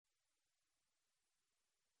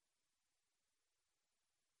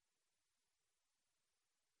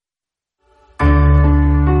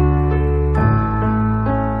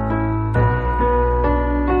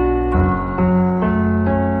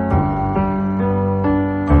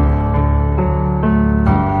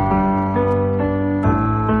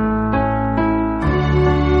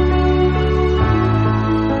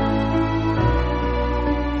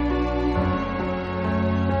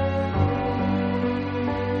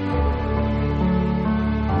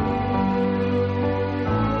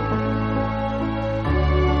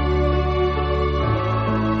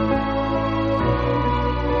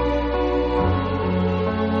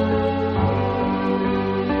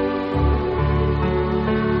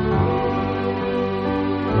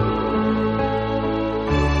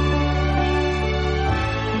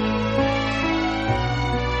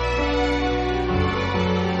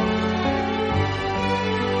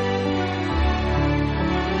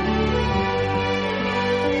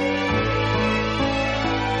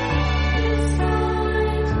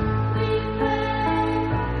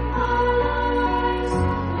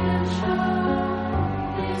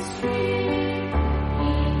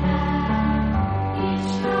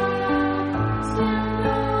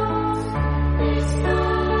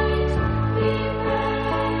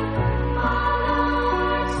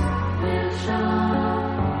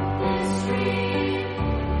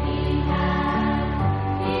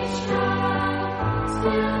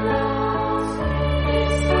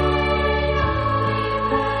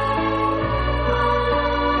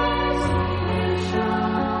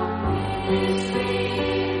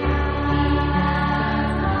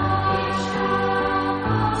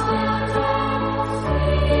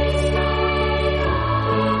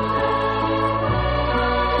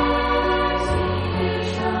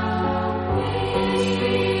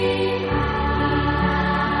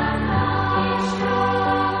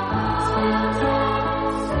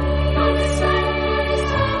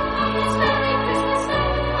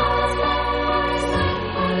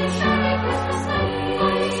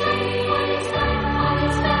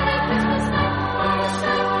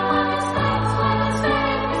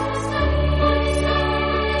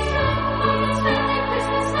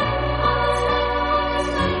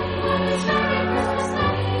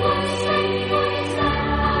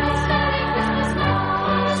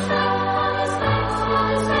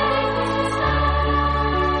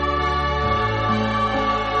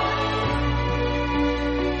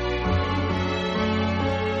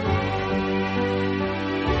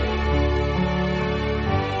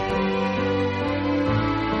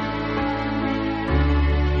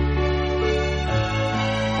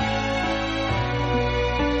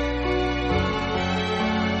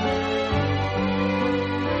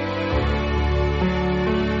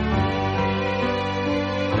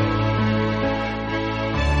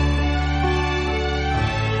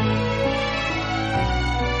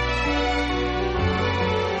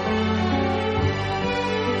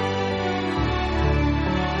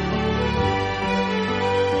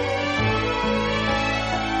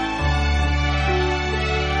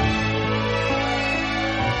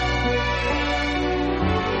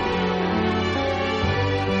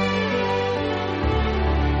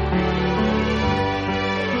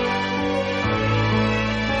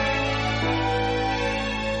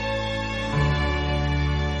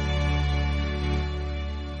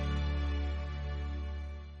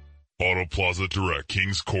Auto Plaza Direct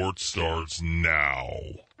Kings Court starts now.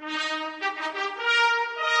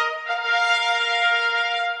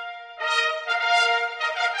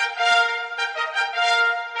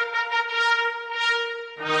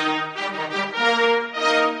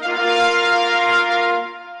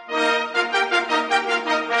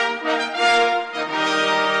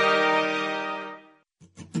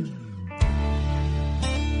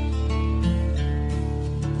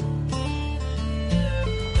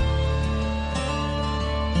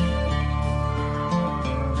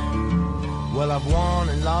 Well, I've won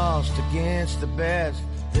and lost against the best.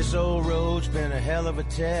 This old road's been a hell of a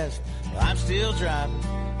test. I'm still driving,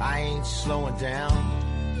 I ain't slowing down.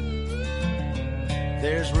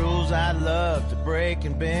 There's rules I'd love to break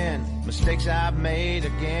and bend, mistakes I've made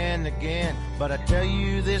again and again. But I tell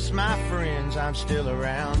you this, my friends, I'm still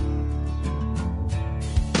around.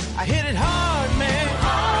 I hit it hard, man,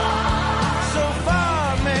 so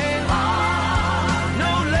far, man.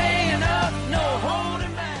 No laying up, no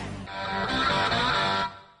holding back.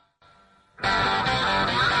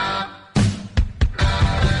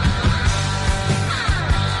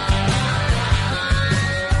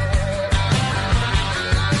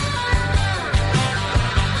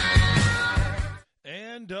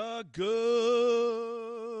 Good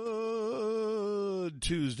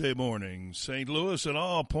Tuesday morning, St. Louis and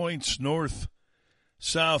all points north,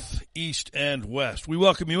 south, east, and west. We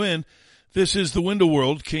welcome you in. This is the Window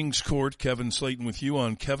World, Kings Court. Kevin Slaten with you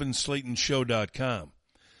on KevinSlatenShow.com.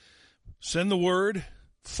 Send the word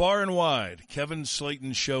far and wide.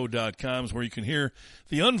 KevinSlatenShow.com is where you can hear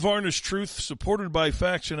the unvarnished truth supported by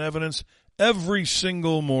facts and evidence every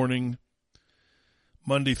single morning,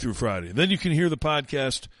 Monday through Friday. Then you can hear the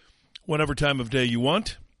podcast whatever time of day you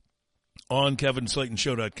want on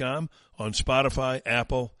KevinSlatenShow.com, on Spotify,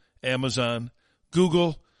 Apple, Amazon,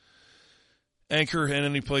 Google, Anchor, and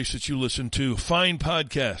any place that you listen to fine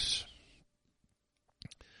podcasts.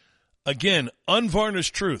 Again,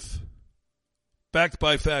 unvarnished truth, backed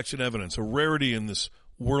by facts and evidence, a rarity in this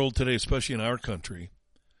world today, especially in our country.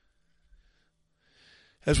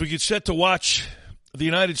 As we get set to watch the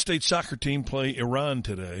United States soccer team play Iran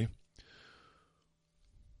today,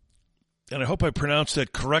 and I hope I pronounced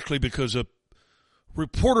that correctly because a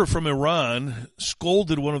reporter from Iran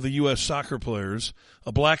scolded one of the U.S. soccer players,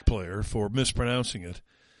 a black player, for mispronouncing it.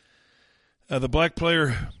 The black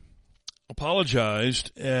player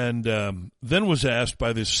apologized and then was asked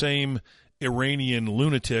by this same Iranian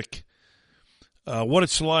lunatic what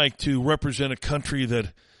it's like to represent a country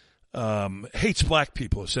that hates black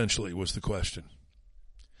people, essentially, was the question,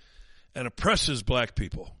 and oppresses black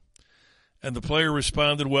people. And the player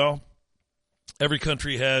responded, well, every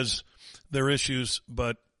country has their issues,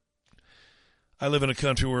 but I live in a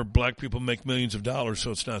country where black people make millions of dollars, so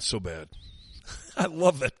it's not so bad. I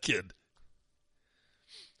love that kid.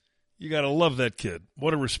 You got to love that kid.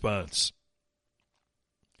 What a response.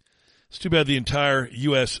 It's too bad the entire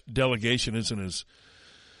U.S. delegation isn't as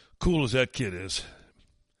cool as that kid is.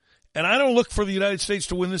 And I don't look for the United States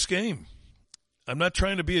to win this game. I'm not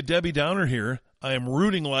trying to be a Debbie Downer here. I am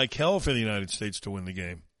rooting like hell for the United States to win the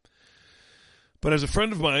game. But as a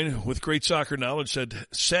friend of mine with great soccer knowledge said,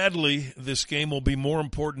 sadly, this game will be more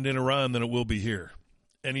important in Iran than it will be here.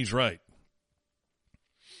 And he's right.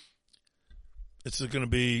 It's going to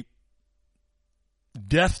be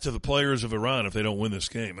death to the players of Iran if they don't win this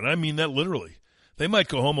game. And I mean that literally. They might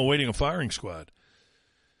go home awaiting a firing squad.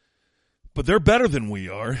 But they're better than we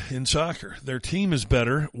are in soccer. Their team is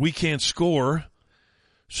better. We can't score.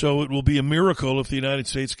 So it will be a miracle if the United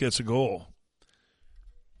States gets a goal.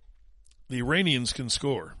 The Iranians can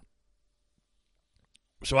score.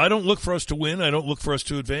 So I don't look for us to win. I don't look for us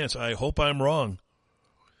to advance. I hope I'm wrong.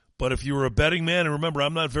 But if you were a betting man, and remember,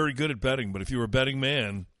 I'm not very good at betting, but if you were a betting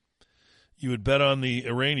man, you would bet on the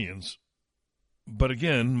Iranians. But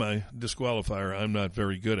again, my disqualifier, I'm not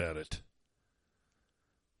very good at it.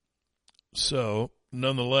 So,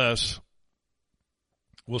 nonetheless,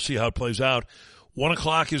 we'll see how it plays out. 1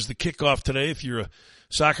 o'clock is the kickoff today. If you're a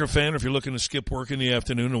soccer fan or if you're looking to skip work in the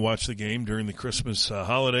afternoon and watch the game during the Christmas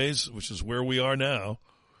holidays, which is where we are now.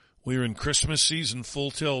 We're in Christmas season,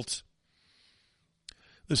 full tilt.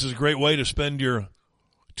 This is a great way to spend your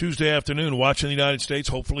Tuesday afternoon watching the United States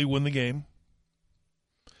hopefully win the game.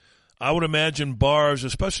 I would imagine bars,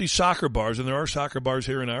 especially soccer bars, and there are soccer bars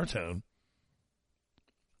here in our town,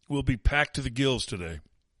 will be packed to the gills today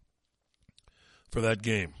for that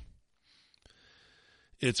game.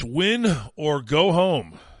 It's win or go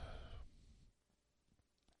home.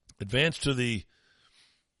 Advance to the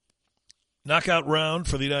knockout round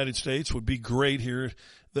for the United States would be great here.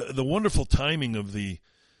 The wonderful timing of the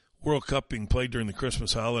World Cup being played during the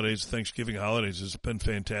Christmas holidays, Thanksgiving holidays, has been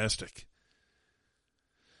fantastic.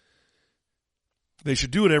 They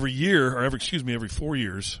should do it every year, or every 4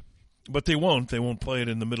 years, but they won't. They won't play it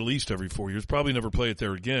in the Middle East every 4 years. Probably never play it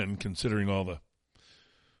there again, considering all the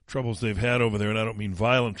troubles they've had over there. And I don't mean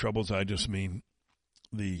violent troubles. I just mean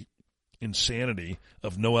the insanity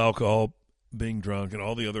of no alcohol, being drunk, and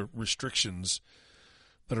all the other restrictions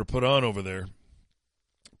that are put on over there.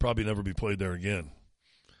 Probably never be played there again.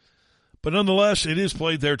 But nonetheless, it is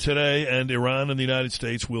played there today, and Iran and the United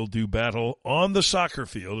States will do battle on the soccer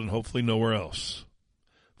field and hopefully nowhere else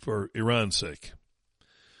for Iran's sake.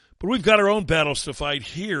 But we've got our own battles to fight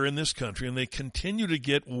here in this country, and they continue to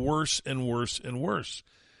get worse and worse and worse.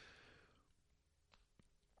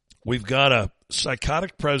 We've got a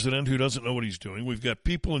psychotic president who doesn't know what he's doing. We've got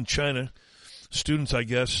people in China, students, I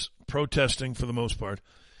guess, protesting for the most part.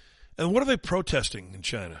 And what are they protesting in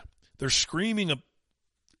China? They're screaming at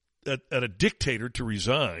a dictator to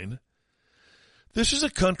resign. This is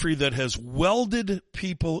a country that has welded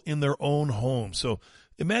people in their own homes. So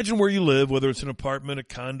imagine where you live, whether it's an apartment, a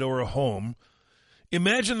condo, or a home.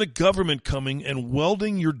 Imagine the government coming and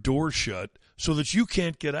welding your door shut so that you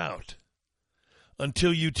can't get out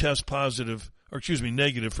until you test negative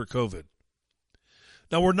for COVID.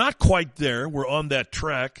 Now, we're not quite there. We're on that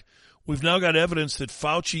track. We've now got evidence that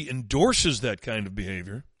Fauci endorses that kind of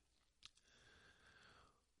behavior.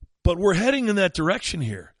 But we're heading in that direction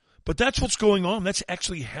here. But that's what's going on. That's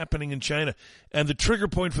actually happening in China. And the trigger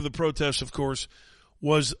point for the protests, of course,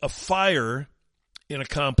 was a fire in a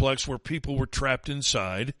complex where people were trapped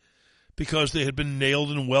inside because they had been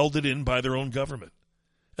nailed and welded in by their own government.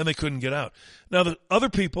 And they couldn't get out. Now, the other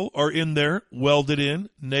people are in there, welded in,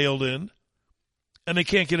 nailed in, and they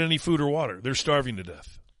can't get any food or water. They're starving to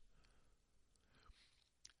death.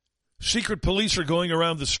 Secret police are going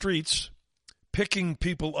around the streets, picking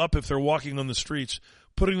people up if they're walking on the streets,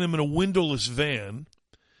 putting them in a windowless van.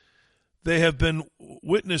 They have been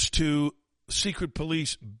witness to secret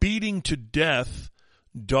police beating to death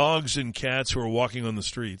dogs and cats who are walking on the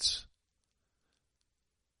streets.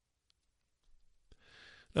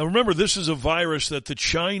 Now remember, this is a virus that the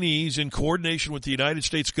Chinese, in coordination with the United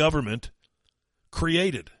States government,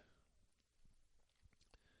 created.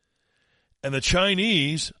 And the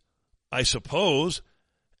Chinese, I suppose,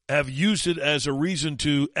 have used it as a reason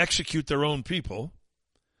to execute their own people.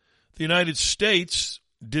 The United States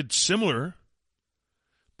did similar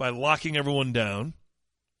by locking everyone down,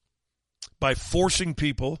 by forcing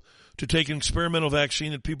people to take an experimental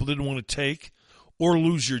vaccine that people didn't want to take or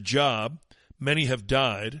lose your job. Many have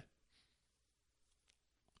died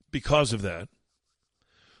because of that.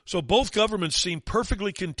 So both governments seem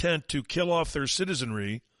perfectly content to kill off their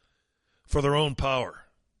citizenry for their own power.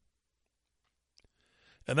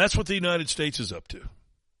 And that's what the United States is up to.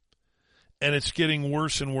 And it's getting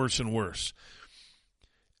worse and worse and worse.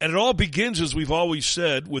 And it all begins, as we've always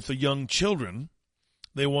said, with the young children.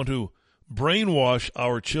 They want to brainwash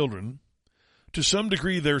our children. To some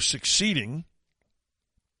degree, they're succeeding.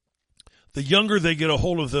 The younger they get a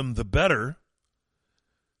hold of them, the better.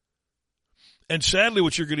 And sadly,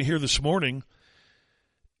 what you're going to hear this morning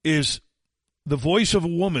is the voice of a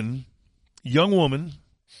woman, young woman,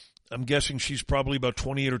 I'm guessing she's probably about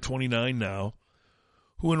 28 or 29 now,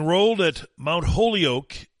 who enrolled at Mount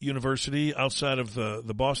Holyoke University outside of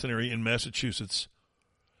the Boston area in Massachusetts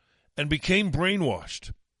and became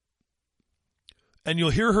brainwashed. And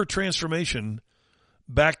you'll hear her transformation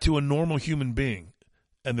back to a normal human being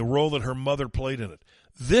and the role that her mother played in it.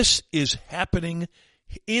 This is happening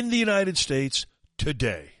in the United States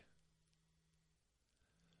today.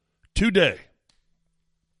 Today.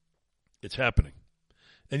 It's happening.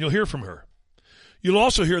 And you'll hear from her. You'll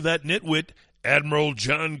also hear that nitwit, Admiral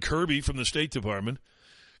John Kirby from the State Department,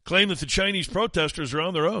 claim that the Chinese protesters are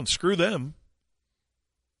on their own. Screw them.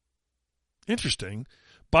 Interesting.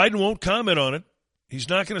 Biden won't comment on it. He's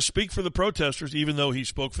not going to speak for the protesters, even though he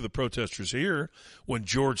spoke for the protesters here when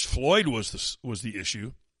George Floyd was the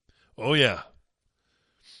issue. Oh, yeah.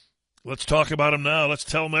 Let's talk about them now. Let's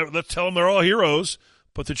tell them they're all heroes.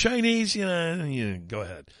 But the Chinese, go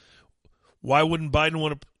ahead. Why wouldn't Biden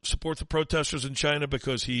want to support the protesters in China?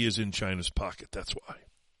 Because he is in China's pocket. That's why.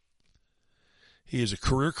 He is a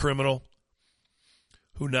career criminal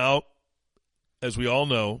who now, as we all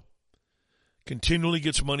know, continually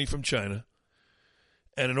gets money from China.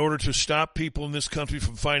 And in order to stop people in this country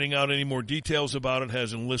from finding out any more details about it,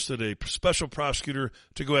 has enlisted a special prosecutor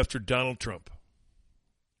to go after Donald Trump.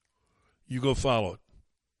 You go follow it.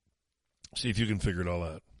 See if you can figure it all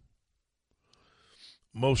out.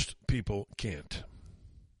 Most people can't.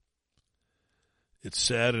 It's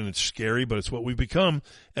sad and it's scary, but it's what we've become.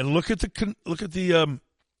 And look at the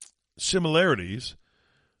similarities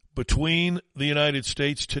between the United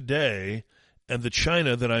States today and the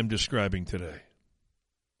China that I'm describing today.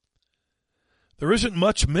 There isn't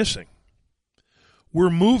much missing. We're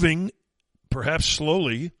moving, perhaps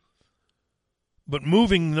slowly, but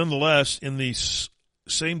moving nonetheless in the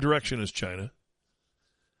same direction as China.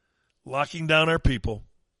 Locking down our people,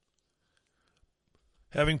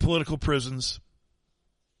 having political prisons.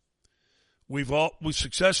 We've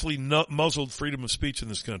successfully muzzled freedom of speech in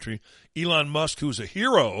this country. Elon Musk, who's a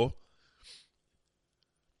hero,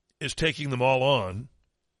 is taking them all on.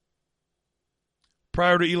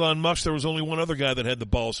 Prior to Elon Musk, there was only one other guy that had the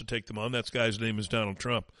balls to take them on. That guy's name is Donald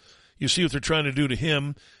Trump. You see what they're trying to do to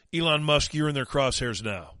him. Elon Musk, you're in their crosshairs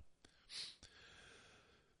now.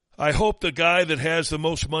 I hope the guy that has the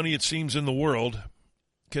most money, it seems, in the world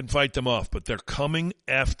can fight them off, but they're coming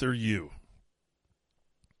after you.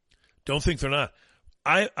 Don't think they're not.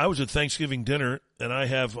 I was at Thanksgiving dinner, and I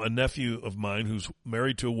have a nephew of mine who's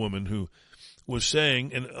married to a woman who was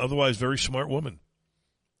saying, an otherwise very smart woman,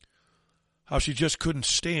 how she just couldn't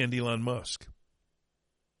stand Elon Musk.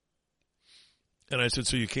 And I said,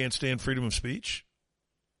 so you can't stand freedom of speech?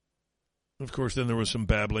 Of course, then there was some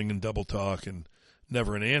babbling and double talk and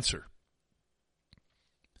never an answer.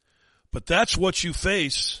 But that's what you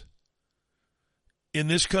face in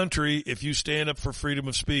this country if you stand up for freedom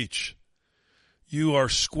of speech. You are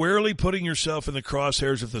squarely putting yourself in the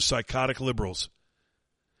crosshairs of the psychotic liberals.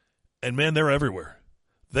 And man, they're everywhere.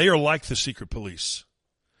 They are like the secret police.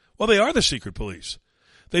 Well, they are the secret police.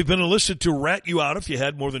 They've been enlisted to rat you out if you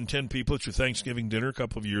had more than 10 people at your Thanksgiving dinner a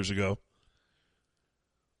couple of years ago.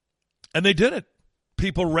 And they did it.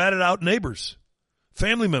 People ratted out neighbors.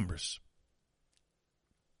 Family members.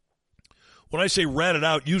 When I say ratted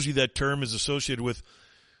out, usually that term is associated with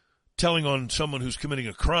telling on someone who's committing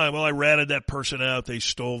a crime. Well, I ratted that person out. They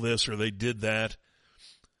stole this or they did that.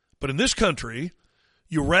 But in this country,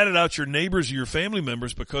 you ratted out your neighbors or your family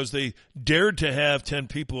members because they dared to have 10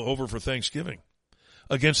 people over for Thanksgiving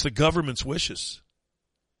against the government's wishes.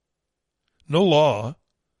 No law,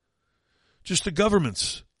 just the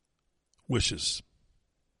government's wishes.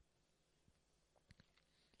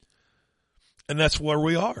 And that's where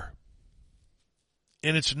we are.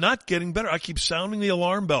 And it's not getting better. I keep sounding the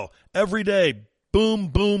alarm bell every day. Boom,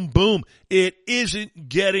 boom, boom. It isn't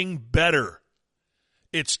getting better.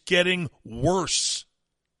 It's getting worse.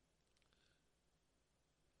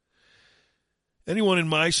 Anyone in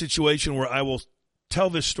my situation where I will tell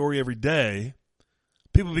this story every day,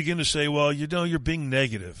 people begin to say, well, you're being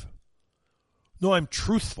negative. No, I'm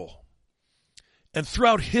truthful. And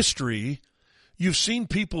throughout history, you've seen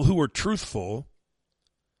people who are truthful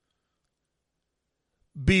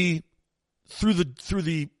be through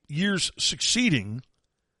the years succeeding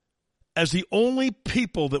as the only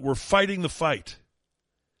people that were fighting the fight.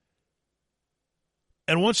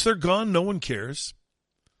 And once they're gone, no one cares.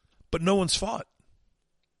 But no one's fought.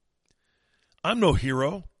 I'm no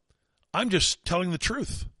hero. I'm just telling the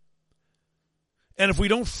truth. And if we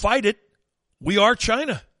don't fight it, we are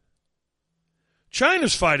China.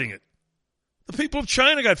 China's fighting it. The people of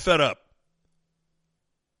China got fed up.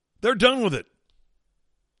 They're done with it.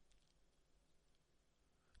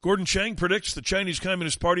 Gordon Chang predicts the Chinese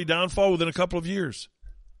Communist Party downfall within a couple of years.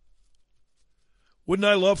 Wouldn't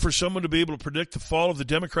I love for someone to be able to predict the fall of the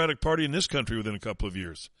Democratic Party in this country within a couple of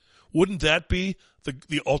years? Wouldn't that be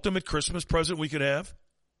the ultimate Christmas present we could have?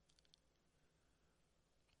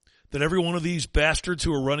 That every one of these bastards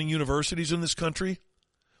who are running universities in this country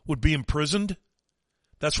would be imprisoned?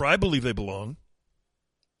 That's where I believe they belong.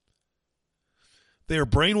 They are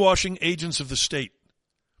brainwashing agents of the state.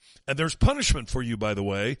 And there's punishment for you, by the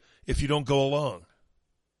way, if you don't go along.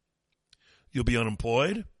 You'll be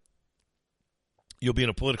unemployed. You'll be in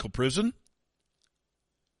a political prison.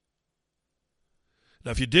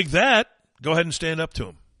 Now, if you dig that, go ahead and stand up to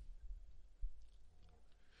them.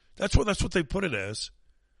 That's what they put it as.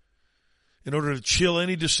 In order to chill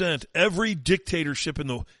any dissent, every dictatorship in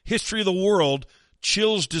the history of the world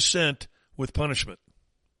chills dissent with punishment.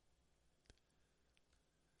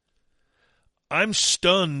 I'm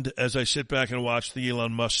stunned as I sit back and watch the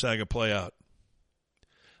Elon Musk saga play out.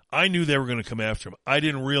 I knew they were going to come after him. I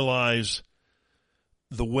didn't realize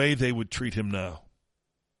the way they would treat him now.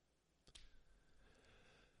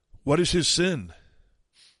 What is his sin?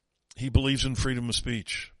 He believes in freedom of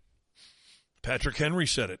speech. Patrick Henry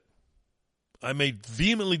said it. I may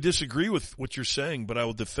vehemently disagree with what you're saying, but I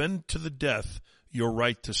will defend to the death your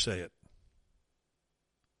right to say it.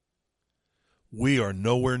 We are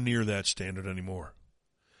nowhere near that standard anymore.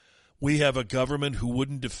 We have a government who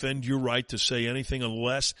wouldn't defend your right to say anything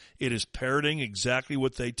unless it is parroting exactly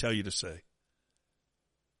what they tell you to say.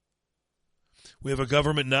 We have a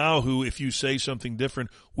government now who, if you say something different,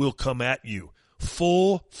 will come at you.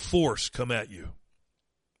 Full force come at you.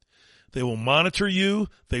 They will monitor you.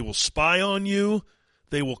 They will spy on you.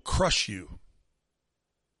 They will crush you.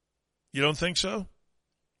 You don't think so?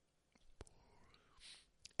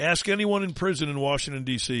 Ask anyone in prison in Washington,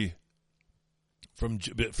 D.C. from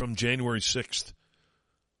January 6th.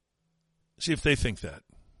 See if they think that.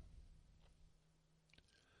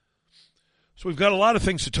 So we've got a lot of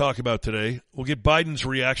things to talk about today. We'll get Biden's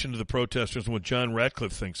reaction to the protesters and what John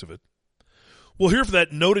Ratcliffe thinks of it. We'll hear from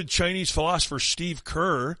that noted Chinese philosopher Steve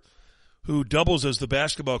Kerr, who doubles as the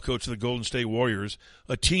basketball coach of the Golden State Warriors,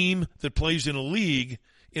 a team that plays in a league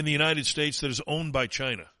in the United States that is owned by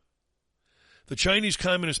China. The Chinese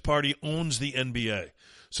Communist Party owns the NBA.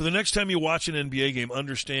 So the next time you watch an NBA game,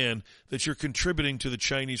 understand that you're contributing to the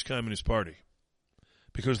Chinese Communist Party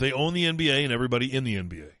because they own the NBA and everybody in the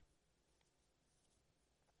NBA.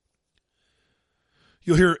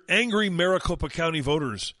 You'll hear angry Maricopa County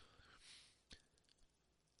voters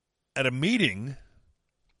at a meeting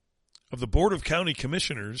of the Board of County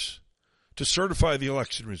Commissioners to certify the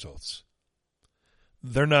election results.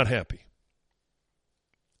 They're not happy.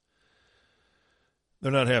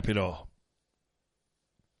 They're not happy at all.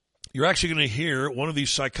 You're actually going to hear one of these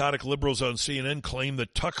psychotic liberals on CNN claim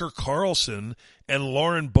that Tucker Carlson and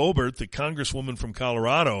Lauren Boebert, the congresswoman from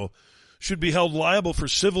Colorado, should be held liable for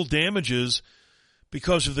civil damages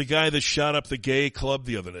because of the guy that shot up the gay club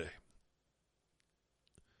the other day.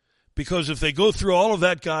 Because if they go through all of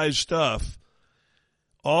that guy's stuff,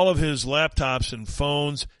 all of his laptops and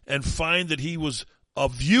phones, and find that he was a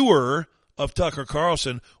viewer of Tucker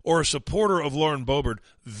Carlson or a supporter of Lauren Boebert,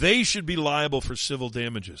 they should be liable for civil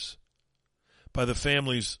damages by the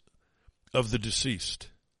families of the deceased.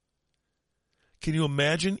 Can you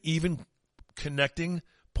imagine even connecting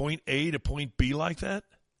point A to point B like that?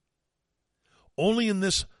 Only in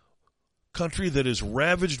this country that is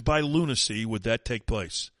ravaged by lunacy would that take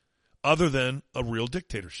place, other than a real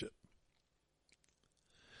dictatorship.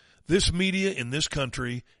 This media in this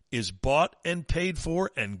country is bought and paid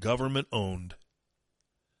for and government owned.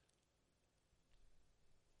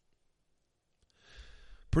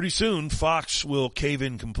 Pretty soon, Fox will cave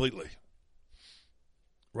in completely.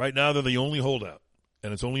 Right now, they're the only holdout,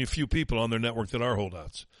 and it's only a few people on their network that are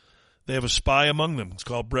holdouts. They have a spy among them. It's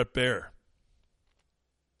called Bret Baier.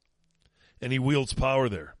 And he wields power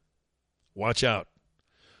there. Watch out.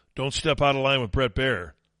 Don't step out of line with Bret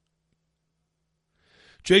Baier.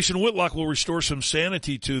 Jason Whitlock will restore some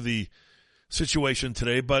sanity to the situation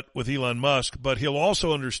today, but with Elon Musk, but he'll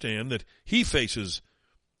also understand that he faces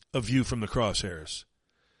a view from the crosshairs.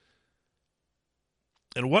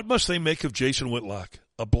 And what must they make of Jason Whitlock,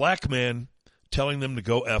 a black man telling them to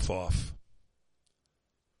go F off.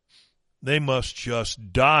 They must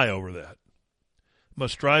just die over that.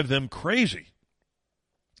 Must drive them crazy.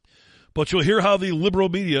 But you'll hear how the liberal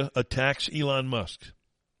media attacks Elon Musk.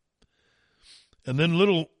 And then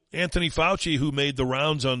little Anthony Fauci, who made the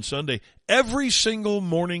rounds on Sunday. Every single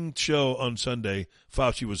morning show on Sunday,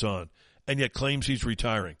 Fauci was on, and yet claims he's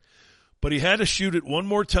retiring. But he had to shoot it one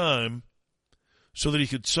more time so that he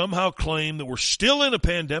could somehow claim that we're still in a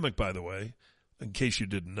pandemic, by the way, in case you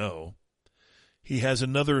didn't know. He has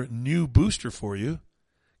another new booster for you.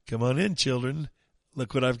 Come on in, children.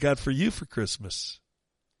 Look what I've got for you for Christmas.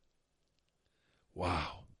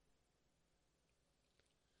 Wow.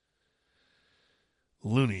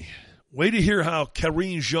 Loony. Wait to hear how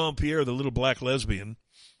Karine Jean-Pierre, the little black lesbian,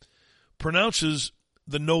 pronounces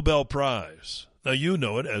the Nobel Prize. Now, you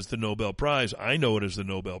know it as the Nobel Prize. I know it as the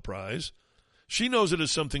Nobel Prize. She knows it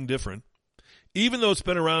as something different. Even though it's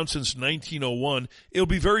been around since 1901, it'll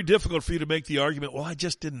be very difficult for you to make the argument, well, I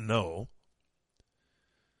just didn't know.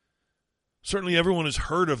 Certainly everyone has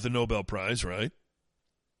heard of the Nobel Prize, right?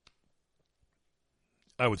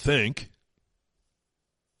 I would think.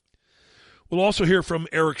 We'll also hear from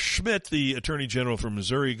Eric Schmidt, the Attorney General from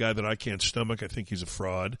Missouri, a guy that I can't stomach. I think he's a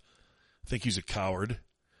fraud. I think he's a coward.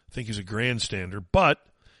 I think he's a grandstander. But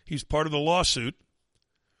he's part of the lawsuit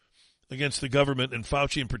against the government and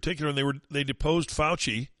Fauci in particular. And they deposed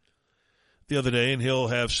Fauci the other day, and he'll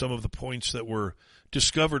have some of the points that were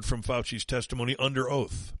discovered from Fauci's testimony under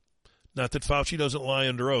oath. Not that Fauci doesn't lie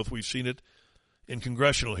under oath. We've seen it in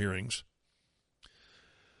congressional hearings.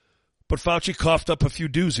 But Fauci coughed up a few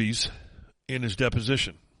doozies in his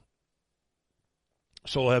deposition.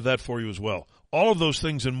 So I'll have that for you as well. All of those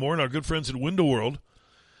things and more, and our good friends at Window World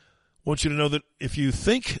want you to know that if you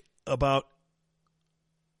think about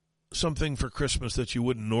something for Christmas that you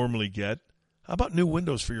wouldn't normally get, how about new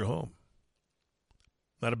windows for your home?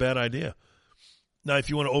 Not a bad idea. Now, if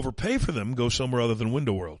you want to overpay for them, go somewhere other than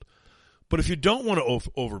Window World. But if you don't want to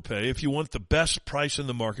overpay, if you want the best price in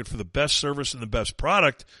the market for the best service and the best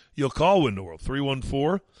product, you'll call Window World,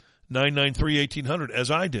 314-993-1800, as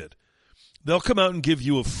I did. They'll come out and give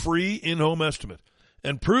you a free in-home estimate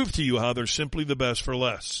and prove to you how they're simply the best for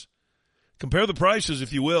less. Compare the prices,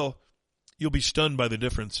 if you will. You'll be stunned by the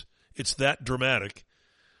difference. It's that dramatic.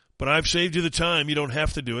 But I've saved you the time. You don't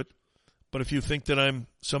have to do it. But if you think that I'm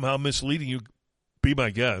somehow misleading you, be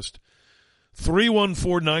my guest.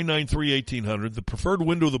 314-993-1800, the preferred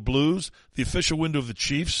window of the Blues, the official window of the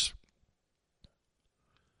Chiefs.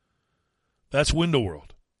 That's Window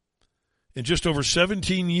World. In just over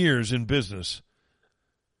 17 years in business,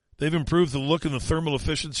 they've improved the look and the thermal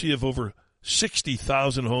efficiency of over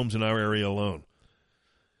 60,000 homes in our area alone.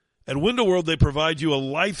 At Window World, they provide you a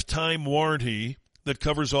lifetime warranty that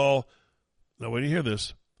covers all, now wait to hear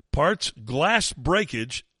this, parts, glass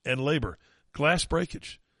breakage, and labor. Glass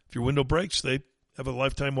breakage. If your window breaks, they have a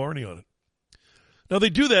lifetime warranty on it. Now, they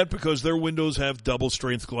do that because their windows have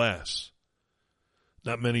double-strength glass.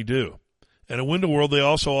 Not many do. And at Window World, they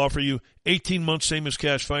also offer you 18 months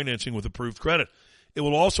same-as-cash financing with approved credit. It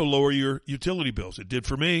will also lower your utility bills. It did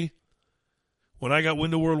for me. When I got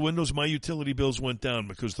Window World windows, my utility bills went down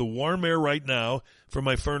because the warm air right now from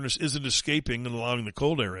my furnace isn't escaping and allowing the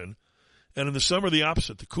cold air in. And in the summer, the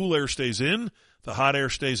opposite. The cool air stays in, the hot air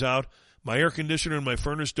stays out. My air conditioner and my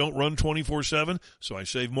furnace don't run 24/7, so I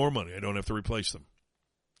save more money. I don't have to replace them.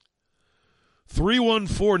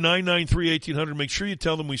 314-993-1800. Make sure you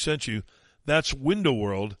tell them we sent you. That's Window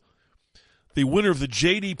World, the winner of the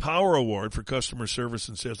J.D. Power Award for customer service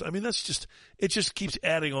and sales. I mean, it just keeps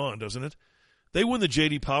adding on, doesn't it? They win the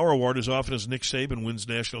J.D. Power Award as often as Nick Saban wins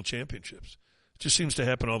national championships. It just seems to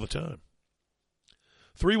happen all the time.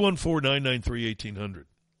 314-993-1800.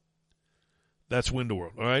 That's Window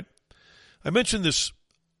World, all right? I mentioned this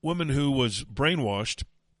woman who was brainwashed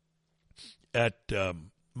at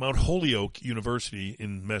Mount Holyoke University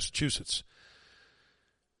in Massachusetts.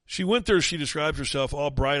 She went there, she describes herself all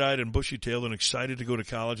bright-eyed and bushy-tailed and excited to go to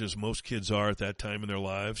college, as most kids are at that time in their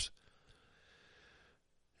lives.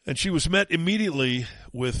 And she was met immediately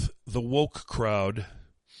with the woke crowd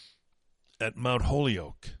at Mount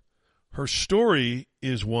Holyoke. Her story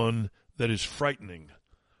is one that is frightening.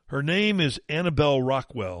 Her name is Annabelle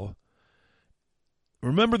Rockwell.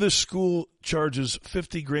 Remember, this school charges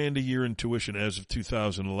 $50,000 a year in tuition as of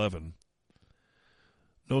 2011.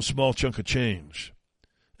 No small chunk of change.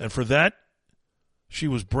 And for that, she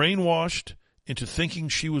was brainwashed into thinking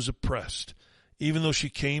she was oppressed, even though she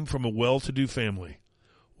came from a well-to-do family.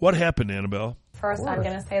 What happened, Annabelle? First, I'm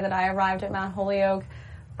going to say that I arrived at Mount Holyoke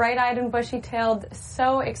bright-eyed and bushy-tailed,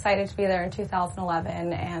 so excited to be there in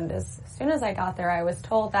 2011. And as soon as I got there, I was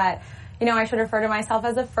told that I should refer to myself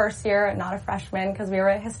as a first year, not a freshman, because we were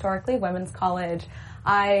a historically women's college.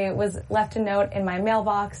 I was left a note in my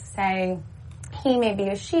mailbox saying, he may be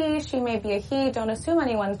a she may be a he, don't assume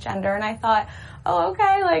anyone's gender. And I thought, oh,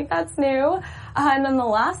 okay, like, that's new. And then the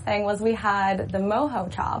last thing was we had the moho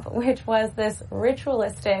chop, which was this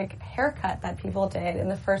ritualistic haircut that people did in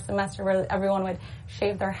the first semester where everyone would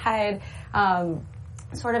shave their head,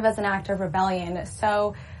 sort of as an act of rebellion.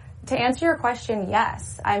 So to answer your question,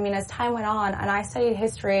 yes. I mean, as time went on and I studied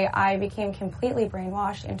history, I became completely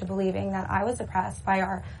brainwashed into believing that I was oppressed by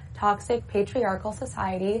our toxic patriarchal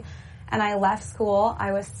society. And I left school.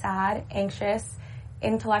 I was sad, anxious,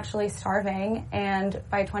 intellectually starving. And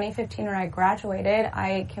by 2015, when I graduated,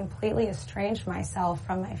 I completely estranged myself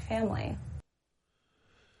from my family.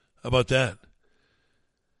 How about that?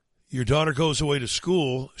 Your daughter goes away to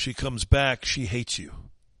school. She comes back. She hates you.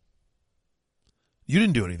 You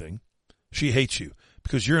didn't do anything. She hates you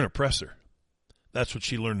because you're an oppressor. That's what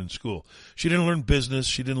she learned in school. She didn't learn business.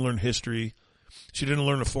 She didn't learn history. She didn't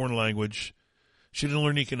learn a foreign language. She didn't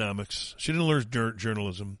learn economics. She didn't learn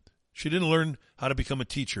journalism. She didn't learn how to become a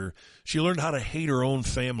teacher. She learned how to hate her own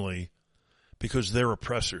family because they're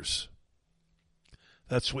oppressors.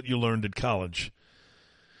 That's what you learned at college.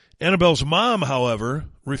 Annabelle's mom, however,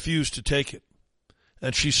 refused to take it.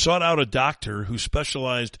 And she sought out a doctor who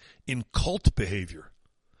specialized in cult behavior.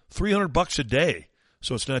 $300 a day,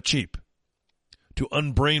 so it's not cheap, to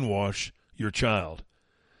unbrainwash your child.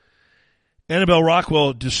 Annabelle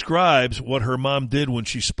Rockwell describes what her mom did when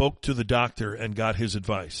she spoke to the doctor and got his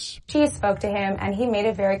advice. She spoke to him, and he made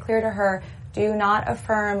it very clear to her, do not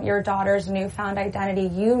affirm your daughter's newfound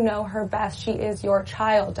identity. You know her best. She is your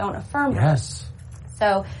child. Don't affirm her. Yes.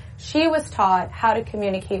 So she was taught how to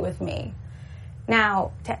communicate with me.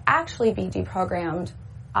 Now, to actually be deprogrammed,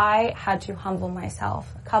 I had to humble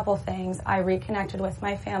myself. A couple things. I reconnected with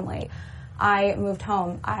my family. I moved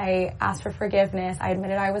home. I asked for forgiveness. I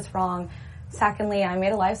admitted I was wrong. Secondly, I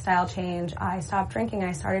made a lifestyle change. I stopped drinking.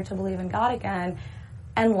 I started to believe in God again.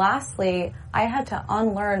 And lastly, I had to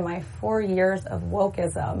unlearn my 4 years of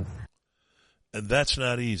wokeism. And that's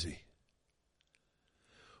not easy.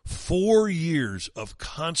 4 years of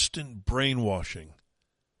constant brainwashing.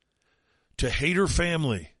 To hate her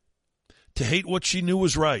family. To hate what she knew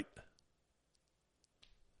was right.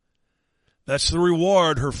 That's the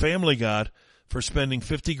reward her family got for spending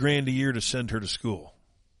 $50,000 a year to send her to school.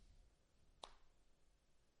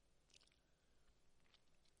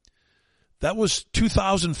 That was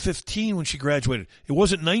 2015 when she graduated. It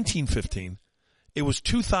wasn't 1915. It was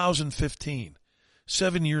 2015,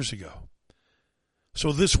 7 years ago.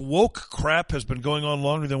 So this woke crap has been going on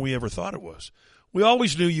longer than we ever thought it was. We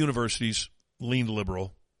always knew universities leaned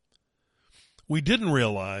liberal. We didn't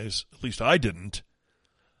realize, at least I didn't,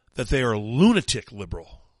 that they are lunatic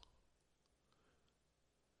liberal.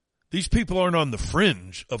 These people aren't on the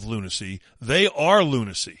fringe of lunacy. They are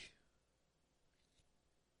lunacy.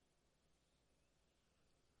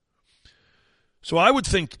 So I would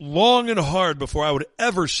think long and hard before I would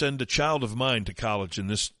ever send a child of mine to college in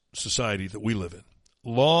this society that we live in.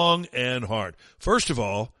 Long and hard. First of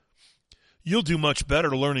all, you'll do much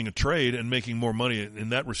better learning a trade and making more money in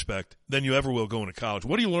that respect than you ever will going to college.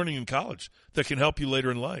 What are you learning in college that can help you later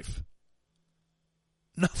in life?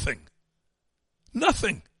 Nothing.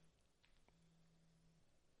 Nothing.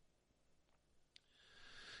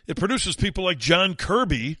 It produces people like John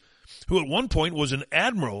Kirby, who at one point was an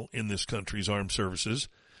admiral in this country's armed services,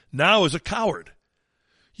 now is a coward.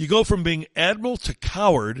 You go from being admiral to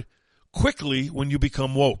coward quickly when you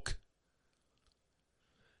become woke.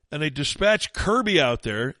 And they dispatch Kirby out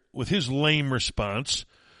there with his lame response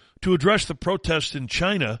to address the protests in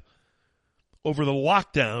China over the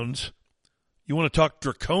lockdowns. You want to talk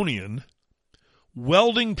draconian,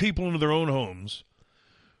 welding people into their own homes.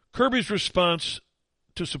 Kirby's response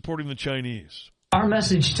to supporting the Chinese. Our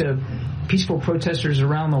message to peaceful protesters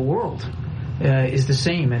around the world is the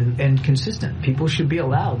same and consistent. People should be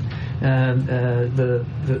allowed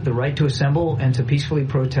the right to assemble and to peacefully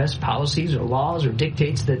protest policies or laws or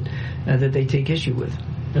dictates that they take issue with.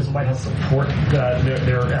 Does the White House support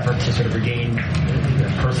their efforts to sort of regain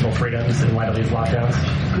personal freedoms in light of these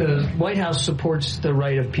lockdowns? The White House supports the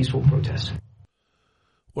right of peaceful protest.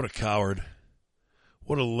 What a coward.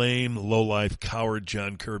 What a lame, low-life coward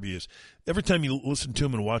John Kirby is. Every time you listen to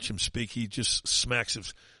him and watch him speak, he just smacks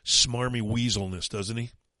of smarmy weaselness, doesn't he?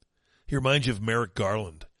 He reminds you of Merrick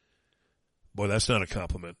Garland. Boy, that's not a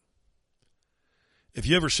compliment. If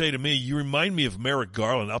you ever say to me, you remind me of Merrick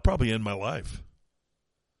Garland, I'll probably end my life.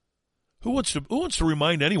 Who wants to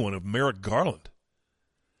remind anyone of Merrick Garland?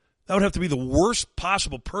 That would have to be the worst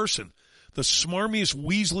possible person, the smarmiest,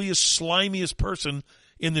 weaseliest, slimiest person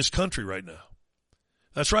in this country right now.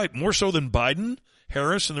 That's right, more so than Biden,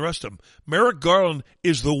 Harris, and the rest of them. Merrick Garland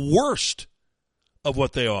is the worst of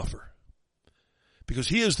what they offer because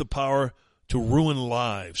he has the power to ruin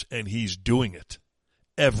lives, and he's doing it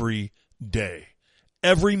every day,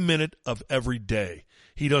 every minute of every day.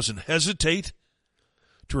 He doesn't hesitate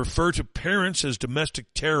to refer to parents as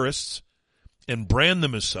domestic terrorists and brand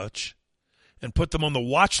them as such and put them on the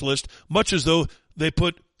watch list, much as though they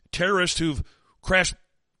put terrorists who've crashed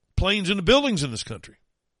planes into buildings in this country.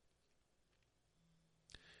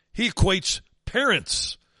 He equates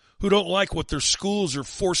parents who don't like what their schools are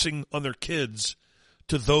forcing on their kids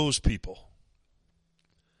to those people.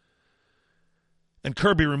 And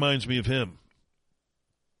Kirby reminds me of him.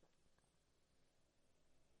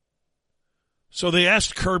 So they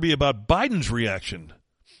asked Kirby about Biden's reaction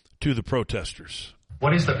to the protesters.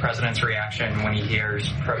 What is the president's reaction when he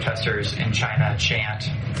hears protesters in China chant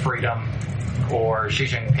freedom or Xi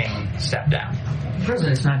Jinping step down? The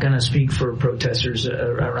president's not going to speak for protesters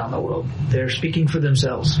around the world. They're speaking for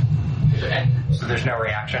themselves. And so there's no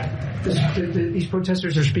reaction? These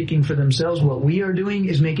protesters are speaking for themselves. What we are doing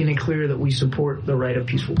is making it clear that we support the right of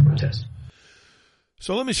peaceful protest.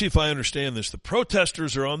 So let me see if I understand this. The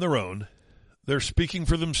protesters are on their own. They're speaking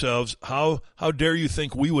for themselves. How dare you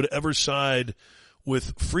think we would ever side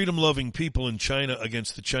with freedom-loving people in China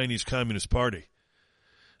against the Chinese Communist Party?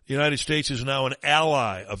 The United States is now an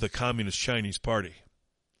ally of the Communist Chinese Party.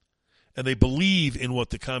 And they believe in what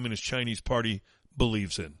the Communist Chinese Party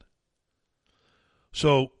believes in.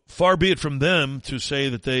 So far be it from them to say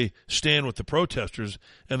that they stand with the protesters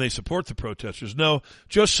and they support the protesters. No,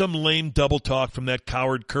 just some lame double talk from that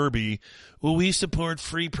coward Kirby. Well, we support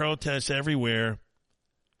free protests everywhere.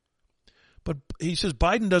 But he says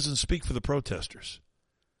Biden doesn't speak for the protesters.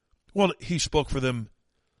 Well, he spoke for them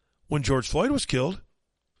when George Floyd was killed.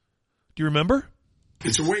 Do you remember?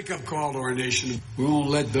 It's a wake-up call to our nation. We won't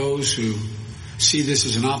let those who see this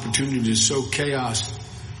as an opportunity to sow chaos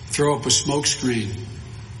throw up a smokescreen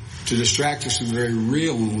to distract us from very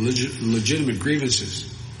real and legitimate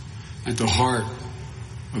grievances at the heart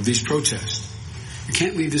of these protests. We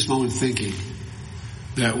can't leave this moment thinking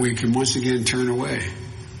that we can once again turn away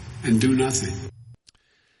and do nothing.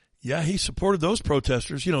 Yeah, he supported those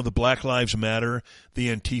protesters, you know, the Black Lives Matter,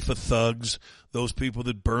 the Antifa thugs, those people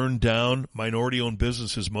that burned down minority-owned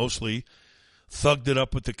businesses mostly, thugged it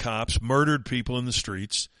up with the cops, murdered people in the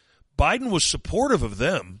streets. Biden was supportive of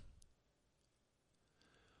them,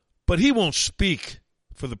 but he won't speak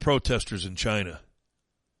for the protesters in China.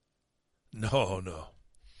 No.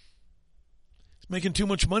 He's making too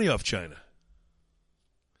much money off China.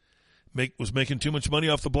 Was making too much money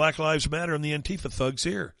off the Black Lives Matter and the Antifa thugs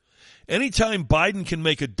here. Anytime Biden can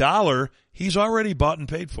make $1, he's already bought and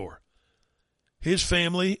paid for. His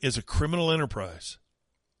family is a criminal enterprise.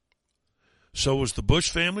 So was the Bush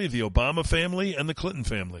family, the Obama family, and the Clinton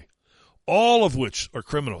family, all of which are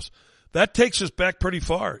criminals. That takes us back pretty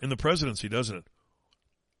far in the presidency, doesn't it?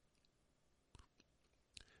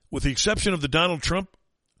 With the exception of the Donald Trump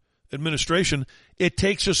administration, it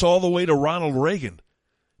takes us all the way to Ronald Reagan,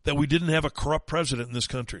 that we didn't have a corrupt president in this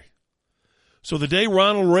country. So the day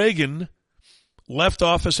Ronald Reagan left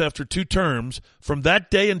office after 2 terms, from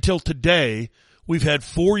that day until today, we've had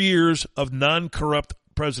 4 years of non-corrupt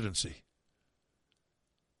presidency.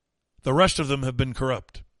 The rest of them have been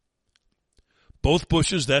corrupt. Both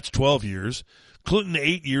Bushes, that's 12 years. Clinton,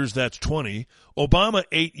 8 years, that's 20. Obama,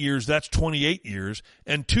 8 years, that's 28 years.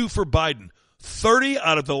 And 2 for Biden. 30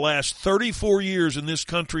 out of the last 34 years in this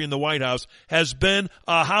country in the White House has been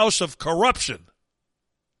a house of corruption.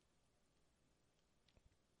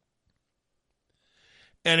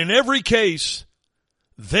 And in every case,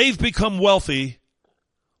 they've become wealthy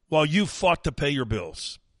while you fought to pay your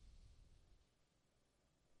bills.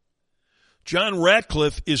 John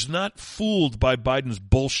Ratcliffe is not fooled by Biden's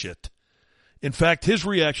bullshit. In fact, his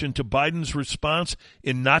reaction to Biden's response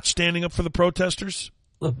in not standing up for the protesters?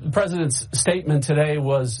 The president's statement today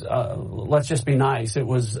was, let's just be nice. It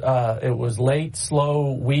was late,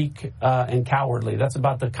 slow, weak, and cowardly. That's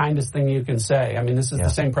about the kindest thing you can say. I mean, this is the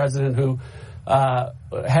same president who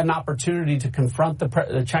had an opportunity to confront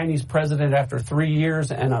the Chinese president after 3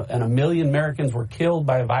 years, and a million Americans were killed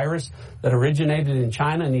by a virus that originated in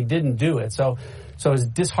China, and he didn't do it. So as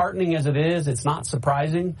disheartening as it is, it's not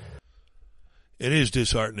surprising. It is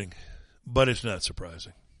disheartening, but it's not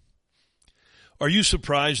surprising. Are you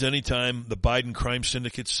surprised anytime the Biden crime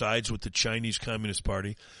syndicate sides with the Chinese Communist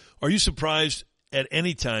Party? Are you surprised at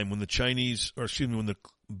any time when the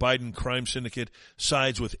Biden crime syndicate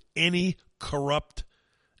sides with any corrupt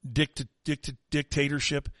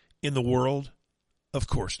dictatorship in the world? Of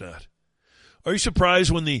course not. Are you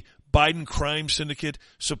surprised when the Biden crime syndicate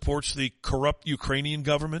supports the corrupt Ukrainian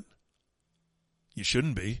government? You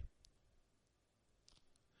shouldn't be.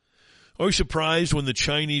 Are you surprised when the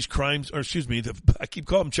Chinese crimes, I keep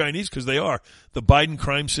calling them Chinese because they are, the Biden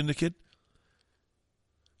crime syndicate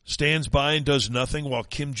stands by and does nothing while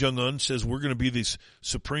Kim Jong-un says we're going to be the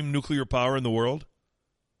supreme nuclear power in the world?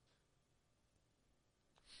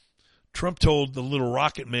 Trump told the little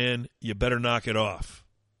rocket man, you better knock it off.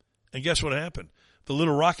 And guess what happened? The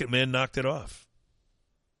little rocket man knocked it off.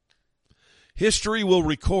 History will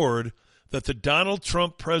record that the Donald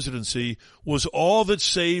Trump presidency was all that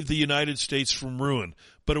saved the United States from ruin,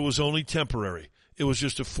 but it was only temporary. It was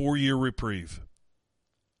just a 4-year reprieve.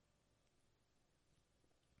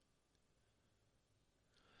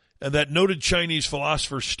 And that noted Chinese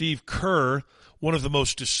philosopher Steve Kerr, one of the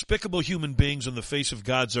most despicable human beings on the face of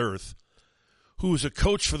God's earth, who was a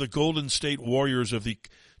coach for the Golden State Warriors of the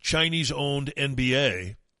Chinese-owned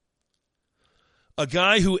NBA, a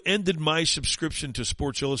guy who ended my subscription to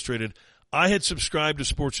Sports Illustrated. I had subscribed to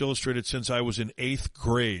Sports Illustrated since I was in 8th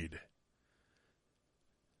grade.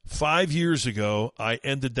 5 years ago, I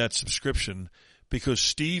ended that subscription because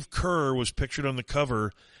Steve Kerr was pictured on the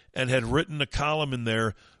cover and had written a column in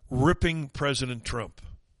there ripping President Trump.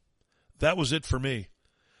 That was it for me.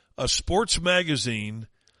 A sports magazine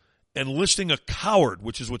enlisting a coward,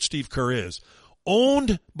 which is what Steve Kerr is,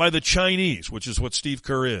 owned by the Chinese, which is what Steve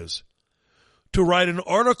Kerr is, to write an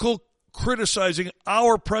article criticizing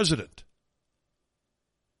our president.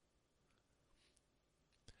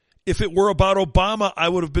 If it were about Obama, I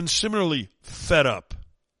would have been similarly fed up.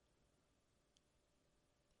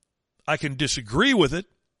 I can disagree with it,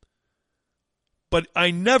 but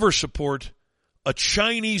I never support a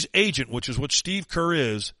Chinese agent, which is what Steve Kerr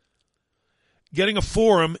is, getting a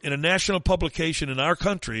forum in a national publication in our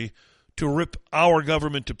country to rip our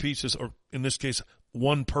government to pieces, or in this case,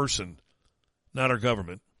 one person, not our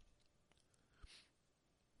government.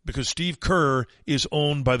 Because Steve Kerr is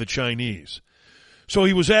owned by the Chinese. So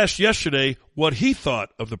he was asked yesterday what he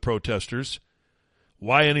thought of the protesters.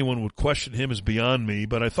 Why anyone would question him is beyond me,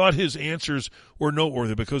 but I thought his answers were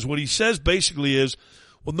noteworthy because what he says basically is,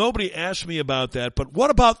 well, nobody asked me about that, but what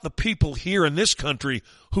about the people here in this country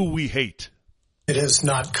who we hate? It has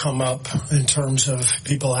not come up in terms of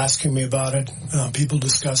people asking me about it, people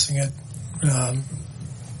discussing it.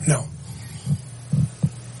 No.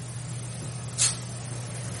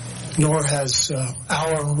 Nor has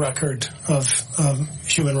our record of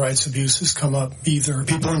human rights abuses come up either.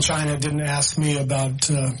 People in China didn't ask me about,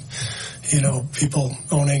 people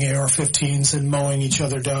owning AR-15s and mowing each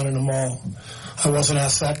other down in a mall. I wasn't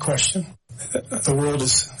asked that question. The world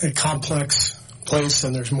is a complex place,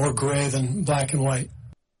 and there's more gray than black and white.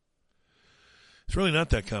 It's really not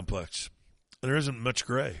that complex. There isn't much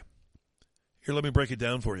gray. Here, let me break it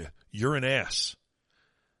down for you. You're an ass.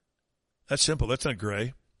 That's simple. That's not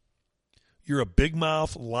gray. You're a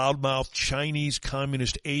big-mouth, loud-mouth Chinese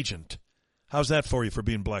communist agent. How's that for you for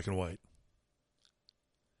being black and white?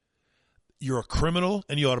 You're a criminal,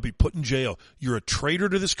 and you ought to be put in jail. You're a traitor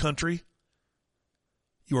to this country.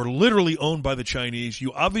 You are literally owned by the Chinese.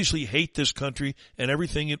 You obviously hate this country and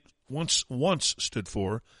everything it once stood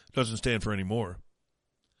for. Doesn't stand for anymore,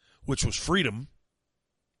 which was freedom.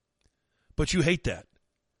 But you hate that.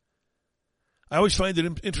 I always find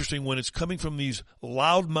it interesting when it's coming from these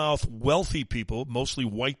loudmouth, wealthy people, mostly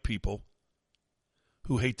white people,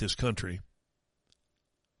 who hate this country.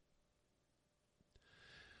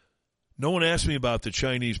 No one asked me about the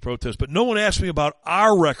Chinese protests, but no one asked me about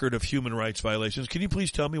our record of human rights violations. Can you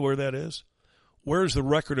please tell me where that is? Where is the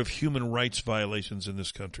record of human rights violations in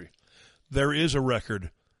this country? There is a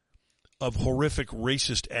record of horrific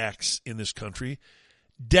racist acts in this country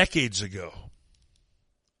decades ago.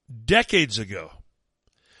 Decades ago.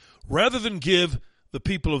 Rather than give the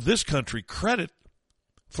people of this country credit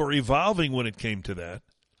for evolving when it came to that,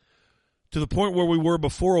 to the point where we were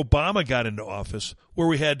before Obama got into office, where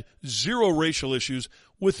we had zero racial issues,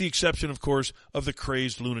 with the exception, of course, of the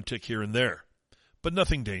crazed lunatic here and there. But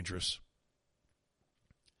nothing dangerous.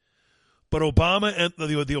 But Obama and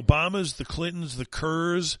the Obamas, the Clintons, the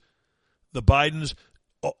Kerrs, the Bidens,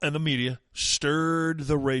 and the media stirred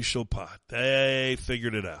the racial pot. They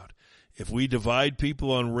figured it out. If we divide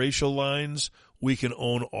people on racial lines, we can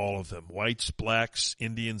own all of them. Whites, blacks,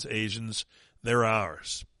 Indians, Asians, they're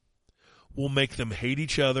ours. We'll make them hate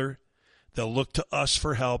each other. They'll look to us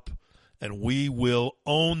for help, and we will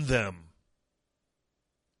own them.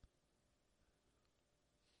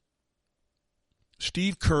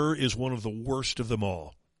 Steve Kerr is one of the worst of them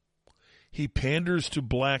all. He panders to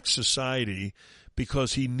black society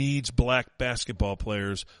because he needs black basketball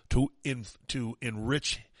players to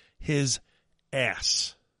enrich his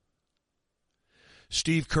ass.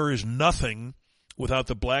 Steve Kerr is nothing without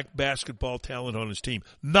the black basketball talent on his team.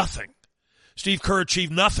 Nothing. Steve Kerr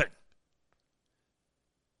achieved nothing.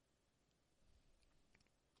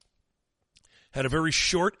 Had a very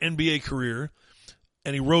short NBA career,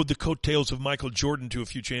 and he rode the coattails of Michael Jordan to a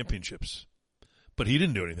few championships. But he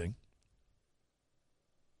didn't do anything.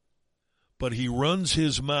 But he runs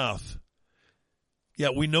his mouth. Yeah,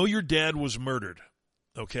 we know your dad was murdered,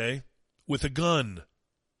 okay, with a gun.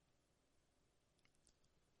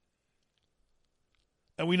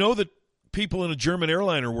 And we know that people in a German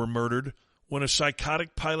airliner were murdered when a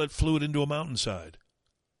psychotic pilot flew it into a mountainside.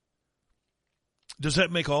 Does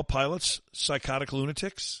that make all pilots psychotic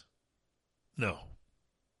lunatics? No.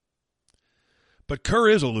 But Kerr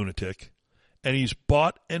is a lunatic, and he's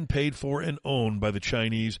bought and paid for and owned by the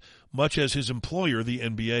Chinese, much as his employer, the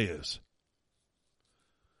NBA, is.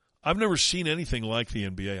 I've never seen anything like the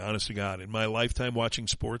NBA, honest to God. In my lifetime watching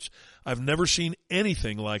sports, I've never seen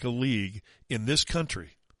anything like a league in this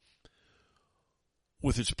country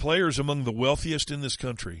with its players among the wealthiest in this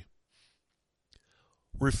country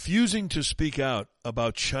refusing to speak out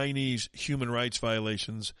about Chinese human rights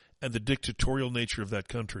violations and the dictatorial nature of that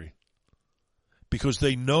country because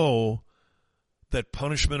they know that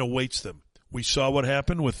punishment awaits them. We saw what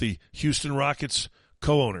happened with the Houston Rockets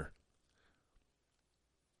co-owner.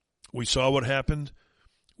 We saw what happened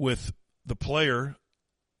with the player,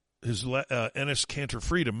 his Enes Kanter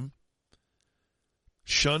Freedom,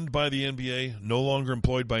 shunned by the NBA, no longer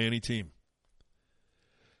employed by any team.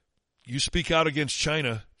 You speak out against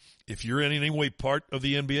China, if you're in any way part of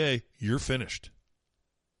the NBA, you're finished.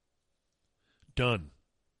 Done.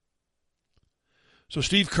 So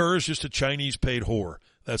Steve Kerr is just a Chinese-paid whore.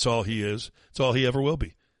 That's all he is. That's all he ever will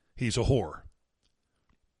be. He's a whore.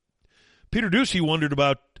 Peter Ducey wondered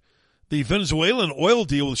about the Venezuelan oil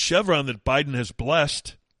deal with Chevron that Biden has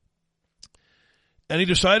blessed, and he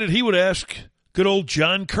decided he would ask good old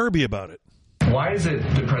John Kirby about it. Why is it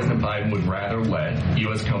that President Biden would rather let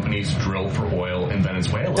U.S. companies drill for oil in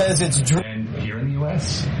Venezuela than here in the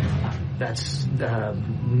U.S.? That's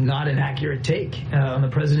not an accurate take on the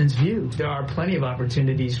president's view. There are plenty of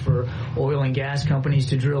opportunities for oil and gas companies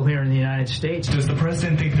to drill here in the United States. Does the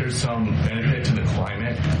president think there's some benefit to the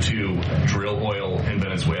climate to drill oil in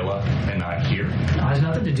Venezuela and not here? No, it has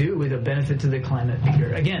nothing to do with a benefit to the climate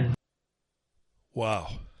here. Again. Wow.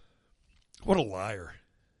 What a liar.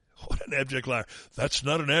 What an abject liar. That's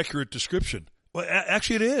not an accurate description. Well,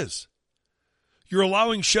 actually it is. You're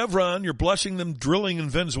allowing Chevron, you're blessing them drilling in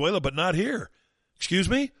Venezuela, but not here. Excuse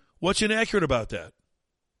me? What's inaccurate about that?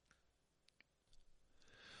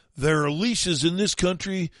 There are leases in this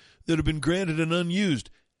country that have been granted and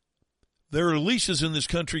unused. There are leases in this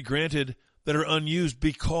country granted that are unused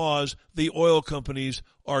because the oil companies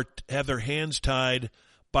have their hands tied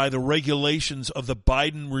by the regulations of the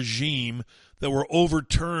Biden regime that were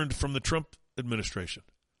overturned from the Trump administration.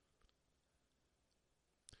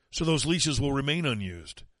 So those leases will remain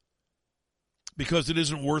unused because it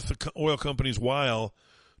isn't worth the oil company's while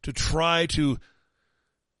to try to,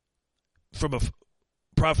 from a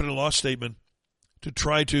profit and loss statement, to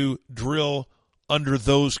try to drill under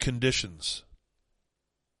those conditions.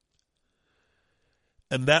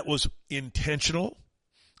 And that was intentional.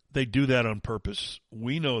 They do that on purpose.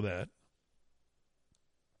 We know that.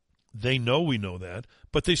 They know we know that,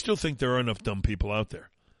 but they still think there are enough dumb people out there.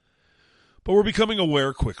 But we're becoming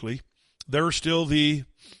aware quickly. There are still the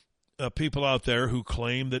people out there who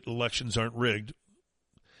claim that elections aren't rigged.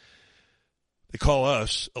 They call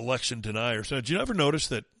us election deniers. Now, did you ever notice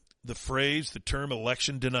that the term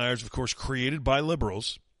election deniers, of course, created by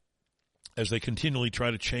liberals, as they continually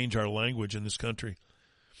try to change our language in this country,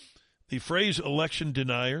 the phrase election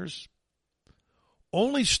deniers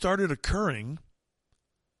only started occurring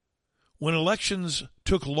when elections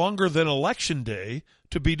took longer than Election Day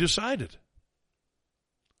to be decided.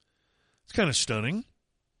 It's kind of stunning.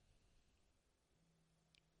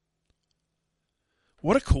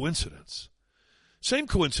 What a coincidence. Same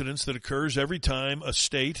coincidence that occurs every time a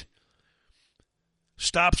state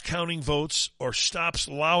stops counting votes or stops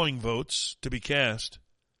allowing votes to be cast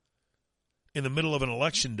in the middle of an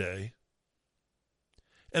election day,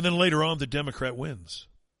 and then later on the Democrat wins.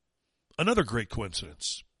 Another great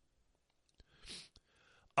coincidence.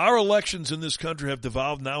 Our elections in this country have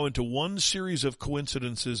devolved now into one series of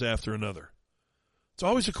coincidences after another. It's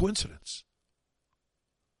always a coincidence.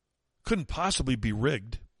 Couldn't possibly be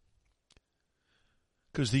rigged.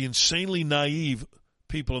 Because the insanely naive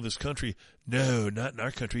people of this country, no, not in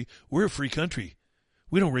our country. We're a free country.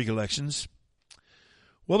 We don't rig elections.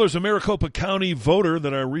 Well, there's a Maricopa County voter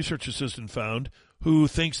that our research assistant found who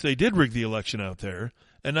thinks they did rig the election out there,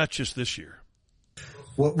 and not just this year.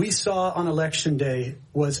 What we saw on Election Day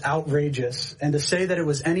was outrageous, and to say that it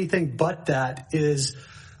was anything but that is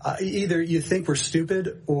either you think we're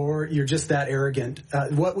stupid or you're just that arrogant.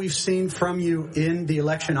 What we've seen from you in the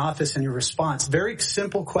election office and your response, very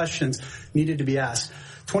simple questions needed to be asked.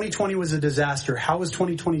 2020 was a disaster. How was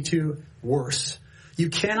 2022 worse? You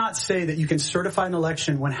cannot say that you can certify an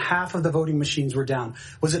election when half of the voting machines were down.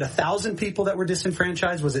 Was it 1,000 people that were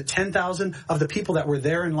disenfranchised? Was it 10,000 of the people that were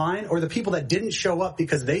there in line, or the people that didn't show up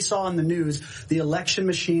because they saw on the news the election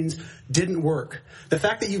machines didn't work? The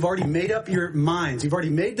fact that you've already made up your minds, you've already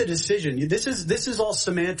made the decision. This is all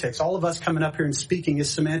semantics. All of us coming up here and speaking is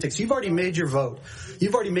semantics. You've already made your vote.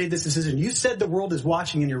 You've already made this decision. You said the world is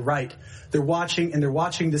watching, and you're right. They're watching, and they're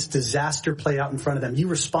watching this disaster play out in front of them. You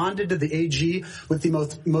responded to the AG with the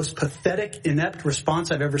most pathetic, inept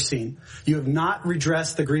response I've ever seen. You have not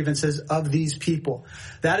redressed the grievances of these people.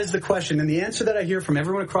 That is the question. And the answer that I hear from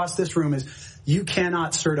everyone across this room is you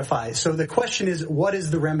cannot certify. So the question is, what is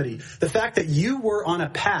the remedy? The fact that you were on a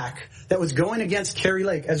PAC that was going against Kari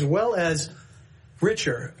Lake as well as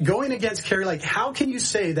Richer, going against Kari Lake, how can you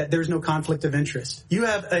say that there's no conflict of interest? You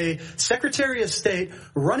have a Secretary of State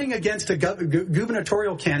running against a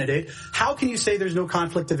gubernatorial candidate. How can you say there's no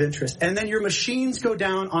conflict of interest? And then your machines go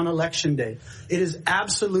down on Election Day. It is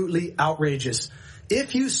absolutely outrageous.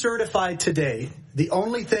 If you certify today, the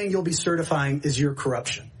only thing you'll be certifying is your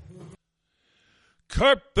corruption.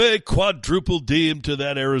 Carpe quadruple diem to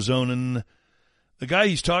that Arizonan. The guy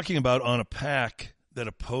he's talking about on a PAC that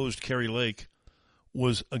opposed Kari Lake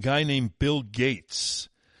was a guy named Bill Gates.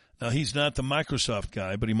 Now, he's not the Microsoft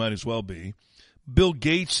guy, but he might as well be. Bill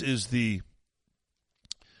Gates is the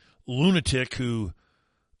lunatic who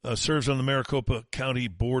serves on the Maricopa County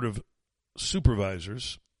Board of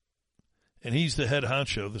Supervisors, and he's the head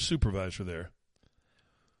honcho, the supervisor there.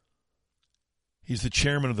 He's the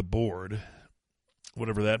chairman of the board,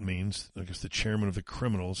 whatever that means. I guess the chairman of the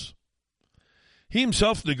criminals. He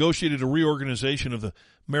himself negotiated a reorganization of the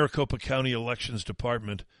Maricopa County Elections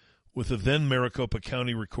Department with the then Maricopa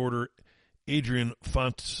County Recorder, Adrian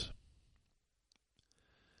Fontes.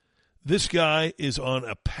 This guy is on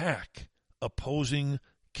a PAC opposing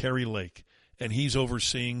Kari Lake, and he's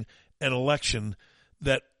overseeing an election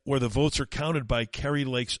where the votes are counted by Kari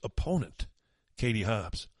Lake's opponent, Katie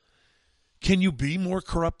Hobbs. Can you be more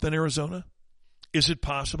corrupt than Arizona? Is it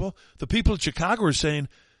possible? The people of Chicago are saying,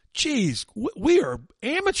 geez, we are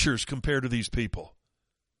amateurs compared to these people.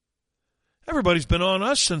 Everybody's been on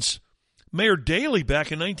us since Mayor Daley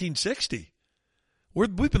back in 1960.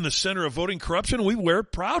 We've been the center of voting corruption, and we wear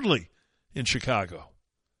it proudly in Chicago.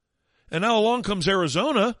 And now along comes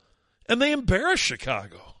Arizona, and they embarrass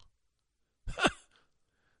Chicago.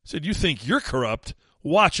 Said, you think you're corrupt?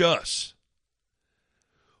 Watch us.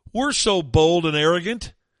 We're so bold and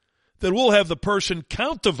arrogant that we'll have the person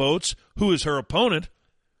count the votes, who is her opponent,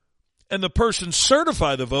 and the person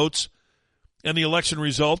certify the votes and the election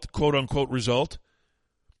result, quote-unquote result,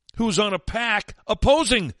 who's on a PAC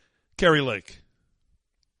opposing Kari Lake.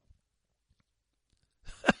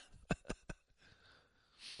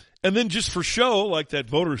 And then just for show, like that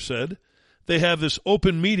voter said, they have this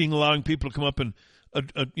open meeting allowing people to come up and,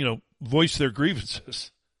 voice their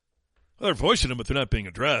grievances. Well, they're voicing them, but they're not being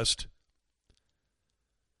addressed.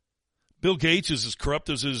 Bill Gates is as corrupt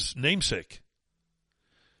as his namesake.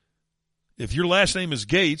 If your last name is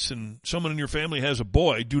Gates and someone in your family has a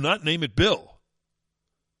boy, do not name it Bill,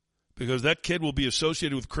 because that kid will be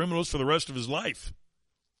associated with criminals for the rest of his life.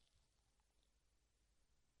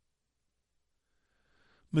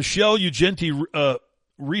 Michelle Ugenti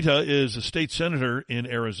Rita is a state senator in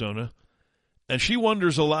Arizona, and she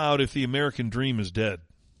wonders aloud if the American dream is dead.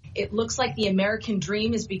 It looks like the American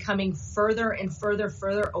dream is becoming further and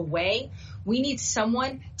further away. We need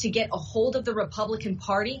someone to get a hold of the Republican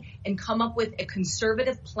Party and come up with a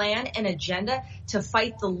conservative plan and agenda to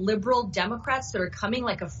fight the liberal Democrats that are coming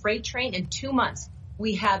like a freight train in 2 months.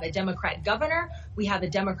 We have a Democrat governor. We have a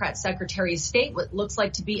Democrat Secretary of State, what looks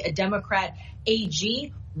like to be a Democrat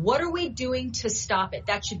AG. What are we doing to stop it?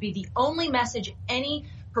 That should be the only message any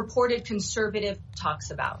purported conservative talks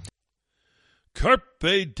about.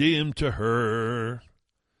 Carpe diem to her.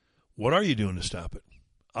 What are you doing to stop it?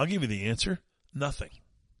 I'll give you the answer. Nothing.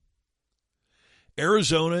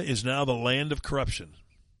 Arizona is now the land of corruption.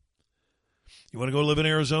 You want to go live in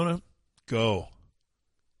Arizona? Go.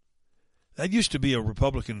 That used to be a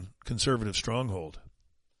Republican conservative stronghold.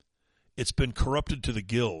 It's been corrupted to the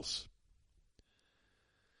gills.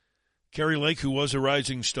 Kari Lake, who was a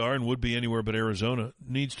rising star and would be anywhere but Arizona,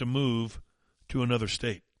 needs to move to another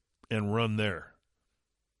state and run there.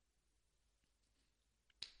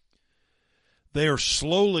 They are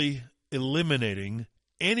slowly eliminating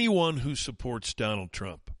anyone who supports Donald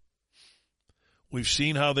Trump. We've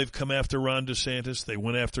seen how they've come after Ron DeSantis. They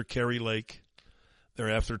went after Kari Lake. They're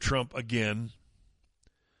after Trump again.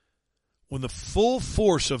 When the full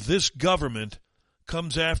force of this government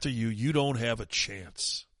comes after you, you don't have a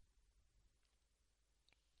chance.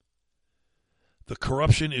 The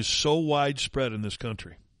corruption is so widespread in this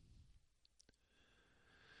country.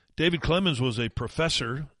 David Clemens was a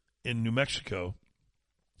professor in New Mexico.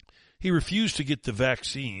 He refused to get the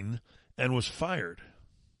vaccine and was fired.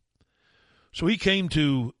 So he came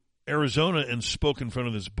to Arizona and spoke in front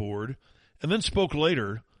of this board, and then spoke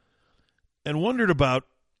later and wondered about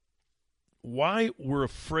why we're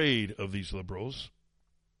afraid of these liberals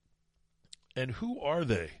and who are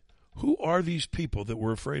they? Who are these people that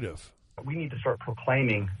we're afraid of? We need to start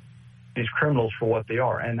proclaiming these criminals for what they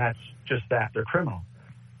are, and that's just that. They're criminal.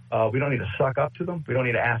 We don't need to suck up to them. We don't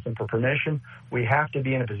need to ask them for permission. We have to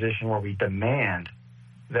be in a position where we demand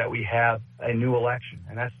that we have a new election,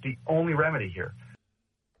 and that's the only remedy here.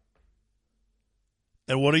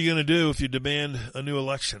 And what are you going to do if you demand a new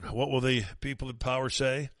election? What will the people in power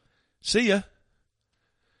say? See ya.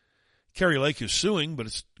 Kari Lake is suing, but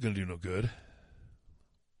it's going to do no good.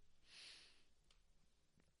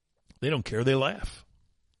 They don't care. They laugh.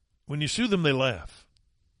 When you sue them, they laugh.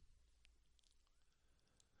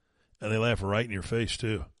 And they laugh right in your face,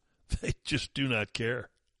 too. They just do not care.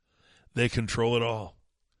 They control it all.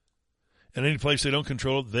 And any place they don't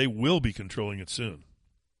control it, they will be controlling it soon.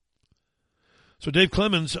 So, Dave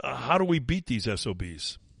Clemens, how do we beat these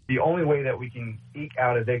SOBs? The only way that we can eke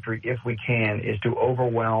out a victory, if we can, is to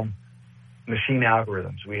overwhelm machine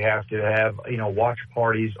algorithms. We have to have, watch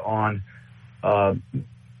parties on,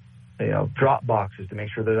 drop boxes to make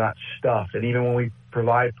sure they're not stuffed. And even when we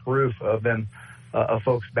provide proof of them, of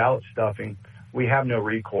folks' ballot stuffing, we have no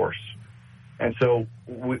recourse. And so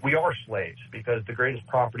we are slaves, because the greatest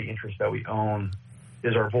property interest that we own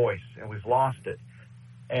is our voice, and we've lost it.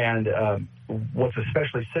 And what's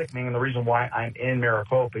especially sickening, and the reason why I'm in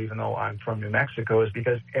Maricopa, even though I'm from New Mexico, is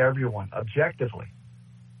because everyone objectively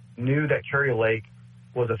knew that Kari Lake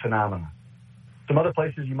was a phenomenon. Some other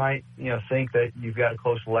places you might, think that you've got a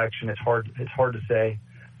close election. It's hard to say.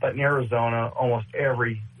 But in Arizona, almost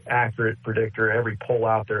every accurate predictor, every poll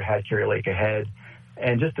out there had Kari Lake ahead.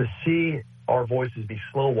 And just to see our voices be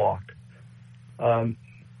slow walked,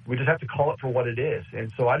 we just have to call it for what it is.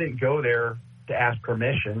 And so I didn't go there to ask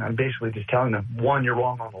permission. I'm basically just telling them, one, you're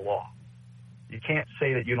wrong on the law. You can't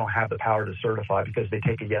say that you don't have the power to certify because they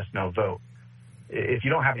take a yes-no vote. If you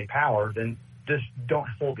don't have any power, then just don't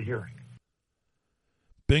hold the hearing.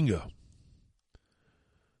 Bingo.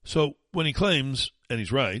 So when he claims, and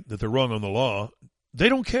he's right, that they're wrong on the law, they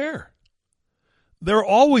don't care. They're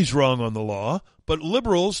always wrong on the law, but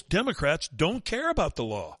liberals, Democrats, don't care about the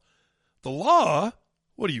law. The law?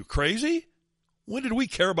 What are you, crazy? When did we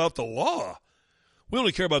care about the law? We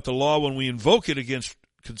only care about the law when we invoke it against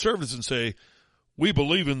conservatives and say, we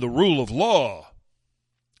believe in the rule of law.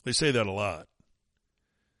 They say that a lot.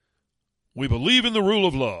 We believe in the rule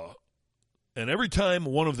of law. And every time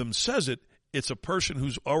one of them says it, it's a person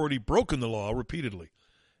who's already broken the law repeatedly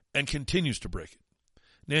and continues to break it.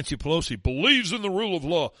 Nancy Pelosi believes in the rule of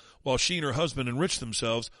law while she and her husband enrich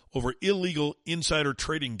themselves over illegal insider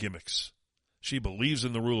trading gimmicks. She believes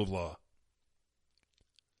in the rule of law.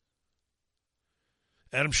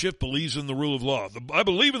 Adam Schiff believes in the rule of law. I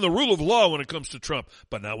believe in the rule of law when it comes to Trump,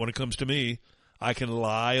 but not when it comes to me. I can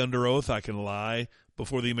lie under oath. I can lie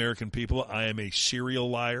before the American people. I am a serial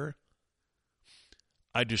liar.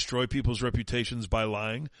 I destroy people's reputations by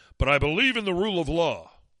lying, but I believe in the rule of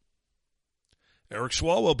law. Eric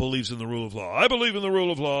Swalwell believes in the rule of law. I believe in the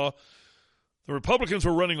rule of law. The Republicans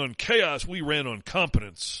were running on chaos. We ran on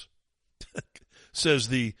competence, says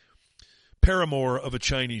the paramour of a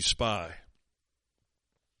Chinese spy.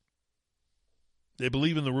 They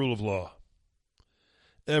believe in the rule of law.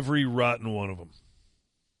 Every rotten one of them.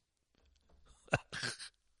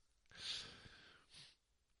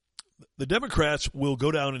 The Democrats will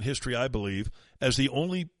go down in history, I believe, as the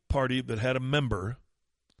only party that had a member,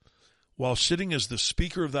 while sitting as the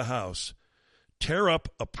Speaker of the House, tear up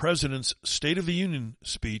a president's State of the Union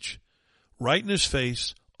speech right in his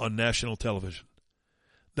face on national television.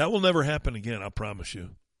 That will never happen again, I promise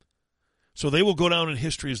you. So they will go down in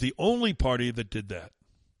history as the only party that did that.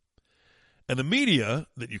 And the media,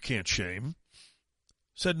 that you can't shame,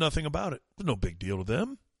 said nothing about it. There's no big deal to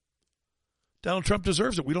them. Donald Trump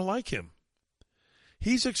deserves it. We don't like him.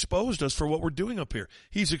 He's exposed us for what we're doing up here.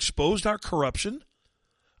 He's exposed our corruption,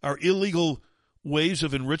 our illegal ways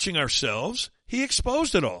of enriching ourselves, he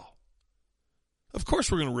exposed it all. Of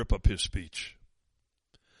course we're going to rip up his speech.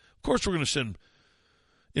 Of course we're going to send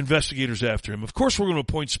investigators after him. Of course we're going to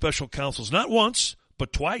appoint special counsels, not once,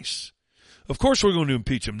 but twice. Of course we're going to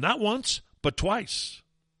impeach him, not once, but twice.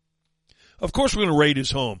 Of course we're going to raid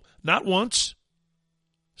his home, not once.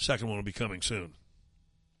 Second one will be coming soon.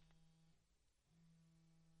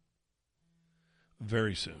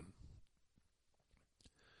 Very soon.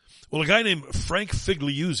 Well, a guy named Frank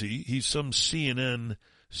Figliuzzi, he's some CNN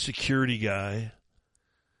security guy,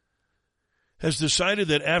 has decided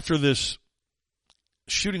that after this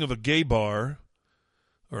shooting of a gay bar,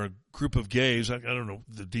 or a group of gays, I don't know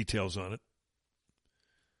the details on it,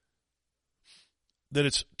 that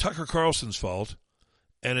it's Tucker Carlson's fault,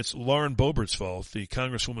 and it's Lauren Boebert's fault, the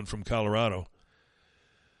congresswoman from Colorado,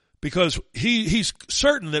 because he's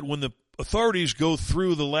certain that when the authorities go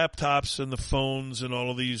through the laptops and the phones and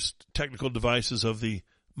all of these technical devices of the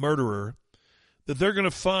murderer, that they're going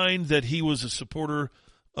to find that he was a supporter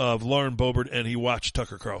of Lauren Boebert and he watched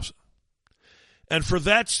Tucker Carlson. And for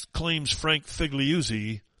that, claims Frank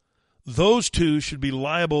Figliuzzi, those two should be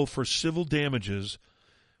liable for civil damages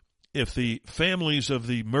if the families of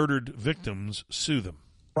the murdered victims sue them.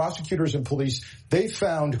 Prosecutors and police, they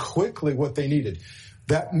found quickly what they needed.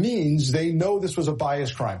 That means they know this was a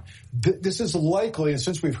bias crime. This is likely, and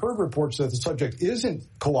since we've heard reports that the subject isn't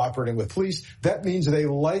cooperating with police, that means they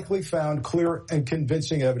likely found clear and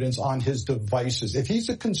convincing evidence on his devices. If he's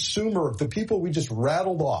a consumer of the people we just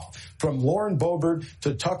rattled off, from Lauren Boebert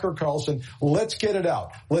to Tucker Carlson, let's get it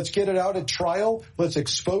out. Let's get it out at trial. Let's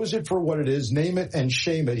expose it for what it is, name it and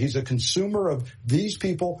shame it. He's a consumer of these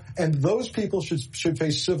people, and those people should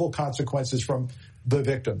face civil consequences from the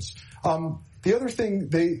victims. The other thing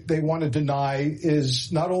they want to deny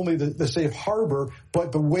is not only the safe harbor,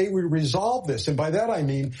 but the way we resolve this. And by that I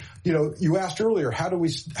mean, you asked earlier, how do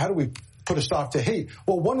we put a stop to hate?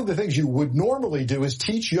 Well, one of the things you would normally do is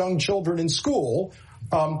teach young children in school,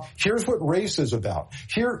 here's what race is about.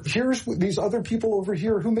 Here's these other people over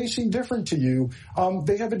here who may seem different to you.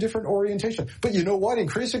 They have a different orientation. But you know what?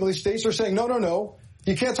 Increasingly, states are saying, no.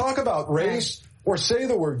 You can't talk about race or say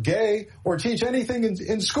the word gay or teach anything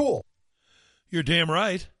in school. You're damn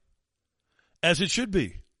right. As it should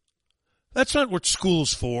be. That's not what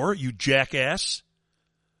school's for, you jackass.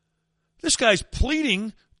 This guy's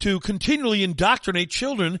pleading to continually indoctrinate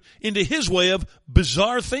children into his way of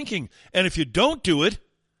bizarre thinking. And if you don't do it,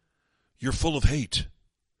 you're full of hate.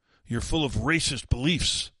 You're full of racist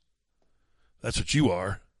beliefs. That's what you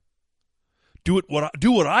are. Do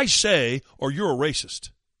what I say, or you're a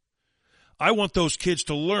racist. I want those kids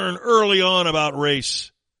to learn early on about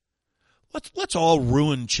race. Let's all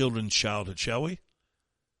ruin children's childhood, shall we?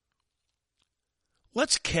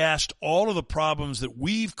 Let's cast all of the problems that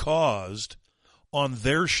we've caused on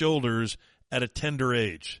their shoulders at a tender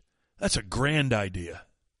age. That's a grand idea.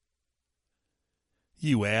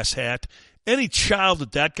 You asshat. Any child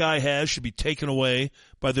that guy has should be taken away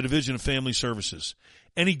by the Division of Family Services.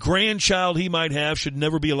 Any grandchild he might have should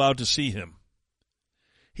never be allowed to see him.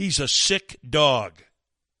 He's a sick dog.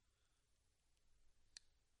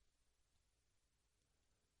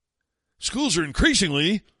 Schools are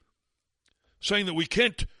increasingly saying that we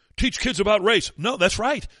can't teach kids about race. No, that's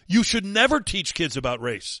right. You should never teach kids about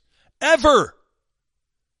race. Ever.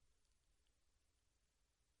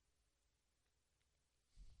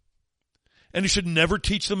 And you should never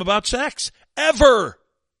teach them about sex. Ever.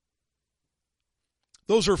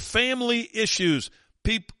 Those are family issues.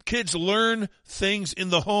 Kids learn things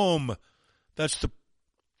in the home. That's the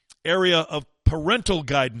area of parental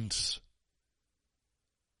guidance.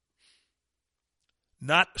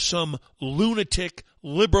 Not some lunatic,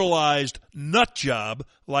 liberalized nut job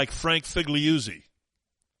like Frank Figliuzzi.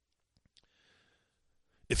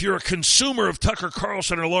 If you're a consumer of Tucker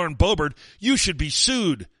Carlson or Lauren Boebert, you should be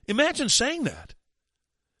sued. Imagine saying that.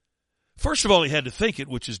 First of all, he had to think it,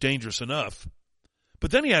 which is dangerous enough. But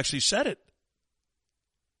then he actually said it.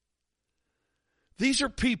 These are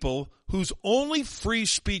people whose only free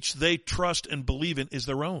speech they trust and believe in is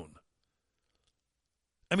their own.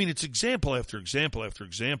 I mean, it's example after example after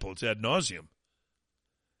example. It's ad nauseum.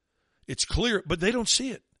 It's clear, but they don't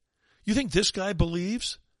see it. You think this guy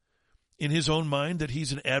believes in his own mind that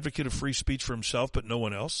he's an advocate of free speech for himself, but no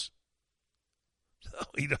one else?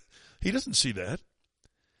 No, he doesn't see that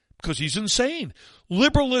because he's insane.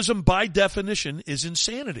 Liberalism, by definition, is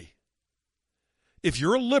insanity. If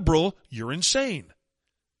you're a liberal, you're insane.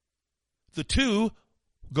 The two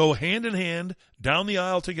go hand in hand down the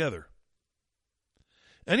aisle together.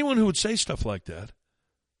 Anyone who would say stuff like that.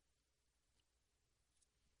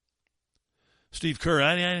 Steve Kerr,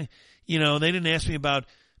 They didn't ask me about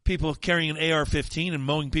people carrying an AR-15 and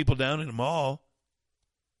mowing people down in a mall.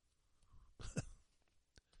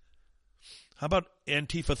 How about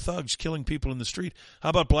Antifa thugs killing people in the street? How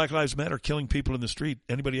about Black Lives Matter killing people in the street?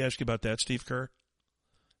 Anybody ask you about that, Steve Kerr?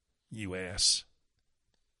 You ass.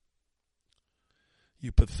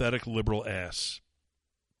 You pathetic liberal ass.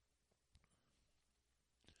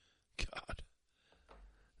 God.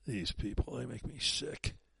 These people, they make me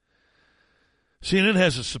sick. CNN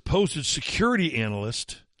has a supposed security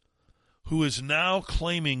analyst who is now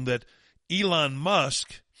claiming that Elon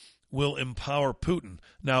Musk will empower Putin.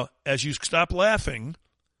 Now, as you stop laughing,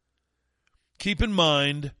 keep in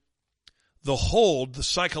mind the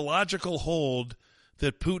psychological hold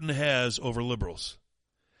that Putin has over liberals.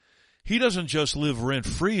 He doesn't just live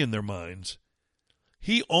rent-free in their minds.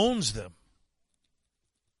 He owns them.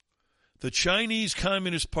 The Chinese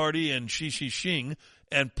Communist Party and Xi Jinping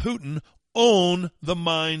and Putin own the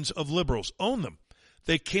minds of liberals. Own them.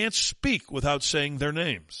 They can't speak without saying their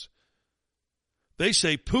names. They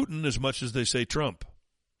say Putin as much as they say Trump.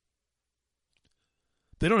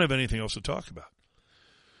 They don't have anything else to talk about.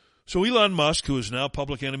 So Elon Musk, who is now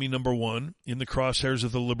public enemy number one in the crosshairs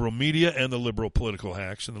of the liberal media and the liberal political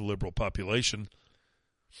hacks and the liberal population,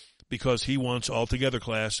 because he wants altogether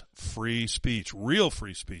class free speech, real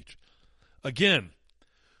free speech. Again,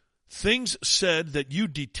 things said that you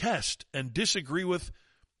detest and disagree with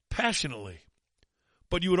passionately,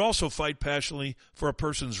 but you would also fight passionately for a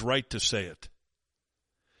person's right to say it.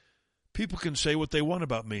 People can say what they want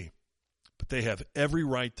about me, but they have every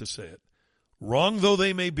right to say it. Wrong though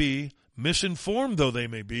they may be, misinformed though they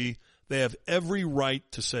may be, they have every right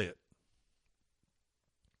to say it.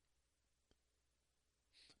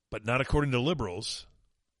 But not according to liberals.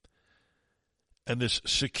 And this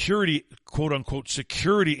security, quote-unquote,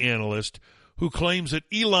 security analyst who claims that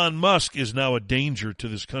Elon Musk is now a danger to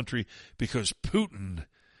this country because Putin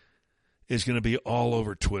is going to be all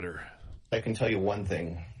over Twitter. I can tell you one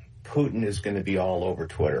thing. Putin is going to be all over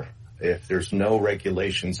Twitter. If there's no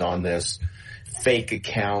regulations on this, fake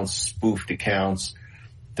accounts, spoofed accounts,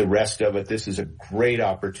 the rest of it, this is a great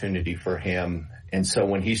opportunity for him. And so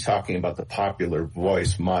when he's talking about the popular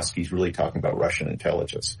voice, Musk, he's really talking about Russian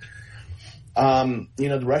intelligence.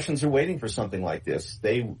 The Russians are waiting for something like this.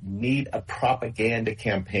 They need a propaganda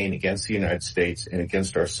campaign against the United States and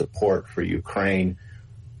against our support for Ukraine.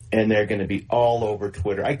 And they're going to be all over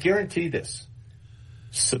Twitter. I guarantee this.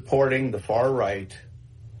 Supporting the far right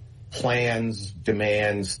plans,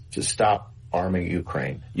 demands to stop arming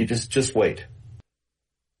Ukraine. You just wait.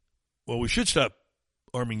 Well, we should stop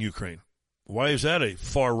arming Ukraine. Why is that a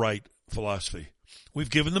far right philosophy? We've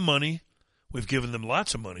given them money. We've given them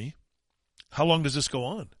lots of money. How long does this go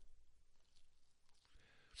on?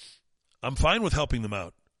 I'm fine with helping them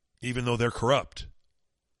out, even though they're corrupt.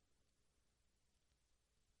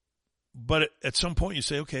 But at some point you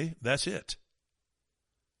say, okay, that's it.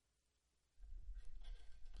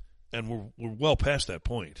 And we're well past that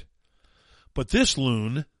point. But this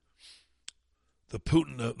loon, the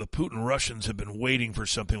Putin Russians have been waiting for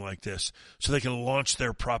something like this so they can launch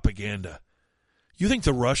their propaganda. You think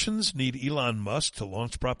the Russians need Elon Musk to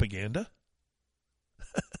launch propaganda?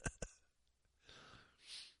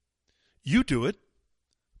 You do it,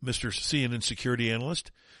 Mr. CNN security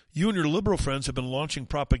analyst. You and your liberal friends have been launching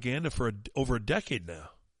propaganda for over a decade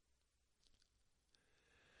now.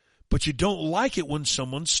 But you don't like it when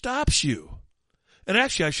someone stops you. And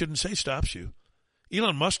actually, I shouldn't say stops you.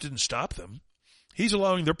 Elon Musk didn't stop them. He's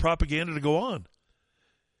allowing their propaganda to go on.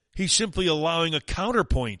 He's simply allowing a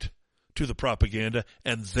counterpoint to the propaganda,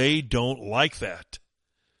 and they don't like that.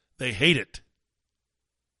 They hate it.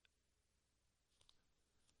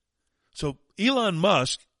 So Elon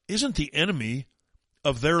Musk isn't the enemy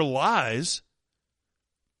of their lies.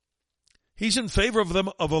 He's in favor of them,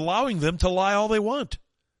 of allowing them to lie all they want.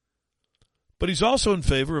 But he's also in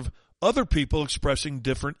favor of other people expressing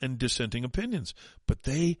different and dissenting opinions. But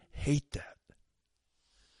they hate that.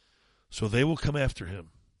 So they will come after him.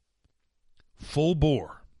 Full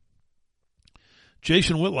bore.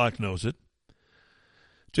 Jason Whitlock knows it.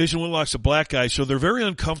 Jason Whitlock's a black guy, so they're very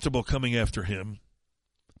uncomfortable coming after him.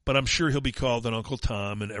 But I'm sure he'll be called an Uncle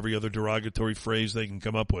Tom and every other derogatory phrase they can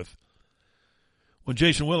come up with. When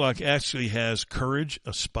Jason Whitlock actually has courage,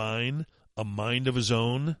 a spine, a mind of his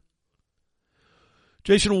own.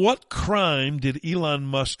 Jason, what crime did Elon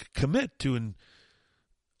Musk commit to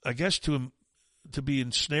be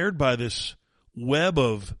ensnared by this web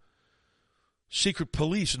of secret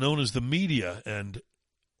police known as the media and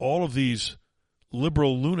all of these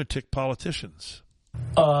liberal lunatic politicians?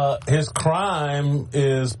 His crime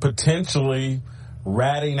is potentially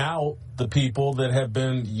ratting out the people that have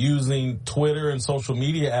been using Twitter and social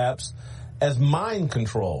media apps as mind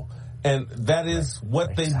control. And that is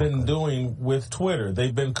what they've been doing with Twitter.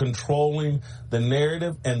 They've been controlling the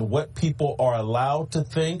narrative and what people are allowed to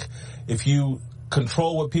think. If you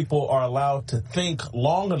control what people are allowed to think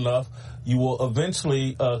long enough, you will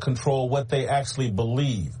eventually control what they actually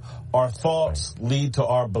believe. Our thoughts lead to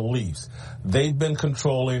our beliefs. They've been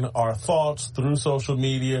controlling our thoughts through social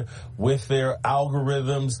media with their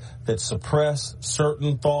algorithms that suppress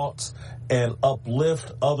certain thoughts and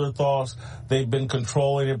uplift other thoughts. They've been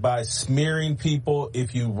controlling it by smearing people.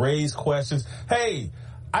 If you raise questions, hey,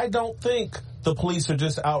 I don't think the police are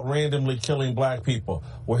just out randomly killing black people.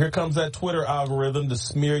 Well, here comes that Twitter algorithm to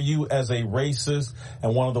smear you as a racist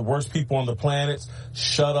and one of the worst people on the planet.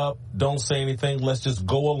 Shut up. Don't say anything. Let's just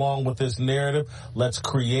go along with this narrative. Let's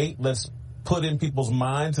put in people's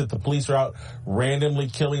minds that the police are out randomly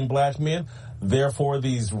killing black men. Therefore,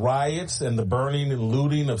 these riots and the burning and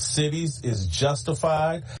looting of cities is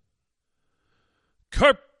justified.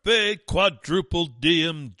 Carpe quadruple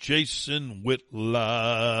diem, Jason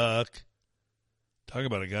Whitlock. Talk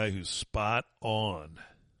about a guy who's spot on.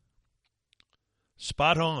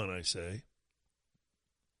 Spot on, I say.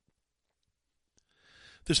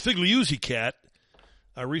 This Figliuzzi cat,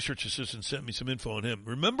 our research assistant sent me some info on him.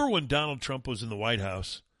 Remember when Donald Trump was in the White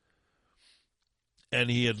House and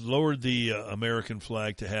he had lowered the American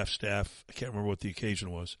flag to half-staff? I can't remember what the occasion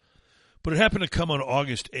was. But it happened to come on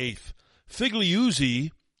August 8th.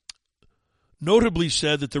 Figliuzzi notably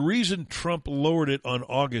said that the reason Trump lowered it on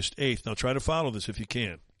August 8th, now try to follow this if you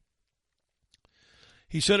can.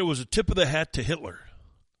 He said it was a tip of the hat to Hitler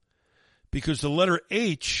because the letter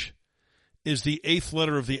H is the 8th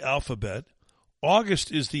letter of the alphabet.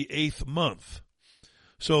 August is the 8th month.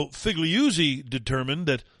 So Figliuzzi determined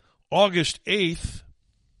that August 8th,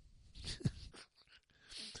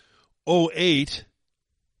 08,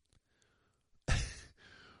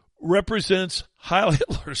 represents Heil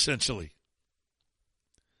Hitler, essentially.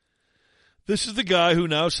 This is the guy who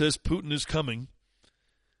now says Putin is coming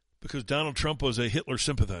because Donald Trump was a Hitler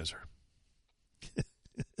sympathizer.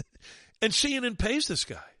 And CNN pays this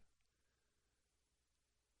guy.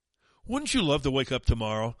 Wouldn't you love to wake up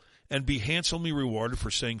tomorrow and be handsomely rewarded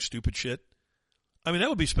for saying stupid shit? I mean, that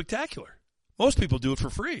would be spectacular. Most people do it for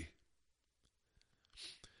free.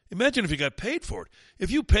 Imagine if you got paid for it.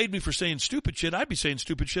 If you paid me for saying stupid shit, I'd be saying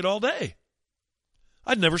stupid shit all day.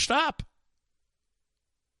 I'd never stop.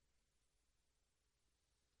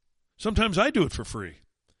 Sometimes I do it for free.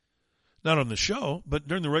 Not on the show, but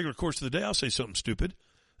during the regular course of the day, I'll say something stupid,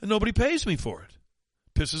 and nobody pays me for it.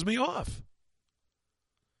 Pisses me off.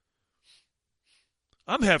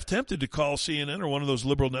 I'm half tempted to call CNN or one of those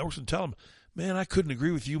liberal networks and tell them, man, I couldn't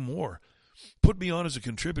agree with you more. Put me on as a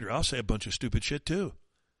contributor. I'll say a bunch of stupid shit too.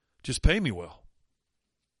 Just pay me well.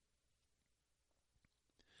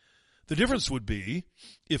 The difference would be,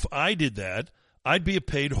 if I did that, I'd be a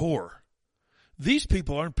paid whore. These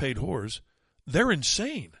people aren't paid whores. They're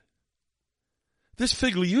insane. This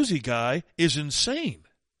Figliuzzi guy is insane.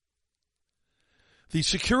 The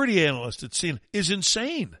security analyst at CNN is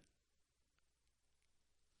insane.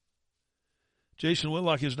 Jason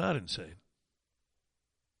Whitlock is not insane.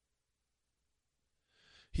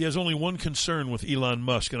 He has only one concern with Elon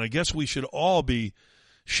Musk, and I guess we should all be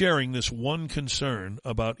sharing this one concern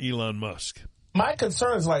about Elon Musk. My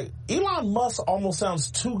concern is Elon Musk almost sounds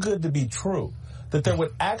too good to be true. That there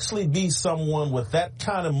would actually be someone with that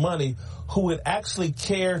kind of money who would actually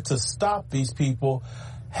care to stop these people.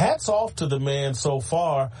 Hats off to the man so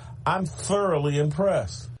far. I'm thoroughly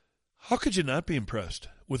impressed. How could you not be impressed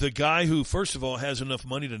with a guy who, first of all, has enough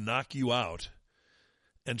money to knock you out,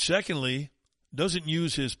 and secondly, doesn't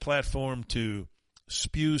use his platform to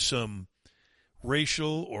spew some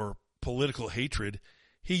racial or political hatred?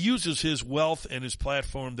 He uses his wealth and his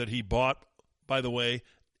platform that he bought, by the way,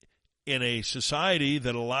 in a society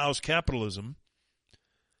that allows capitalism.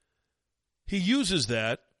 He uses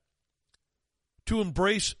that to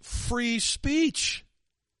embrace free speech.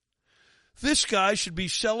 This guy should be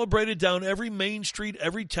celebrated down every main street,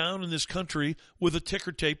 every town in this country with a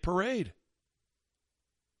ticker tape parade.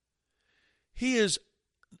 He is,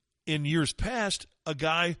 in years past, a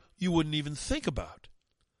guy you wouldn't even think about.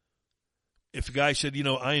 If a guy said,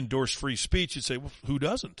 I endorse free speech, you'd say, well, who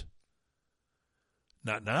doesn't?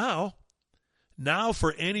 Not now. Now,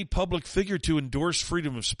 for any public figure to endorse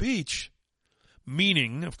freedom of speech,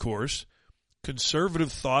 meaning, of course,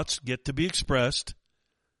 conservative thoughts get to be expressed,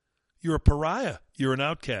 you're a pariah. You're an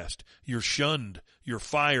outcast. You're shunned. You're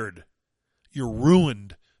fired. You're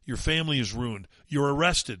ruined. Your family is ruined. You're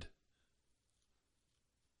arrested.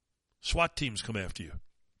 SWAT teams come after you.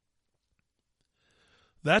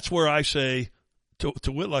 That's where I say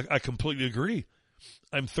to Whitlock, I completely agree.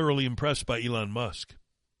 I'm thoroughly impressed by Elon Musk.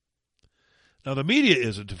 Now, the media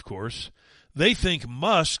isn't, of course. They think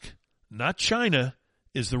Musk, not China,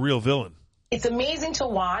 is the real villain. It's amazing to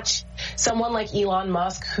watch someone like Elon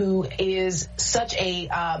Musk, who is such a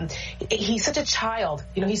he's such a child.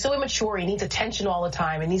 You know, he's so immature. He needs attention all the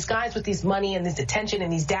time. And these guys with these money and this attention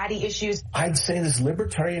and these daddy issues. I'd say this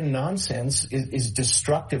libertarian nonsense is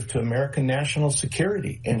destructive to American national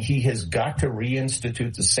security. And he has got to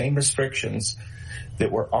reinstitute the same restrictions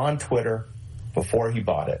that were on Twitter before he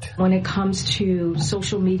bought it. When it comes to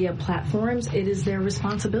social media platforms, it is their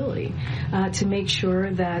responsibility to make sure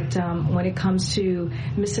that when it comes to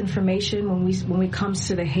misinformation, when it comes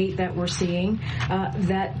to the hate that we're seeing,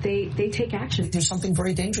 that they take action. There's something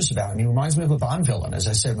very dangerous about him. He reminds me of a Bond villain. As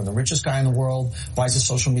I said, when the richest guy in the world buys a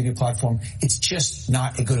social media platform, it's just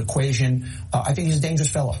not a good equation. I think he's a dangerous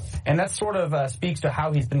fellow. And that sort of speaks to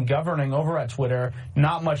how he's been governing over at Twitter.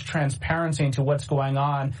 Not much transparency into what's going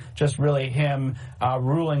on, just really him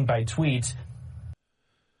ruling by tweets.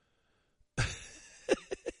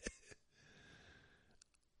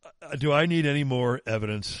 Do I need any more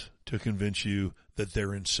evidence to convince you that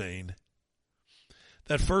they're insane?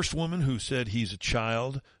 That first woman who said he's a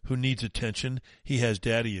child who needs attention, he has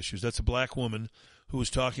daddy issues. That's a black woman who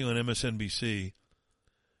was talking on MSNBC.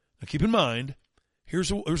 Now keep in mind,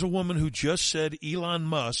 here's a woman who just said Elon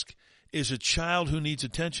Musk is a child who needs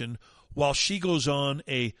attention while she goes on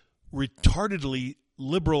a retardedly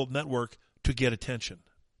liberal network to get attention.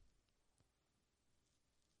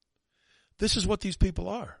 This is what these people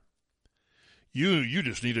are. You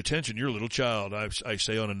just need attention. You're a little child, I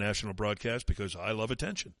say on a national broadcast because I love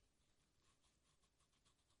attention.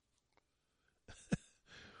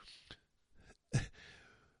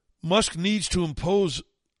 Musk needs to impose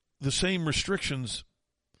the same restrictions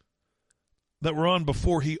that were on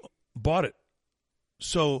before he bought it.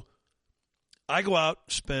 So I go out,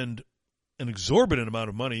 spend an exorbitant amount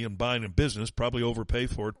of money on buying a business, probably overpay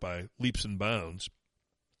for it by leaps and bounds,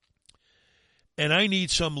 and I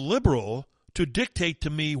need some liberal to dictate to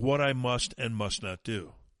me what I must and must not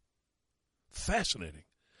do. Fascinating.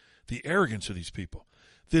 The arrogance of these people.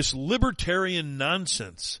 This libertarian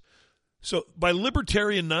nonsense. So by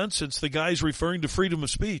libertarian nonsense, the guy's referring to freedom of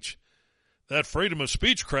speech. That freedom of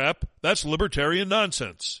speech crap, that's libertarian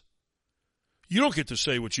nonsense. You don't get to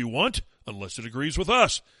say what you want unless it agrees with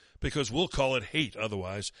us, because we'll call it hate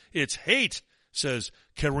otherwise. It's hate, says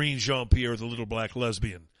Karine Jean-Pierre, the little black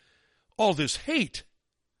lesbian. All this hate.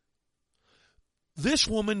 This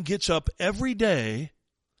woman gets up every day,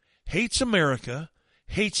 hates America,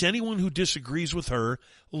 hates anyone who disagrees with her,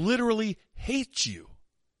 literally hates you,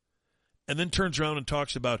 and then turns around and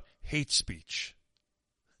talks about hate speech.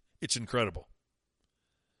 It's incredible.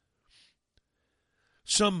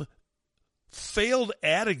 Some failed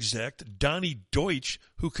ad exec, Donnie Deutsch,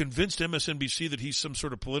 who convinced MSNBC that he's some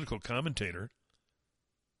sort of political commentator,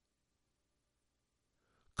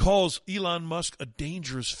 calls Elon Musk a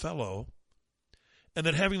dangerous fellow, and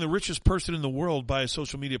that having the richest person in the world buy a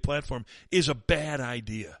social media platform is a bad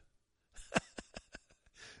idea.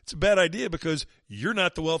 It's a bad idea because you're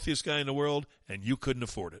not the wealthiest guy in the world and you couldn't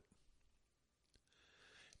afford it.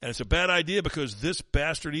 And it's a bad idea because this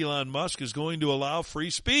bastard Elon Musk is going to allow free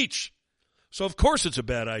speech. So of course it's a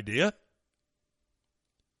bad idea.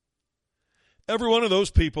 Every one of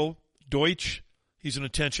those people, Deutsch, he's an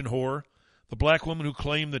attention whore. The black woman who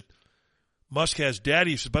claimed that Musk has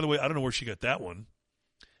daddy issues, by the way, I don't know where she got that one.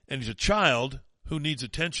 And he's a child who needs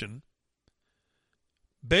attention,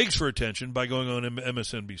 begs for attention by going on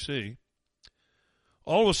MSNBC.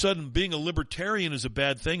 All of a sudden, being a libertarian is a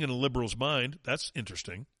bad thing in a liberal's mind. That's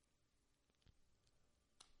interesting.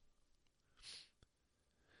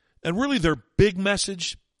 And really, their big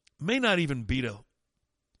message may not even be to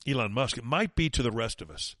Elon Musk. It might be to the rest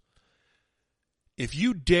of us. If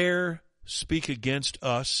you dare speak against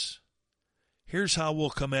us, here's how we'll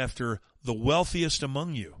come after the wealthiest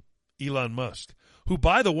among you, Elon Musk, who,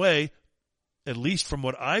 by the way, at least from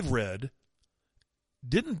what I've read,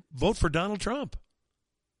 didn't vote for Donald Trump.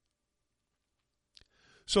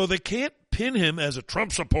 So they can't pin him as a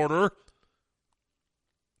Trump supporter.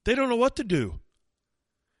 They don't know what to do.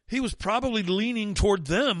 He was probably leaning toward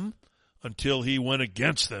them until he went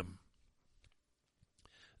against them.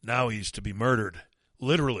 Now he's to be murdered,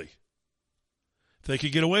 literally. If they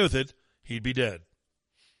could get away with it, he'd be dead.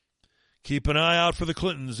 Keep an eye out for the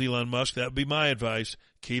Clintons, Elon Musk. That would be my advice.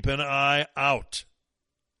 Keep an eye out.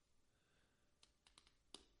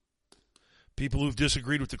 People who've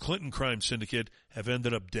disagreed with the Clinton crime syndicate have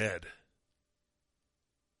ended up dead.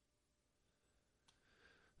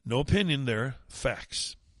 No opinion there,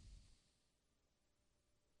 facts.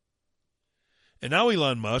 And now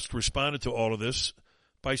Elon Musk responded to all of this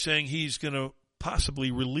by saying he's going to possibly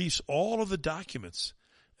release all of the documents.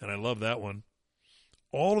 And I love that one.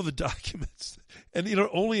 All of the documents. And,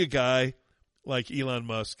 only a guy like Elon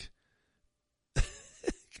Musk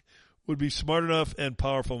would be smart enough and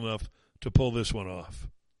powerful enough to pull this one off.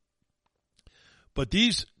 But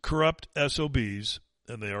these corrupt SOBs,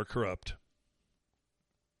 and they are corrupt,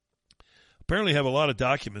 apparently have a lot of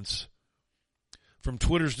documents from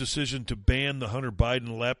Twitter's decision to ban the Hunter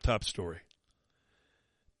Biden laptop story.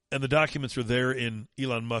 And the documents are there in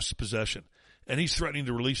Elon Musk's possession. And he's threatening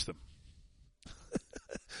to release them.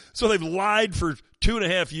 So they've lied for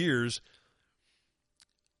 2.5 years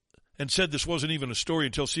and said this wasn't even a story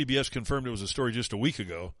until CBS confirmed it was a story just a week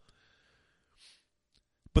ago.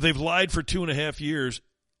 But they've lied for 2.5 years,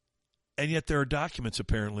 and yet there are documents,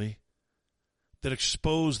 apparently, that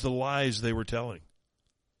expose the lies they were telling.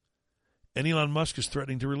 And Elon Musk is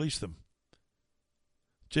threatening to release them.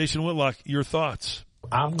 Jason Whitlock, your thoughts?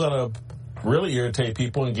 I'm going to really irritate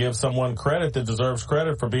people and give someone credit that deserves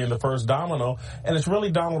credit for being the first domino, and it's really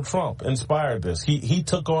Donald Trump inspired this. He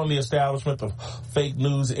took on the establishment, the fake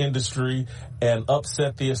news industry, and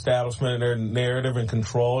upset the establishment and their narrative and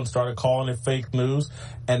control and started calling it fake news.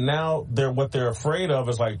 And now what they're afraid of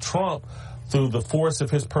is like Trump, through the force of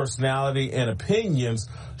his personality and opinions,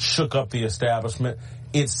 shook up the establishment.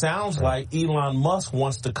 It sounds like Elon Musk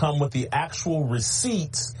wants to come with the actual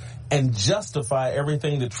receipts and justify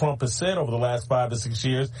everything that Trump has said over the last 5 to 6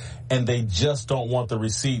 years, and they just don't want the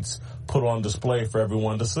receipts put on display for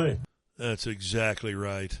everyone to see. That's exactly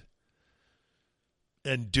right.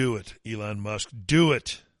 And do it, Elon Musk. Do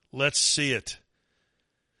it. Let's see it.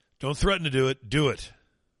 Don't threaten to do it. Do it.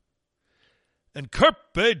 And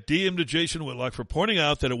carpe diem to Jason Whitlock for pointing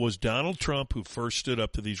out that it was Donald Trump who first stood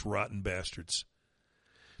up to these rotten bastards.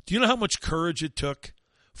 Do you know how much courage it took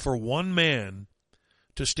for one man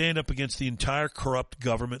to stand up against the entire corrupt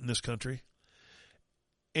government in this country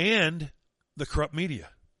and the corrupt media?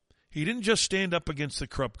 He didn't just stand up against the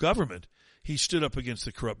corrupt government. He stood up against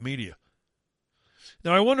the corrupt media.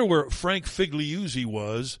 Now, I wonder where Frank Figliuzzi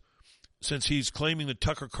was, since he's claiming that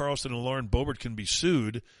Tucker Carlson and Lauren Boebert can be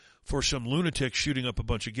sued for some lunatic shooting up a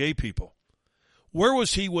bunch of gay people. Where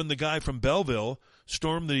was he when the guy from Belleville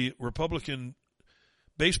stormed the Republican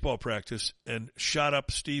baseball practice and shot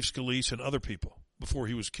up Steve Scalise and other people before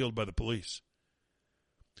he was killed by the police?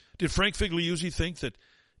 Did Frank Figliuzzi think that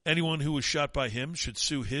anyone who was shot by him should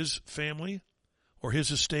sue his family or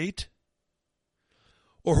his estate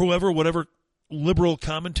or whatever liberal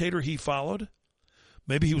commentator he followed?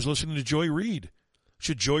 Maybe he was listening to Joy Reid.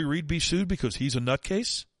 Should Joy Reid be sued because he's a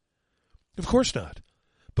nutcase? Of course not.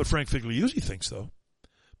 But Frank Figliuzzi thinks so.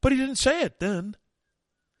 But he didn't say it then.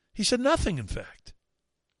 He said nothing, in fact.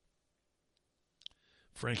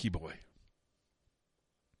 Frankie boy.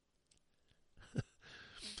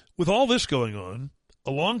 With all this going on,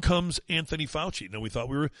 along comes Anthony Fauci. Now, we thought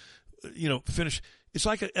we were, finished. It's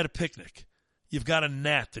like at a picnic. You've got a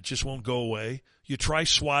gnat that just won't go away. You try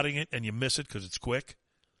swatting it and you miss it because it's quick.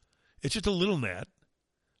 It's just a little gnat,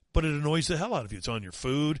 but it annoys the hell out of you. It's on your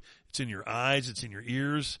food. It's in your eyes. It's in your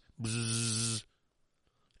ears. Bzzz.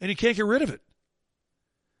 And you can't get rid of it.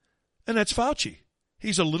 And that's Fauci.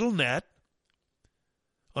 He's a little gnat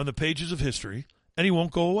on the pages of history, and he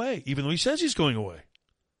won't go away, even though he says he's going away.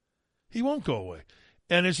 He won't go away.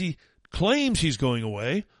 And as he claims he's going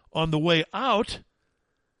away, on the way out,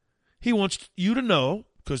 he wants you to know,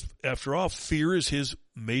 because after all, fear is his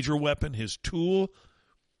major weapon, his tool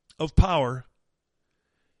of power.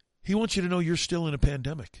 He wants you to know you're still in a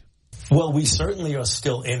pandemic. Well, we certainly are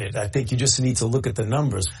still in it. I think you just need to look at the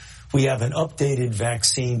numbers. We have an updated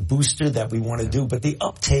vaccine booster that we want to do, but the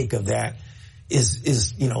uptake of that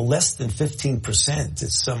is less than 15%.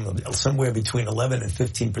 It's somewhere between 11 and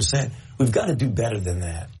 15%. We've got to do better than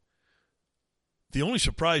that. The only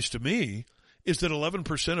surprise to me is that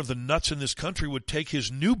 11% of the nuts in this country would take his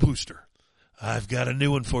new booster. I've got a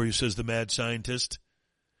new one for you, says the mad scientist.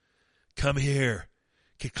 Come here.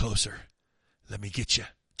 Get closer. Let me get you.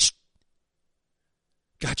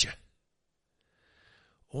 Gotcha.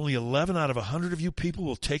 Only 11 out of 100 of you people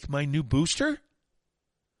will take my new booster?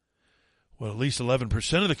 Well, at least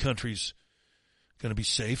 11% of the country's going to be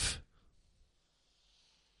safe.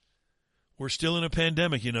 We're still in a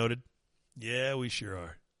pandemic, you noted. Yeah, we sure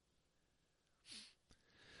are.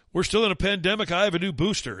 We're still in a pandemic. I have a new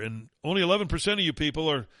booster, and only 11% of you people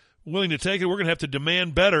are willing to take it. We're going to have to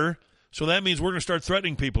demand better, so that means we're going to start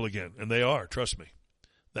threatening people again. And they are, trust me.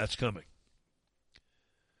 That's coming.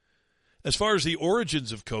 As far as the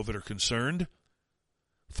origins of COVID are concerned,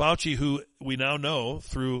 Fauci, who we now know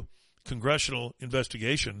through congressional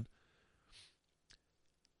investigation,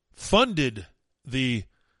 funded the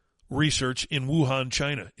research in Wuhan,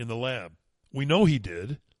 China, in the lab. We know he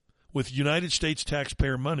did, with United States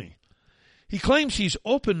taxpayer money. He claims he's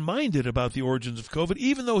open-minded about the origins of COVID,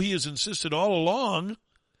 even though he has insisted all along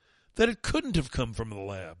that it couldn't have come from the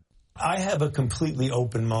lab. I have a completely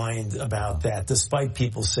open mind about that, despite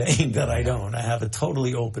people saying that I don't. I have a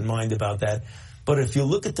totally open mind about that. But if you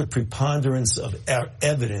look at the preponderance of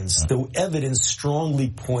evidence, the evidence strongly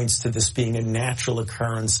points to this being a natural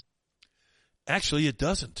occurrence. Actually, it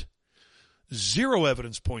doesn't. Zero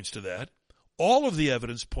evidence points to that. All of the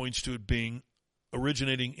evidence points to it being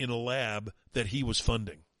originating in a lab that he was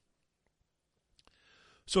funding.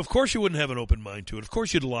 So, of course, you wouldn't have an open mind to it. Of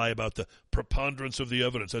course, you'd lie about the preponderance of the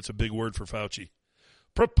evidence. That's a big word for Fauci.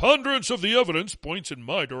 Preponderance of the evidence points in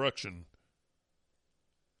my direction.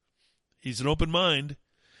 He's an open mind.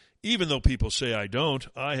 Even though people say I don't,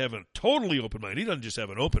 I have a totally open mind. He doesn't just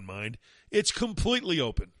have an open mind. It's completely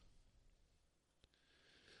open.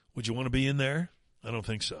 Would you want to be in there? I don't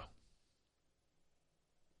think so.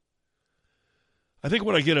 I think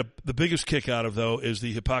what I get the biggest kick out of, though, is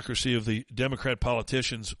the hypocrisy of the Democrat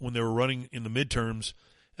politicians when they were running in the midterms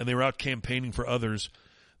and they were out campaigning for others.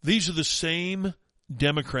 These are the same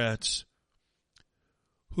Democrats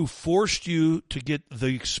who forced you to get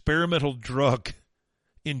the experimental drug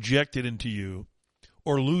injected into you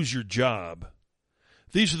or lose your job.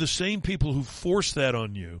 These are the same people who forced that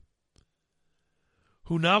on you,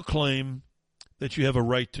 who now claim that you have a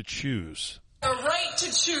right to choose. The right to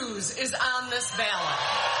choose is on this ballot.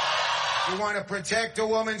 We want to protect a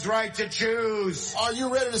woman's right to choose. Are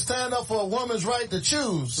you ready to stand up for a woman's right to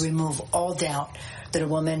choose? Remove all doubt that a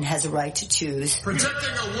woman has a right to choose.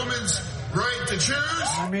 Protecting a woman's right to choose?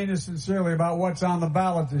 I mean it sincerely about what's on the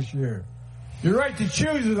ballot this year. Your right to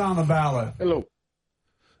choose is on the ballot. Hello.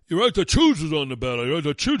 Your right to choose is on the ballot. Your right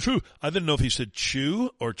to chew. I didn't know if he said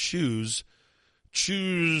chew or choose.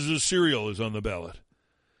 Choose a cereal is on the ballot.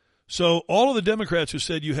 So all of the Democrats who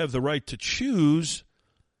said you have the right to choose,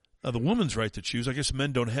 the woman's right to choose, I guess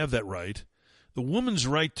men don't have that right. The woman's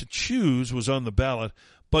right to choose was on the ballot,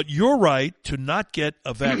 but your right to not get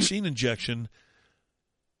a vaccine injection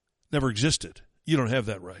never existed. You don't have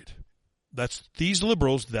that right. That's these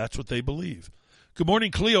liberals, that's what they believe. Good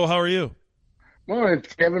morning, Cleo. How are you? Morning,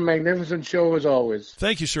 Kevin. Magnificent show as always.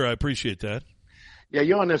 Thank you, sir. I appreciate that. Yeah,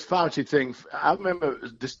 you're on this Fauci thing. I remember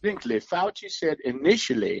distinctly, Fauci said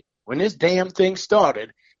initially, when this damn thing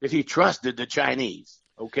started, that he trusted the Chinese,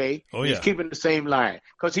 okay? Oh, yeah. He's keeping the same line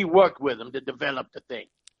because he worked with them to develop the thing.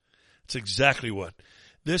 It's exactly what.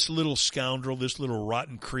 This little scoundrel, this little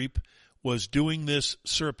rotten creep was doing this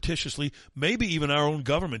surreptitiously. Maybe even our own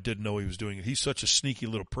government didn't know he was doing it. He's such a sneaky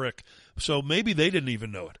little prick. So maybe they didn't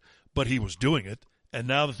even know it, but he was doing it. And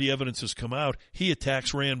now that the evidence has come out, he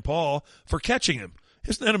attacks Rand Paul for catching him.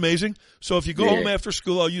 Isn't that amazing? So if you go home after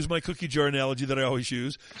school, I'll use my cookie jar analogy that I always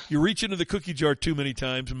use. You reach into the cookie jar too many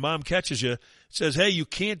times and mom catches you, says, hey, you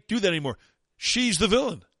can't do that anymore. She's the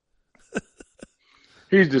villain.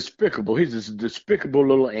 He's despicable. He's this despicable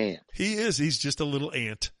little ant. He is. He's just a little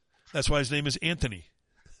ant. That's why his name is Anthony.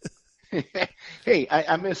 Hey,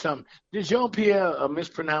 I missed something. Did Jean-Pierre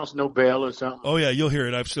mispronounce Nobel or something? Oh, yeah, you'll hear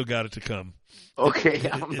it. I've still got it to come. Okay,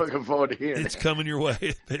 I'm looking forward to hearing it. It's coming your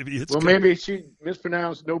way, baby. It's well, maybe she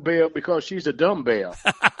mispronounced Nobel because she's a dumbbell.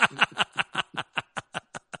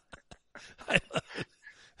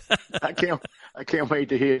 I can't wait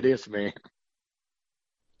to hear this, man.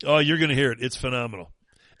 Oh, you're going to hear it. It's phenomenal.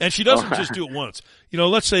 And she doesn't just do it once. You know,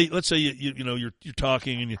 let's say you're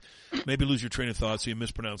talking and you maybe lose your train of thought, so you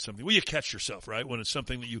mispronounce something. Well, you catch yourself, right? When it's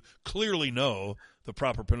something that you clearly know the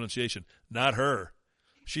proper pronunciation. Not her.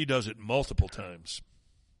 She does it multiple times.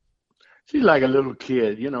 She's like a little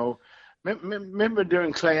kid, you know. Remember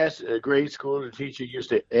during class, grade school, the teacher used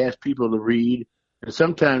to ask people to read, and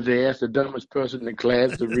sometimes they asked the dumbest person in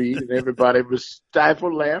class to read, and everybody was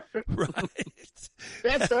stifled laughing. Right.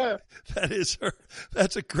 That's her. That is her.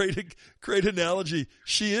 That's a great analogy.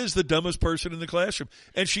 She is the dumbest person in the classroom,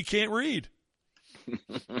 and she can't read.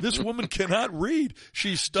 This woman cannot read.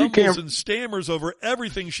 She stumbles and stammers over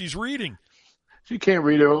everything she's reading. She can't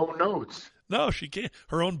read her own notes. No, she can't.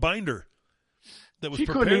 Her own binder that was she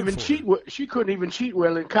prepared couldn't even for cheat. her. She couldn't even cheat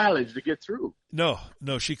well in college to get through. No,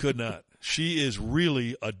 she could not. She is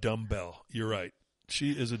really a dumbbell. You're right.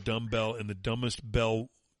 She is a dumbbell in the dumbest bell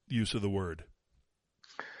use of the word.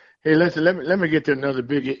 Hey, listen. Let me get to another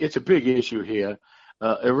big. It's a big issue here.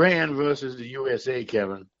 Iran versus the USA,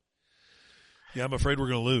 Kevin. Yeah, I'm afraid we're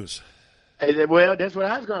going to lose. Well, that's what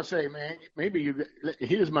I was going to say, man. Maybe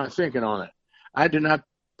here's my thinking on it. I do not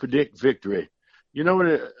predict victory. You know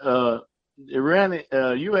what? Iran,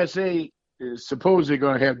 USA is supposedly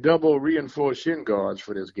going to have double reinforced shin guards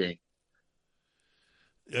for this game.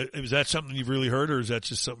 Is that something you've really heard, or is that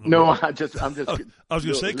just something? No, I'm just. I was going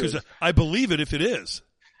to say, because I believe it if it is.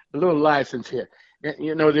 A little license here.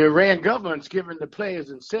 You know, the Iran government's giving the players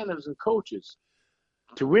incentives and coaches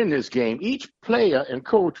to win this game. Each player and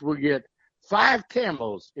coach will get 5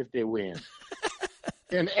 camels if they win,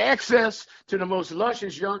 and access to the most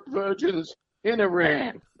luscious young virgins in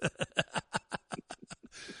Iran.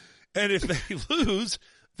 And if they lose,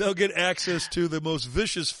 they'll get access to the most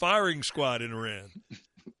vicious firing squad in Iran.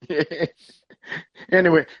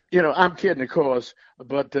 Anyway, you know, I'm kidding, of course,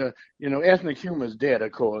 but, you know, ethnic humor is dead,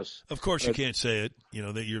 of course. Of course you can't say it. You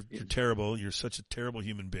know, that you're terrible. You're such a terrible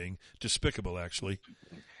human being. Despicable, actually.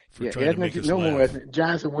 For trying to make us laugh. More ethnic.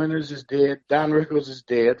 Jonathan Winters is dead. Don Rickles is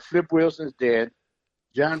dead. Flip Wilson's dead.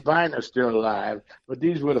 John Biner's still alive. But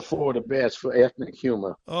these were the 4 of the best for ethnic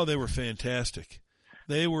humor. Oh, they were fantastic.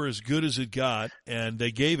 They were as good as it got, and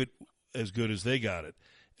they gave it as good as they got it.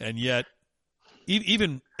 And yet,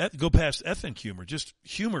 even go past ethnic humor, just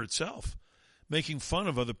humor itself, making fun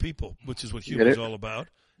of other people, which is what humor is all about.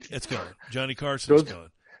 It's gone. Johnny Carson's gone.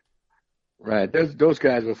 Right. Those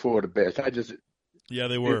guys were 4 of the best. Yeah,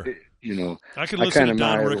 they were. You know, I could listen to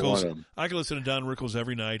Don Rickles. I could listen to Don Rickles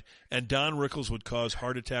every night, and Don Rickles would cause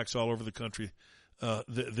heart attacks all over the country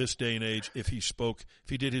this day and age if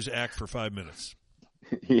he did his act for 5 minutes.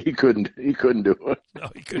 He couldn't do it. No,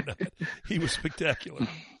 he could not. He was spectacular.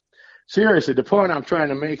 Seriously, the point I'm trying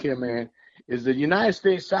to make here, man, is the United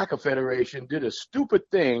States Soccer Federation did a stupid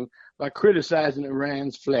thing by criticizing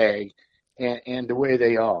Iran's flag and the way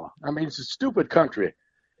they are. I mean, it's a stupid country.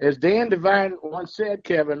 As Dan Devine once said,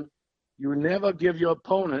 Kevin, you never give your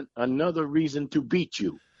opponent another reason to beat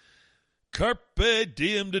you. Carpe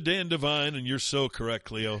diem to Dan Devine, and you're so correct,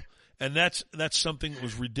 Cleo. And that's something that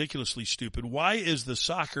was ridiculously stupid. Why is the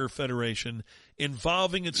Soccer Federation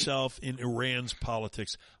involving itself in Iran's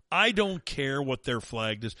politics? I don't care what their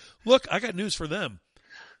flag is. Look, I got news for them.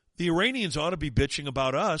 The Iranians ought to be bitching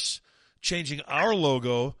about us changing our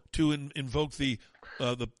logo to invoke the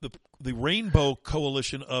rainbow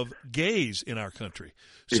coalition of gays in our country.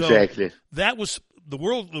 So exactly. That was the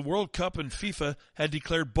World Cup and FIFA had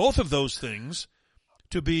declared both of those things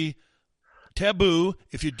to be taboo.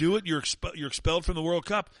 If you do it, you're expelled from the World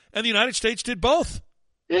Cup. And the United States did both.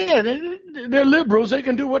 Yeah, they're liberals. They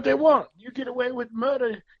can do what they want. You get away with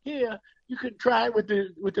murder here, you can try it with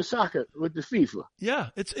the soccer, with the FIFA. Yeah,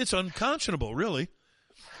 it's unconscionable, really.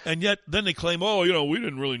 And yet then they claim, oh, you know, we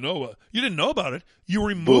didn't really know. You didn't know about it. You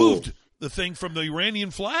removed the thing from the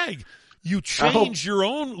Iranian flag. You changed your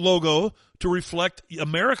own logo to reflect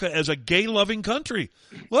America as a gay-loving country.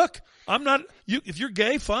 Look, I'm not. If you're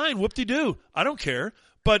gay, fine, whoop-de-doo. I don't care.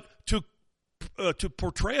 But to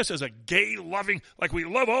portray us as a gay-loving, like we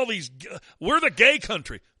love all these, we're the gay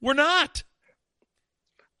country. We're not.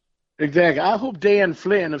 Exactly. I hope Dan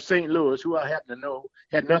Flynn of St. Louis, who I happen to know,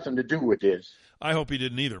 had nothing to do with this. I hope he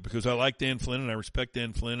didn't either, because I like Dan Flynn and I respect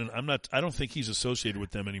Dan Flynn, and I don't think he's associated with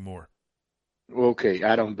them anymore. Okay,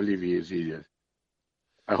 I don't believe he is either.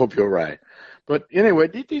 I hope you're right. But anyway,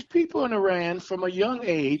 these people in Iran from a young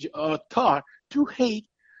age are taught to hate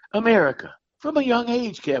America. From a young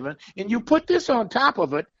age, Kevin. And you put this on top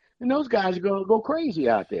of it, and those guys are going to go crazy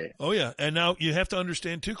out there. Oh, yeah. And now you have to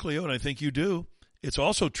understand, too, Cleo, and I think you do, it's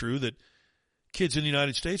also true that kids in the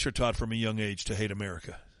United States are taught from a young age to hate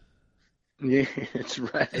America. Yeah, that's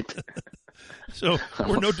right. So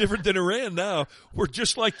we're no different than Iran now. We're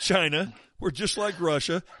just like China. We're just like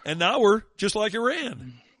Russia. And now we're just like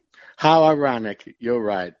Iran. How ironic. You're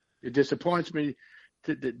right. It disappoints me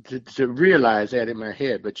to realize that in my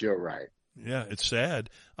head, but you're right. Yeah, it's sad.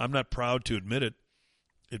 I'm not proud to admit it.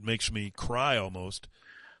 It makes me cry almost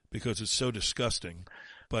because it's so disgusting.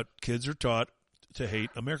 But kids are taught to hate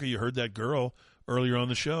America. You heard that girl earlier on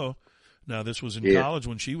the show. Now, this was in college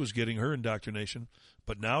when she was getting her indoctrination,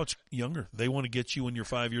 but now it's younger. They want to get you when you're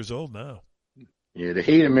 5 years old now. Yeah, the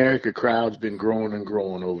hate America crowd's been growing and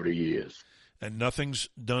growing over the years. And nothing's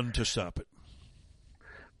done to stop it.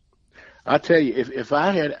 I'll tell you, if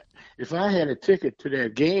I had a ticket to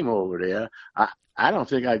that game over there, I don't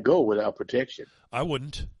think I'd go without protection. I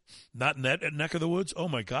wouldn't. Not in that neck of the woods? Oh,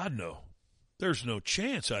 my God, no. There's no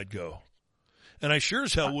chance I'd go. And I sure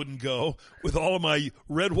as hell wouldn't go with all of my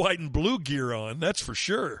red, white, and blue gear on. That's for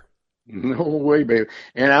sure. No way, baby.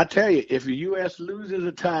 And I tell you, if the U.S. loses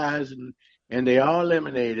the ties and they are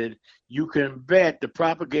eliminated, you can bet the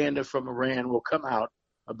propaganda from Iran will come out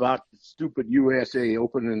about the stupid USA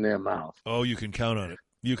opening their mouth. Oh, you can count on it.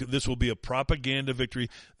 This will be a propaganda victory.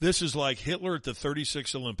 This is like Hitler at the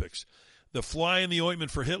 36 Olympics. The fly in the ointment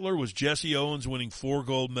for Hitler was Jesse Owens winning 4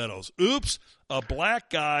 gold medals. Oops, a black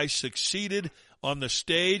guy succeeded on the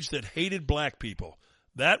stage that hated black people.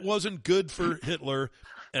 That wasn't good for Hitler,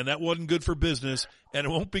 and that wasn't good for business, and it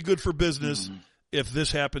won't be good for business if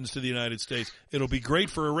this happens to the United States. It'll be great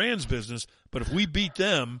for Iran's business, but if we beat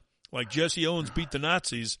them, like Jesse Owens beat the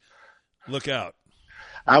Nazis, look out.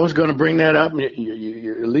 I was going to bring that up, and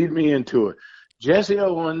you lead me into it. Jesse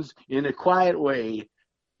Owens, in a quiet way,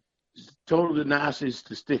 told the Nazis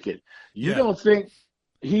to stick it. You don't think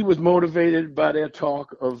he was motivated by their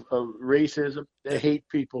talk of racism? They hate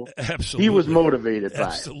people. Absolutely. He was motivated by it.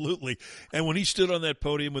 Absolutely. And when he stood on that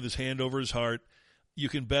podium with his hand over his heart, you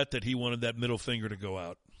can bet that he wanted that middle finger to go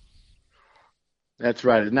out. That's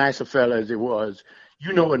right. As nice a fella as he was,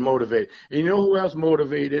 you know it motivated. And you know who else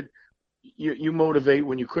motivated? You motivate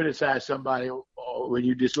when you criticize somebody or when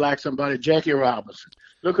you dislike somebody. Jackie Robinson.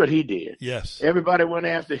 Look what he did. Yes. Everybody went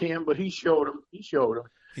after him, but he showed them. He sure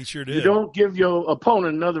did. You don't give your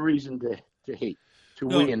opponent another reason to hate, to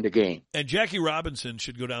win the game. And Jackie Robinson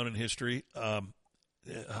should go down in history.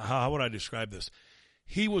 How would I describe this?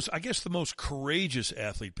 He was, I guess, the most courageous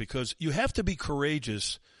athlete, because you have to be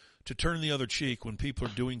courageous to turn the other cheek when people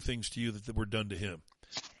are doing things to you that were done to him.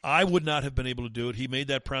 I would not have been able to do it. He made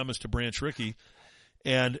that promise to Branch Rickey,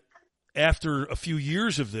 and after a few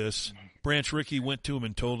years of this, Branch Rickey went to him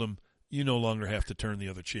and told him, you no longer have to turn the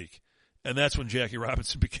other cheek. And that's when Jackie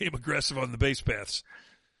Robinson became aggressive on the base paths.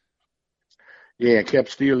 Yeah, kept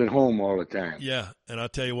stealing home all the time. Yeah, and I'll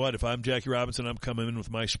tell you what, if I'm Jackie Robinson, I'm coming in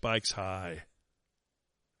with my spikes high.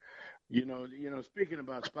 You know, speaking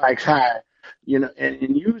about spikes high, and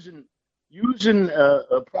using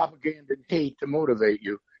propaganda and hate to motivate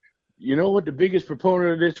you. You know what the biggest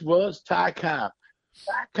proponent of this was? Ty Cobb.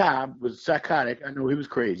 Ty Cobb was psychotic. I know he was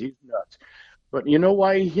crazy. He's nuts. But you know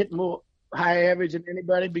why he hit more high average than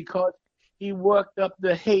anybody? Because he worked up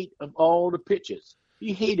the hate of all the pitchers.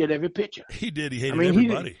 He hated every pitcher. He did. He hated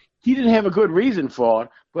everybody. He didn't have a good reason for it,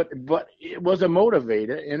 but it was a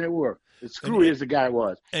motivator, and it worked. As screwy as the guy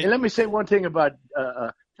was. And let me say one thing about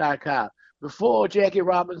Ty Cobb. Before Jackie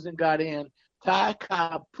Robinson got in, Ty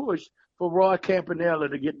Cobb pushed for Roy Campanella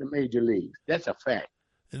to get in the major leagues. That's a fact.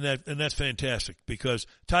 And that's fantastic, because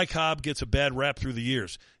Ty Cobb gets a bad rap through the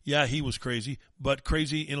years. Yeah, he was crazy, but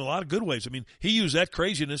crazy in a lot of good ways. I mean, he used that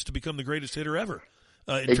craziness to become the greatest hitter ever.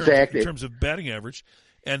 In terms of batting average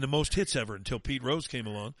and the most hits ever until Pete Rose came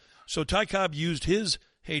along. So Ty Cobb used his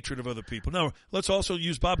hatred of other people. Now, let's also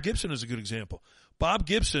use Bob Gibson as a good example. Bob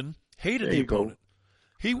Gibson hated the opponent.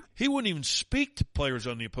 He wouldn't even speak to players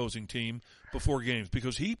on the opposing team before games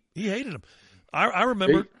because he hated them. I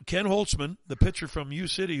remember Ken Holtzman, the pitcher from U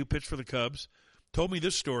City who pitched for the Cubs, told me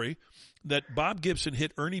this story, that Bob Gibson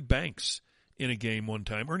hit Ernie Banks in a game one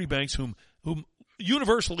time. Ernie Banks, whom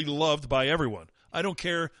universally loved by everyone. I don't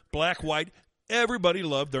care, black, white, everybody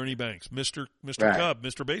loved Ernie Banks, Mr. Right. Cub,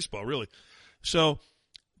 Mr. Baseball, really. So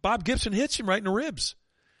Bob Gibson hits him right in the ribs.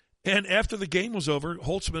 And after the game was over,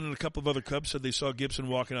 Holtzman and a couple of other Cubs said they saw Gibson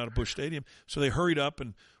walking out of Busch Stadium. So they hurried up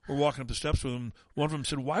and were walking up the steps with him. One of them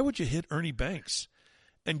said, "Why would you hit Ernie Banks?"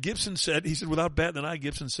 And Gibson said, without batting an eye,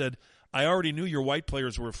 Gibson said, "I already knew your white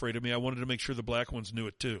players were afraid of me. I wanted to make sure the black ones knew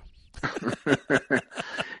it too."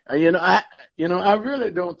 I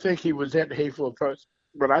really don't think he was that hateful a person,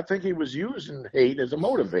 but I think he was using hate as a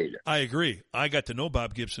motivator. I agree. I got to know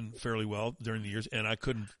Bob Gibson fairly well during the years, and I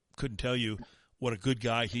couldn't tell you what a good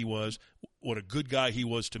guy he was,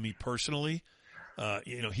 to me personally.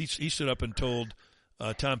 He stood up and told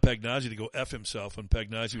Tom Pagnozzi to go F himself when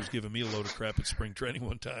Pagnozzi was giving me a load of crap at spring training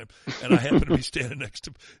one time. And I happened to be standing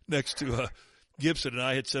next to Gibson, and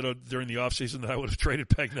I had said during the offseason that I would have traded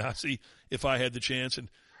Pagnozzi if I had the chance. And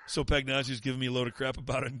so Pagnozzi was giving me a load of crap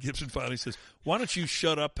about it, and Gibson finally says, "Why don't you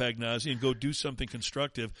shut up, Pagnozzi, and go do something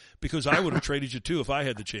constructive, because I would have traded you too if I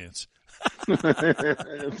had the chance."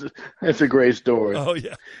 That's a great story. Oh,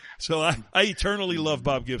 yeah. So I eternally love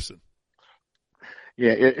Bob Gibson.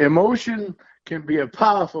 Yeah, emotion can be a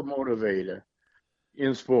powerful motivator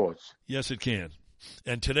in sports. Yes, it can.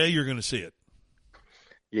 And today you're going to see it.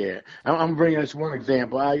 Yeah. I'm bringing this one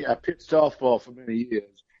example. I pitched softball for many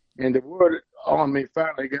years, and the word on me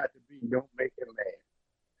finally got to be, don't make him mad.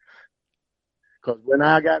 Because when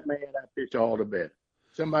I got mad, I pitched all the better.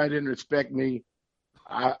 Somebody didn't respect me.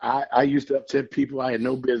 I used to upset people I had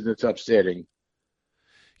no business upsetting.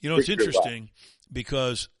 It's interesting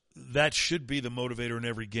because that should be the motivator in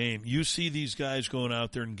every game. You see these guys going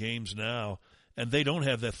out there in games now, and they don't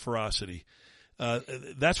have that ferocity.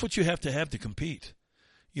 That's what you have to compete.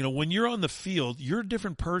 You know, when you're on the field, you're a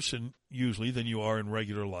different person usually than you are in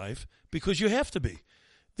regular life because you have to be.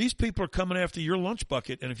 These people are coming after your lunch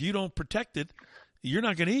bucket, and if you don't protect it, you're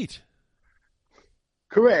not going to eat.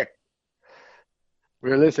 Correct.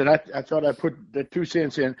 Well, listen, I thought I put the 2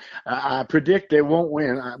 cents in. I predict they won't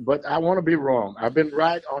win, but I want to be wrong. I've been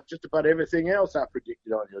right on just about everything else I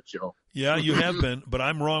predicted on your show. Yeah, you have been, but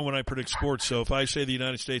I'm wrong when I predict sports. So if I say the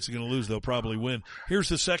United States is going to lose, they'll probably win. Here's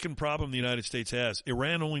the second problem the United States has.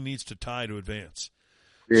 Iran only needs to tie to advance.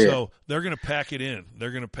 Yeah. So they're going to pack it in.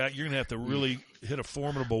 They're going to pack. You're going to have to really hit a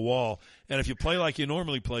formidable wall. And if you play like you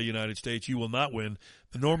normally play United States, you will not win.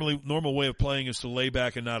 The normal way of playing is to lay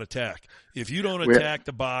back and not attack. If you don't attack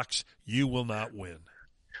the box, you will not win.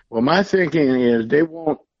 Well, my thinking is they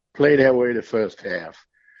won't play that way the first half.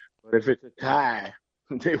 But if it's a tie,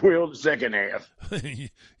 they will the second half.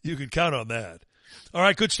 You can count on that. All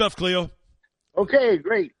right, good stuff, Cleo. Okay,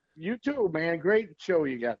 great. You too, man. Great show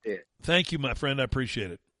you got there. Thank you, my friend. I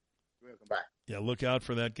appreciate it. Welcome back. Yeah, look out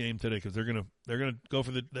for that game today because they're gonna go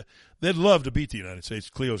for they'd love to beat the United States.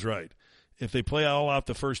 Cleo's right. If they play all out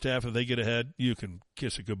the first half and they get ahead, you can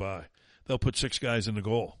kiss it goodbye. They'll put 6 guys in the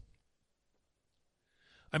goal.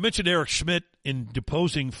 I mentioned Eric Schmidt in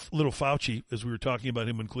deposing little Fauci as we were talking about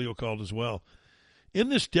him when Cleo called as well. In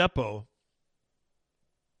this depot,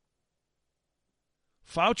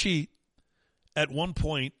 Fauci at one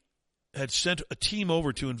point had sent a team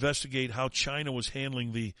over to investigate how China was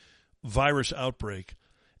handling the virus outbreak.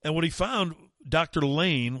 And what he found, Dr.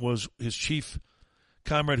 Lane was his chief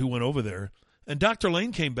comrade who went over there. And Dr.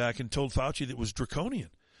 Lane came back and told Fauci that it was draconian.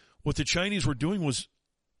 What the Chinese were doing was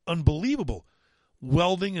unbelievable.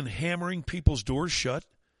 Welding and hammering people's doors shut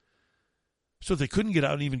so they couldn't get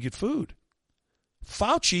out and even get food.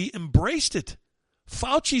 Fauci embraced it.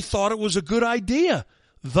 Fauci thought it was a good idea.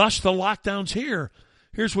 Thus the lockdowns here.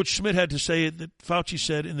 Here's what Schmidt had to say that Fauci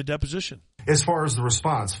said in the deposition. As far as the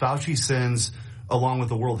response, Fauci sends, along with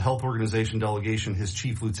the World Health Organization delegation, his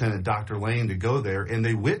chief lieutenant, Dr. Lane, to go there, and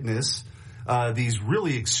they witness these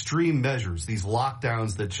really extreme measures, these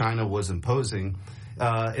lockdowns that China was imposing,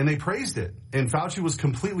 and they praised it. And Fauci was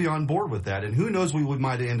completely on board with that. And who knows, we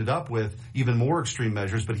might have ended up with even more extreme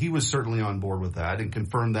measures, but he was certainly on board with that and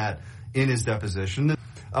confirmed that in his deposition.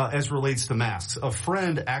 As relates to masks, a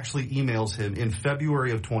friend actually emails him in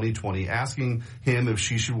February of 2020 asking him if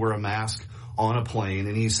she should wear a mask on a plane,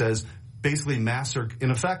 and he says basically masks are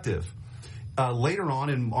ineffective. Later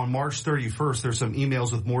on March 31st, there's some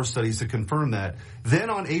emails with more studies to confirm that. Then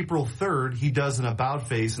on April 3rd, he does an about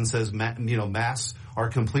face and says, masks are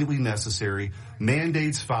completely necessary.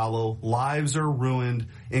 Mandates follow. Lives are ruined,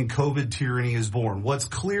 and COVID tyranny is born. What's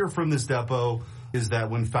clear from this depot is that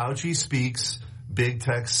when Fauci speaks, big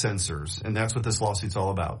tech censors, and that's what this lawsuit's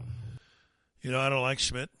all about. You know, I don't like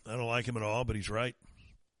Schmidt. I don't like him at all, but he's right.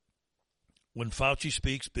 When Fauci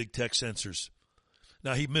speaks, big tech censors.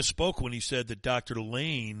 Now, he misspoke when he said that Dr.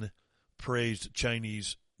 Lane praised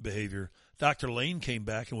Chinese behavior. Dr. Lane came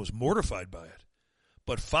back and was mortified by it.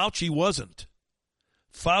 But Fauci wasn't.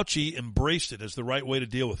 Fauci embraced it as the right way to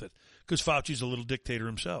deal with it because Fauci's a little dictator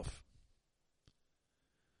himself.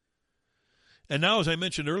 And now, as I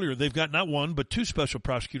mentioned earlier, they've got not one but 2 special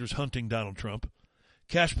prosecutors hunting Donald Trump.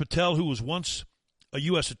 Kash Patel, who was once a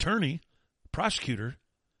U.S. attorney, prosecutor,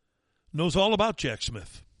 knows all about Jack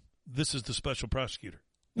Smith. This is the special prosecutor.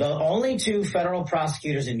 The only 2 federal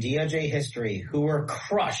prosecutors in DOJ history who were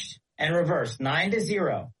crushed and reversed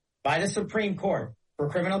 9-0 by the Supreme Court for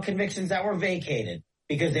criminal convictions that were vacated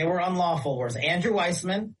because they were unlawful was Andrew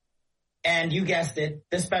Weissman and, you guessed it,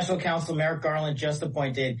 the special counsel Merrick Garland just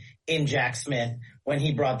appointed in Jack Smith when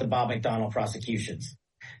he brought the Bob McDonnell prosecutions.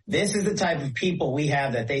 This is the type of people we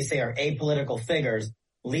have that they say are apolitical figures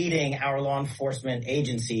leading our law enforcement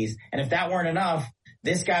agencies. And if that weren't enough,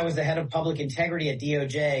 this guy was the head of public integrity at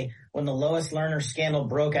DOJ when the Lois Lerner scandal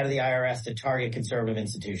broke out of the IRS to target conservative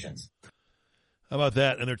institutions. How about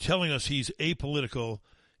that? And they're telling us he's apolitical.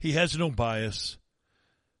 He has no bias.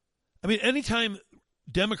 I mean, anytime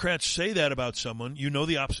Democrats say that about someone, you know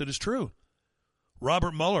the opposite is true.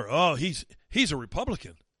 Robert Mueller, he's a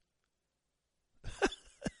Republican.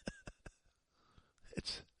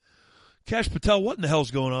 It's Kash Patel, what in the hell's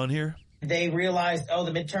going on here? They realized,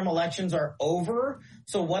 the midterm elections are over.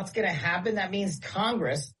 So what's going to happen? That means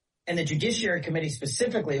Congress and the Judiciary Committee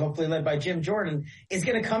specifically, hopefully led by Jim Jordan, is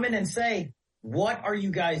going to come in and say, what are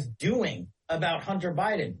you guys doing about Hunter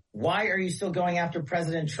Biden? Why are you still going after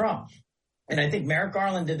President Trump? And I think Merrick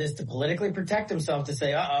Garland did this to politically protect himself to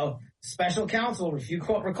say, special counsel, if you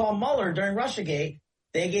recall Mueller during Russiagate,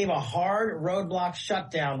 They gave a hard roadblock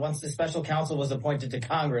shutdown once the special counsel was appointed to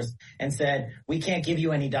Congress and said, we can't give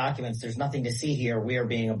you any documents. There's nothing to see here. We are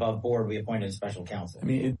being above board. We appointed a special counsel.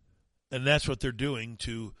 And that's what they're doing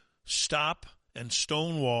to stop and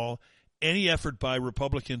stonewall any effort by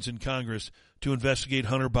Republicans in Congress to investigate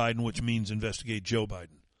Hunter Biden, which means investigate Joe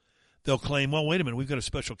Biden. They'll claim, well, wait a minute, we've got a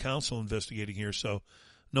special counsel investigating here, so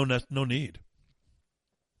no need.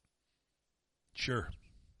 Sure.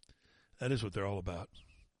 That is what they're all about.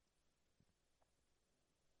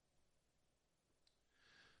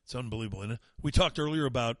 It's unbelievable, isn't it? We talked earlier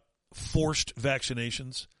about forced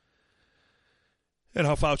vaccinations and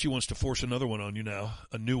how Fauci wants to force another one on you now.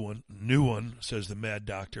 A new one, says the mad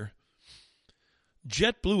doctor.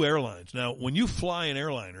 JetBlue Airlines. Now, when you fly an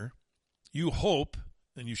airliner, you hope,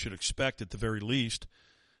 and you should expect at the very least,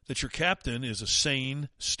 that your captain is a sane,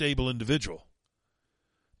 stable individual.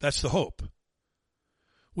 That's the hope.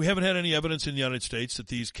 We haven't had any evidence in the United States that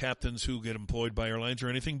these captains who get employed by airlines are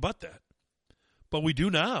anything but that. But we do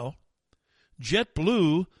now.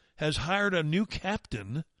 JetBlue has hired a new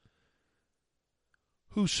captain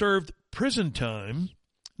who served prison time.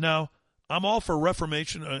 Now, I'm all for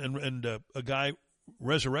reformation and a guy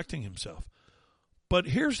resurrecting himself. But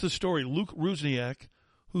here's the story. Luke Rusniak,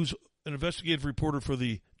 who's an investigative reporter for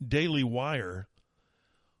the Daily Wire,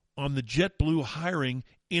 on the JetBlue hiring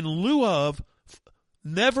in lieu of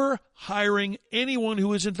never hiring anyone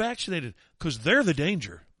who isn't vaccinated, because they're the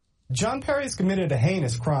danger. John Perry's committed a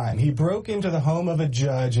heinous crime. He broke into the home of a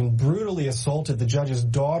judge and brutally assaulted the judge's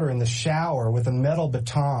daughter in the shower with a metal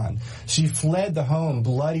baton. She fled the home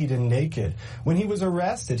bloodied and naked. When he was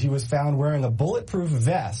arrested, he was found wearing a bulletproof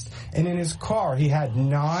vest, and in his car he had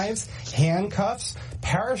knives, handcuffs,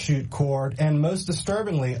 parachute cord, and most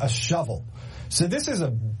disturbingly, a shovel. So this is a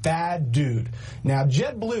bad dude. Now,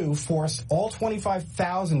 JetBlue forced all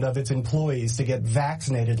 25,000 of its employees to get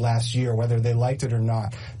vaccinated last year, whether they liked it or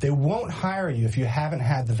not. They won't hire you if you haven't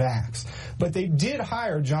had the vax. But they did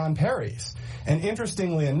hire John Perry's. And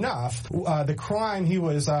interestingly enough, the crime he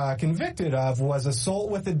was convicted of was assault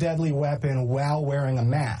with a deadly weapon while wearing a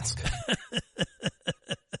mask.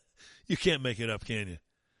 You can't make it up, can you?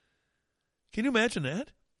 Can you imagine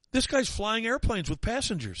that? This guy's flying airplanes with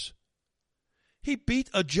passengers. He beat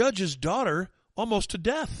a judge's daughter almost to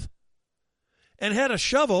death and had a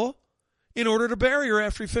shovel in order to bury her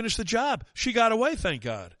after he finished the job. She got away, thank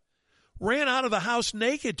God. Ran out of the house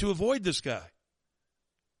naked to avoid this guy.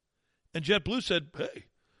 And JetBlue said, hey,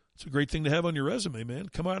 it's a great thing to have on your resume, man.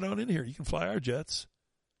 Come on in here. You can fly our jets.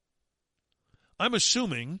 I'm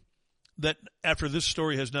assuming that after this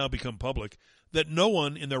story has now become public, that no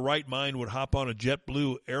one in their right mind would hop on a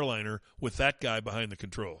JetBlue airliner with that guy behind the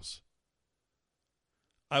controls.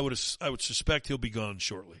 I would suspect he'll be gone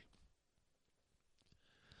shortly.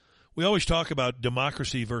 We always talk about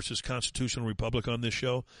democracy versus constitutional republic on this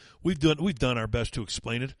show. We've done our best to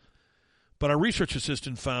explain it, but our research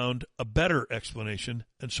assistant found a better explanation,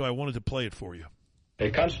 and so I wanted to play it for you. A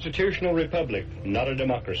constitutional republic, not a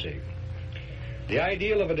democracy. The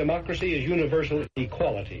ideal of a democracy is universal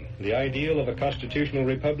equality. The ideal of a constitutional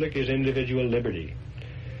republic is individual liberty.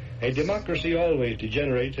 A democracy always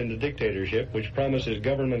degenerates into dictatorship, which promises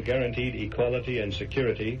government-guaranteed equality and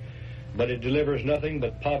security, but it delivers nothing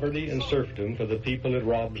but poverty and serfdom for the people it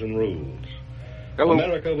robs and rules. Hello.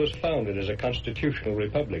 America was founded as a constitutional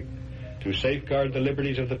republic to safeguard the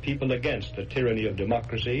liberties of the people against the tyranny of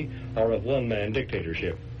democracy or of one-man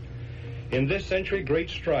dictatorship. In this century,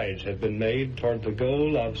 great strides have been made toward the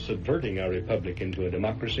goal of subverting our republic into a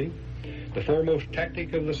democracy. The foremost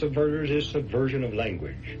tactic of the subverters is subversion of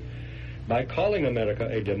language. By calling America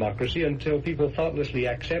a democracy until people thoughtlessly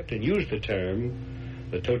accept and use the term,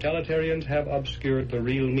 the totalitarians have obscured the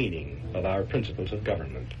real meaning of our principles of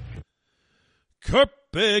government.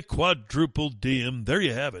 Carpe quadruple diem. There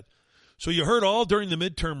you have it. So you heard all during the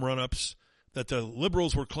midterm run-ups that the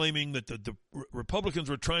liberals were claiming that the Republicans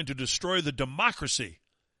were trying to destroy the democracy.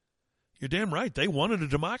 You're damn right. They wanted a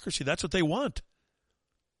democracy. That's what they want.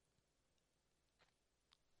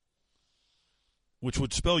 Which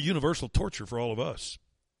would spell universal torture for all of us.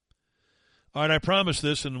 All right, I promise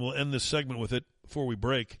this, and we'll end this segment with it before we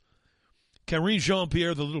break. Karine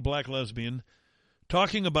Jean-Pierre, the little black lesbian,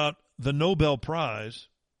 talking about the Nobel Prize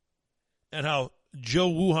and how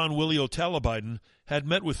Joe Wuhan Willie Otella Biden had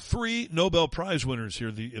met with 3 Nobel Prize winners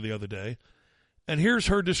here the other day. And here's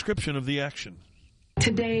her description of the action.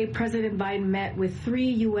 Today, President Biden met with 3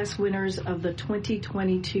 U.S. winners of the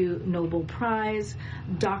 2022 Nobel Prize,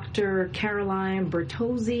 Dr. Caroline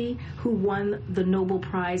Bertozzi, who won the Nobel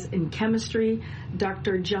Prize in Chemistry,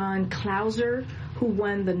 Dr. John Clauser, who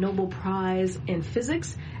won the Nobel Prize in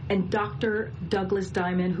Physics, and Dr. Douglas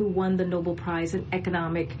Diamond, who won the Nobel Prize in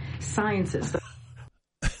Economic Sciences.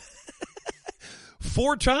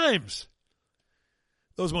 4 times.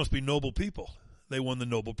 Those must be noble people. They won the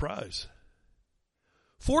Nobel Prize.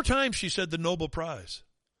 4 times she said the Nobel Prize.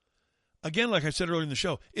 Again, like I said earlier in the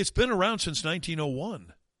show, it's been around since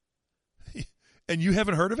 1901. And you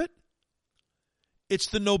haven't heard of it? It's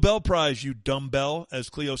the Nobel Prize, you dumbbell,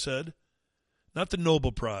 as Cleo said. Not the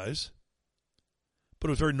Nobel Prize. But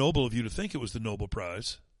it was very noble of you to think it was the Nobel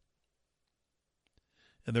Prize.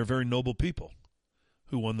 And they're very noble people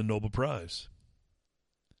who won the Nobel Prize.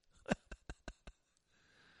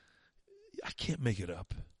 I can't make it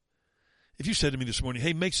up. If you said to me this morning,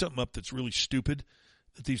 hey, make something up that's really stupid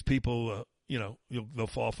that these people, they'll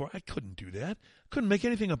fall for, I couldn't do that. I couldn't make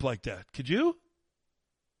anything up like that. Could you?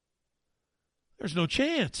 There's no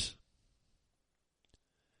chance.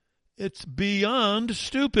 It's beyond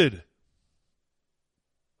stupid.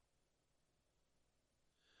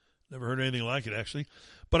 Never heard anything like it, actually.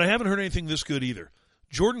 But I haven't heard anything this good either.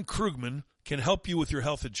 Jordan Krugman can help you with your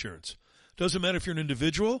health insurance. Doesn't matter if you're an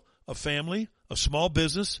individual, a family, a small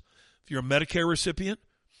business, if you're a Medicare recipient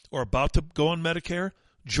or about to go on Medicare,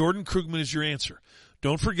 Jordan Krugman is your answer.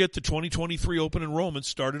 Don't forget the 2023 open enrollment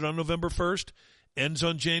started on November 1st, ends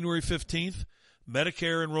on January 15th.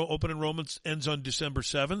 Medicare open enrollment ends on December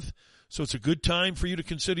 7th. So it's a good time for you to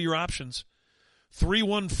consider your options.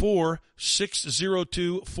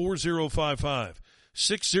 314-602-4055.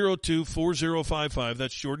 602-4055.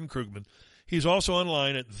 That's Jordan Krugman. He's also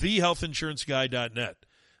online at thehealthinsuranceguy.net.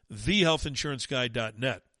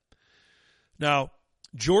 Thehealthinsuranceguy.net. Now,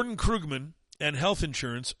 Jordan Krugman and health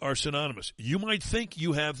insurance are synonymous. You might think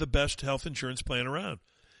you have the best health insurance plan around,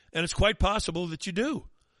 and it's quite possible that you do.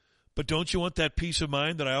 But don't you want that peace of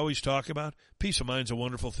mind that I always talk about? Peace of mind's a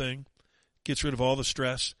wonderful thing. Gets rid of all the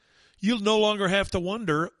stress. You'll no longer have to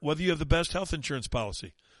wonder whether you have the best health insurance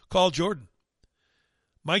policy. Call Jordan.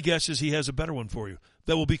 My guess is he has a better one for you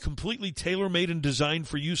that will be completely tailor-made and designed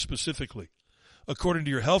for you specifically, according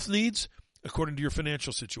to your health needs, according to your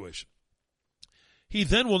financial situation. He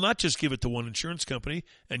then will not just give it to one insurance company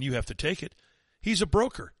and you have to take it. He's a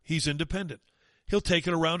broker. He's independent. He'll take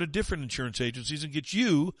it around to different insurance agencies and get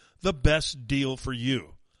you the best deal for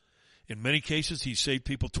you. In many cases, he's saved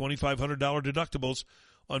people $2,500 deductibles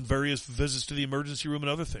on various visits to the emergency room and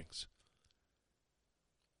other things.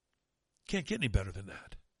 Can't get any better than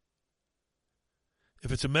that.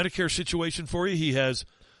 If it's a Medicare situation for you, he has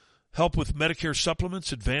help with Medicare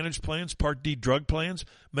supplements, Advantage plans, Part D drug plans.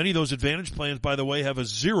 Many of those Advantage plans, by the way, have a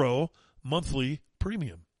 0 monthly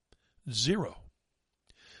premium. 0.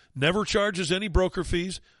 Never charges any broker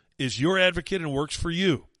fees, is your advocate, and works for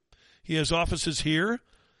you. He has offices here,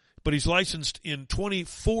 but he's licensed in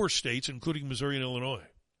 24 states, including Missouri and Illinois.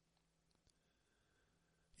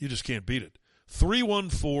 You just can't beat it.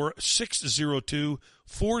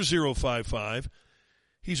 314-602-4055.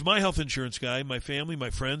 He's my health insurance guy, my family, my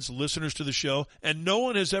friends, listeners to the show, and no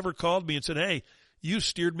one has ever called me and said, hey, you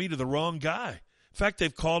steered me to the wrong guy. In fact,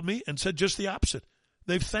 they've called me and said just the opposite.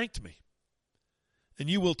 They've thanked me. And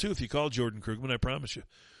you will too if you call Jordan Krugman, I promise you.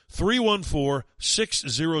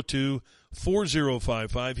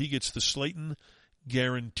 314-602-4055. He gets the Slaten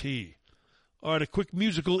guarantee. All right, a quick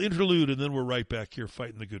musical interlude, and then we're right back here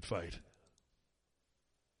fighting the good fight.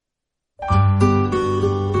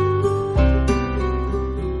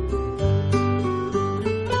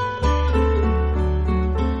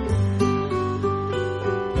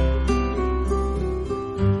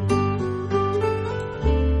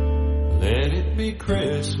 Let it be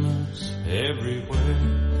Christmas everywhere,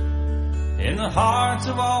 in the hearts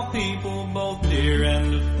of all people, both near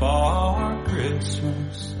and afar.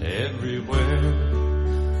 Christmas everywhere.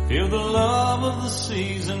 Feel the love of the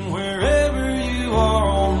season wherever you are,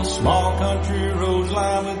 on the small country roads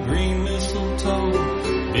lined with green mistletoe,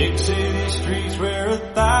 big city streets where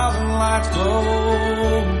 1,000 lights glow.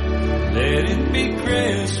 Let it be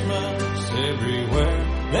Christmas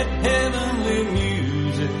everywhere. Let heavenly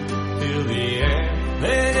music fill the air.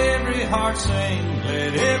 Let every heart sing,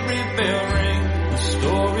 let every bell ring, the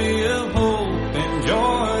story of hope and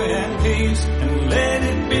joy and peace. And let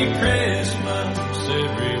it be Christmas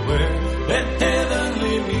everywhere. Let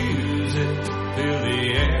heavenly music fill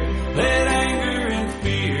the air. Let anger and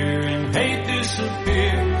fear and hate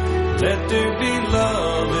disappear. Let there be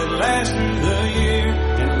love that lasts through the year.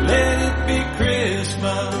 And let it be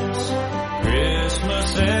Christmas,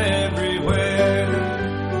 Christmas everywhere.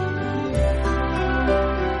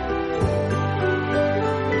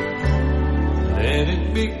 Let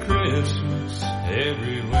it be Christmas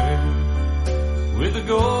everywhere. with the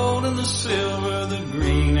gold and the silver, the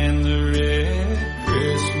green and the red.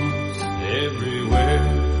 Christmas everywhere.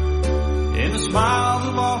 In the smiles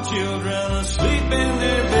of all children asleep in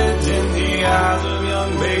their beds, in the eyes of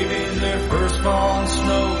young babies, their first fallen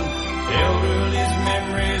snow. Elderly's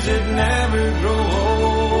memories that never grow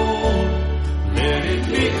old. Let it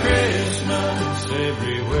be Christmas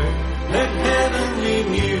everywhere. Let heavenly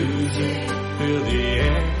music fill the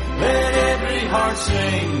air. Let every heart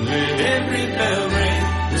sing, let every bell ring.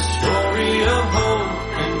 The story of hope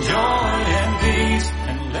and joy and peace.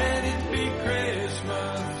 And let it be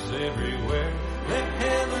Christmas everywhere. Let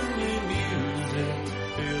heavenly music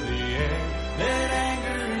fill the air. Let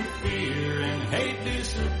anger and fear and hate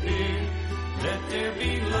disappear. Let there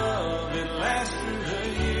be love that lasts through the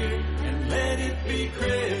year. And let it be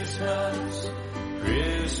Christmas,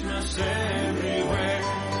 Christmas everywhere.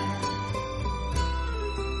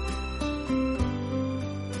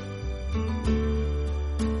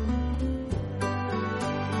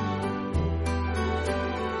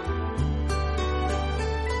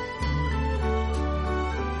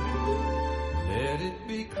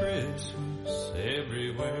 Christmas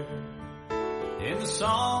everywhere. In the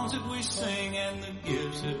songs that we sing and the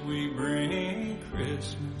gifts that we bring.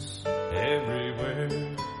 Christmas everywhere.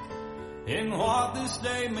 In what this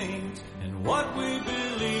day means and what we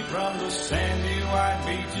believe, from the sandy white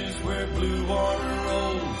beaches where blue water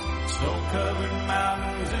rolls, snow-covered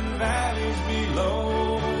mountains and valleys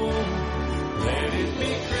below. Let it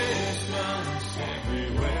be Christmas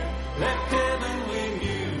everywhere. Let heavenly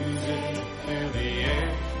music fill the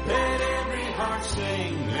air. Let every heart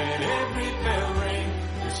sing, let every bell ring.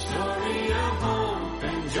 The story of hope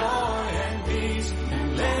and joy and peace.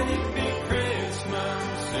 And let it be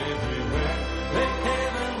Christmas everywhere. Let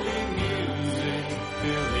heavenly music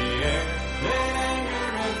fill the air. Let anger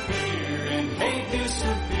and fear and hate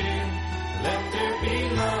disappear. Let there be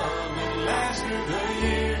love that lasts through the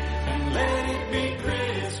year. And let it be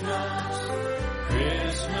Christmas,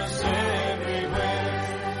 Christmas everywhere.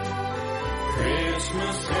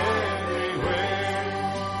 Christmas everywhere.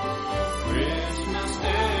 Christmas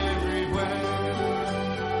everywhere.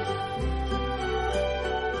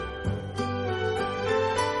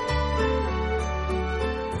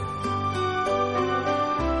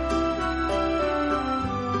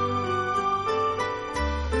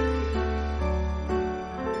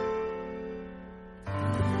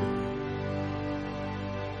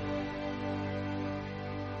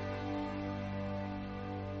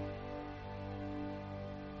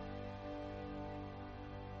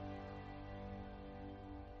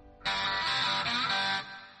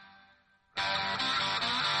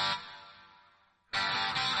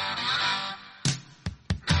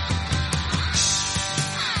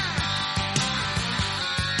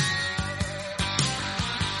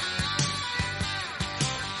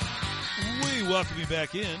 Welcome you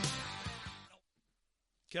back in.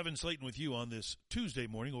 Kevin Slaten with you on this Tuesday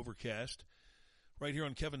morning, overcast, right here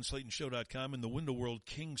on KevinSlatenShow.com in the Window World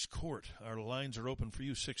Kings Court. Our lines are open for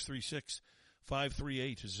you,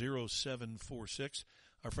 636-538-0746.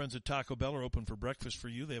 Our friends at Taco Bell are open for breakfast for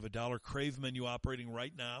you. They have a $1 Crave menu operating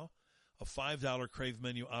right now, a $5 Crave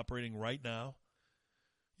menu operating right now.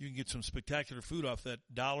 You can get some spectacular food off that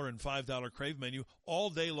 $1 and $5 Crave menu all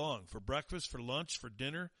day long, for breakfast, for lunch, for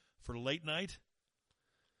dinner, for late night.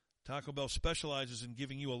 Taco Bell specializes in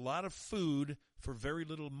giving you a lot of food for very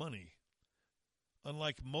little money.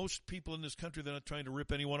 Unlike most people in this country, they're not trying to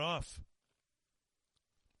rip anyone off.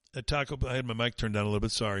 At Taco Bell, I had my mic turned down a little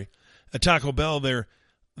bit, sorry. At Taco Bell, they're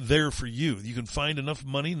there for you. You can find enough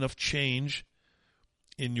money, enough change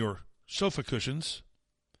in your sofa cushions.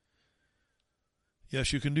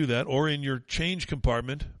 Yes, you can do that. Or in your change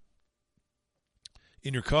compartment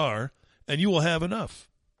in your car, and you will have enough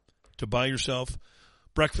to buy yourself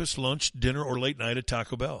breakfast, lunch, dinner, or late night at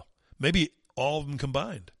Taco Bell. Maybe all of them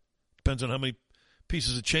combined. Depends on how many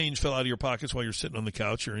pieces of change fell out of your pockets while you're sitting on the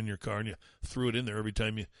couch or in your car and you threw it in there every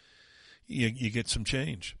time you get some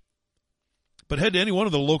change. But head to any one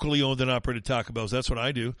of the locally owned and operated Taco Bells. That's what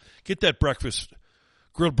I do. Get that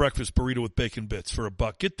grilled breakfast burrito with bacon bits for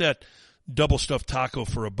 $1. Get that double stuffed taco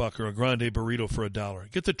for $1 or a grande burrito for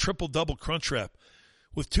 $1. Get the triple double crunch wrap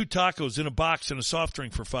with 2 tacos in a box and a soft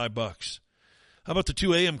drink for $5. How about the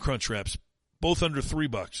 2 a.m. crunch wraps, both under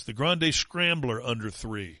 $3? The grande scrambler under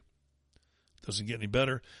 $3. Doesn't get any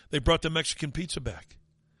better. They brought the Mexican pizza back.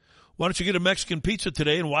 Why don't you get a Mexican pizza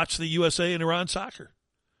today and watch the USA and Iran soccer?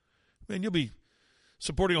 Man, you'll be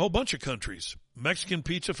supporting a whole bunch of countries. Mexican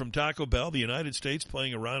pizza from Taco Bell, the United States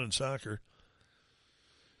playing Iran in soccer.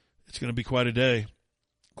 It's going to be quite a day.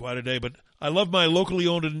 Quite a day, but I love my locally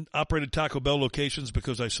owned and operated Taco Bell locations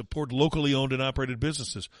because I support locally owned and operated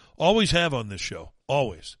businesses. Always have on this show.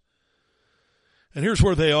 Always. And here's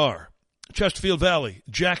where they are. Chesterfield Valley,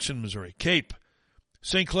 Jackson, Missouri, Cape,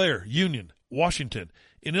 St. Clair, Union, Washington.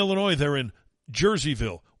 In Illinois, they're in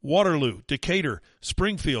Jerseyville, Waterloo, Decatur,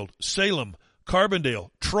 Springfield, Salem,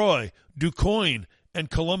 Carbondale, Troy, DuQuoin, and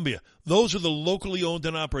Columbia. Those are the locally owned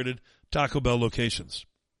and operated Taco Bell locations.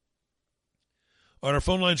 Our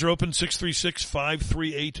phone lines are open,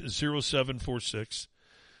 636-538-0746.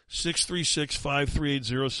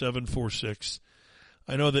 636-538-0746.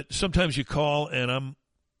 I know that sometimes you call and I'm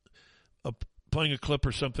playing a clip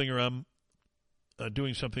or something, or I'm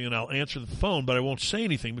doing something and I'll answer the phone, but I won't say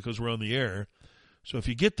anything because we're on the air. So if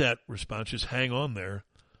you get that response, just hang on there,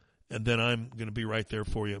 and then I'm going to be right there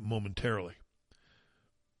for you momentarily.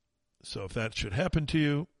 So if that should happen to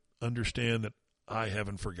you, understand that I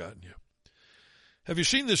haven't forgotten you. Have you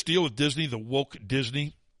seen this deal with Disney, the woke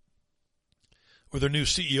Disney, where their new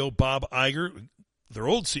CEO, Bob Iger, their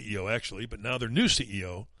old CEO actually, but now their new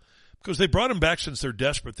CEO, because they brought him back since they're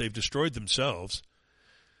desperate, they've destroyed themselves.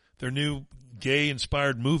 Their new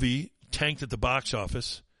gay-inspired movie tanked at the box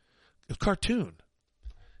office. A cartoon.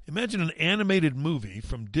 Imagine an animated movie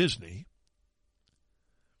from Disney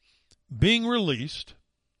being released.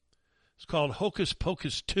 It's called Hocus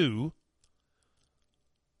Pocus 2.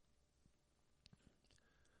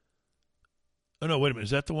 Oh, no, wait a minute.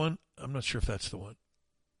 Is that the one? I'm not sure if that's the one.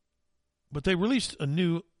 But they released a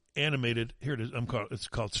new animated, here it is, it's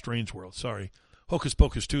called Strange World, sorry. Hocus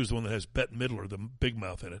Pocus 2 is the one that has Bette Midler, the big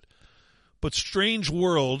mouth, in it. But Strange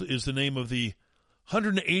World is the name of the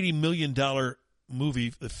 $180 million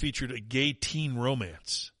movie that featured a gay teen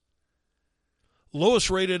romance. Lowest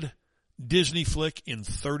rated Disney flick in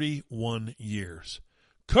 31 years.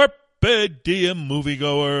 Carpe diem,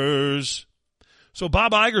 moviegoers. So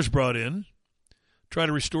Bob Iger's brought in, try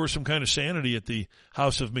to restore some kind of sanity at the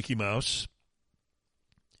House of Mickey Mouse.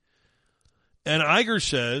 And Iger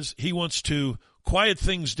says he wants to quiet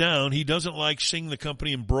things down. He doesn't like seeing the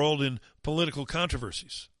company embroiled in political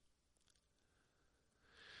controversies.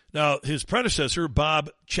 Now, his predecessor, Bob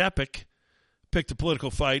Chapek, picked a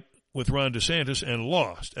political fight with Ron DeSantis and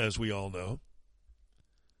lost, as we all know.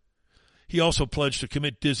 He also pledged to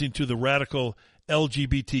commit Disney to the radical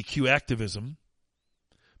LGBTQ activism,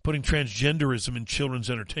 putting transgenderism in children's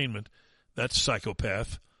entertainment. That's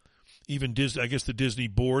psychopath. Even Disney, I guess the Disney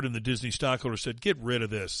board and the Disney stockholders said, get rid of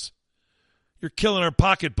this. You're killing our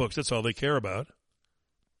pocketbooks. That's all they care about.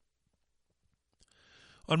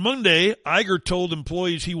 On Monday, Iger told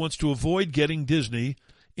employees he wants to avoid getting Disney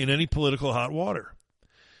in any political hot water.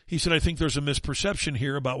 He said, I think there's a misperception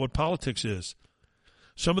here about what politics is.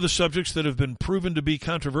 Some of the subjects that have been proven to be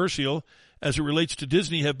controversial as it relates to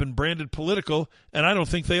Disney have been branded political, and I don't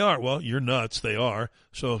think they are. Well, you're nuts. They are.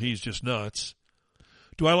 So he's just nuts.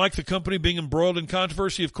 Do I like the company being embroiled in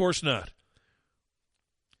controversy? Of course not.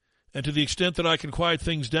 And to the extent that I can quiet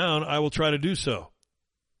things down, I will try to do so.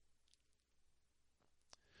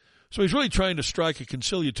 So he's really trying to strike a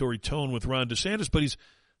conciliatory tone with Ron DeSantis, but he's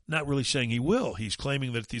not really saying he will. He's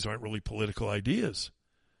claiming that these aren't really political ideas.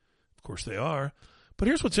 Of course they are. But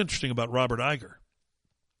here's what's interesting about Robert Iger.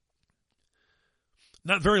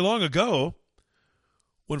 Not very long ago,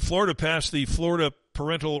 when Florida passed the Florida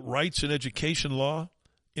Parental Rights and Education Law,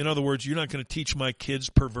 in other words, you're not going to teach my kids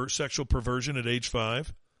sexual perversion at age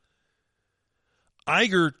 5,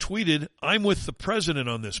 Iger tweeted, I'm with the president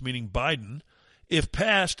on this, meaning Biden. If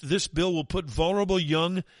passed, this bill will put vulnerable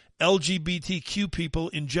young LGBTQ people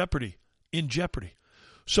in jeopardy.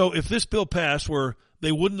 So if this bill passed where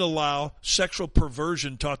they wouldn't allow sexual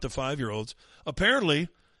perversion taught to 5-year-olds, apparently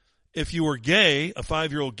if you were gay, a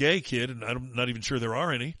 5-year-old gay kid, and I'm not even sure there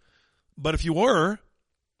are any, but if you were,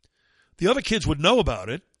 the other kids would know about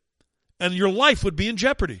it, and your life would be in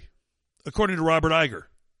jeopardy, according to Robert Iger.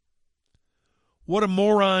 What a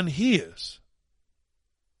moron he is.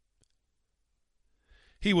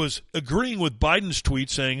 He was agreeing with Biden's tweet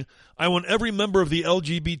saying, I want every member of the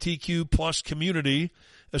LGBTQ plus community,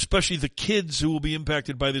 especially the kids who will be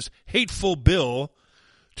impacted by this hateful bill,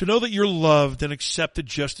 to know that you're loved and accepted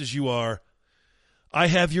just as you are. I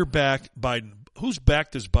have your back, Biden. Whose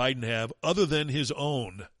back does Biden have other than his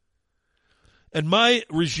own? And my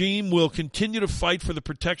regime will continue to fight for the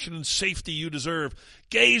protection and safety you deserve.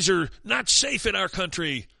 Gays are not safe in our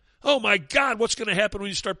country. Oh, my God, what's going to happen when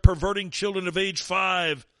you start perverting children of age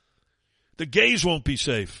 5? The gays won't be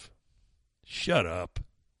safe. Shut up.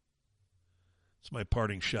 It's my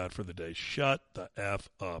parting shot for the day. Shut the F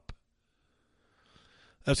up.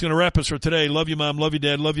 That's going to wrap us for today. Love you, Mom. Love you,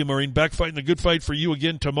 Dad. Love you, Maureen. Back fighting the good fight for you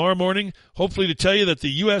again tomorrow morning, hopefully to tell you that the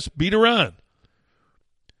U.S. beat Iran.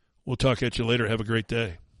 We'll talk at you later. Have a great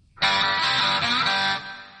day.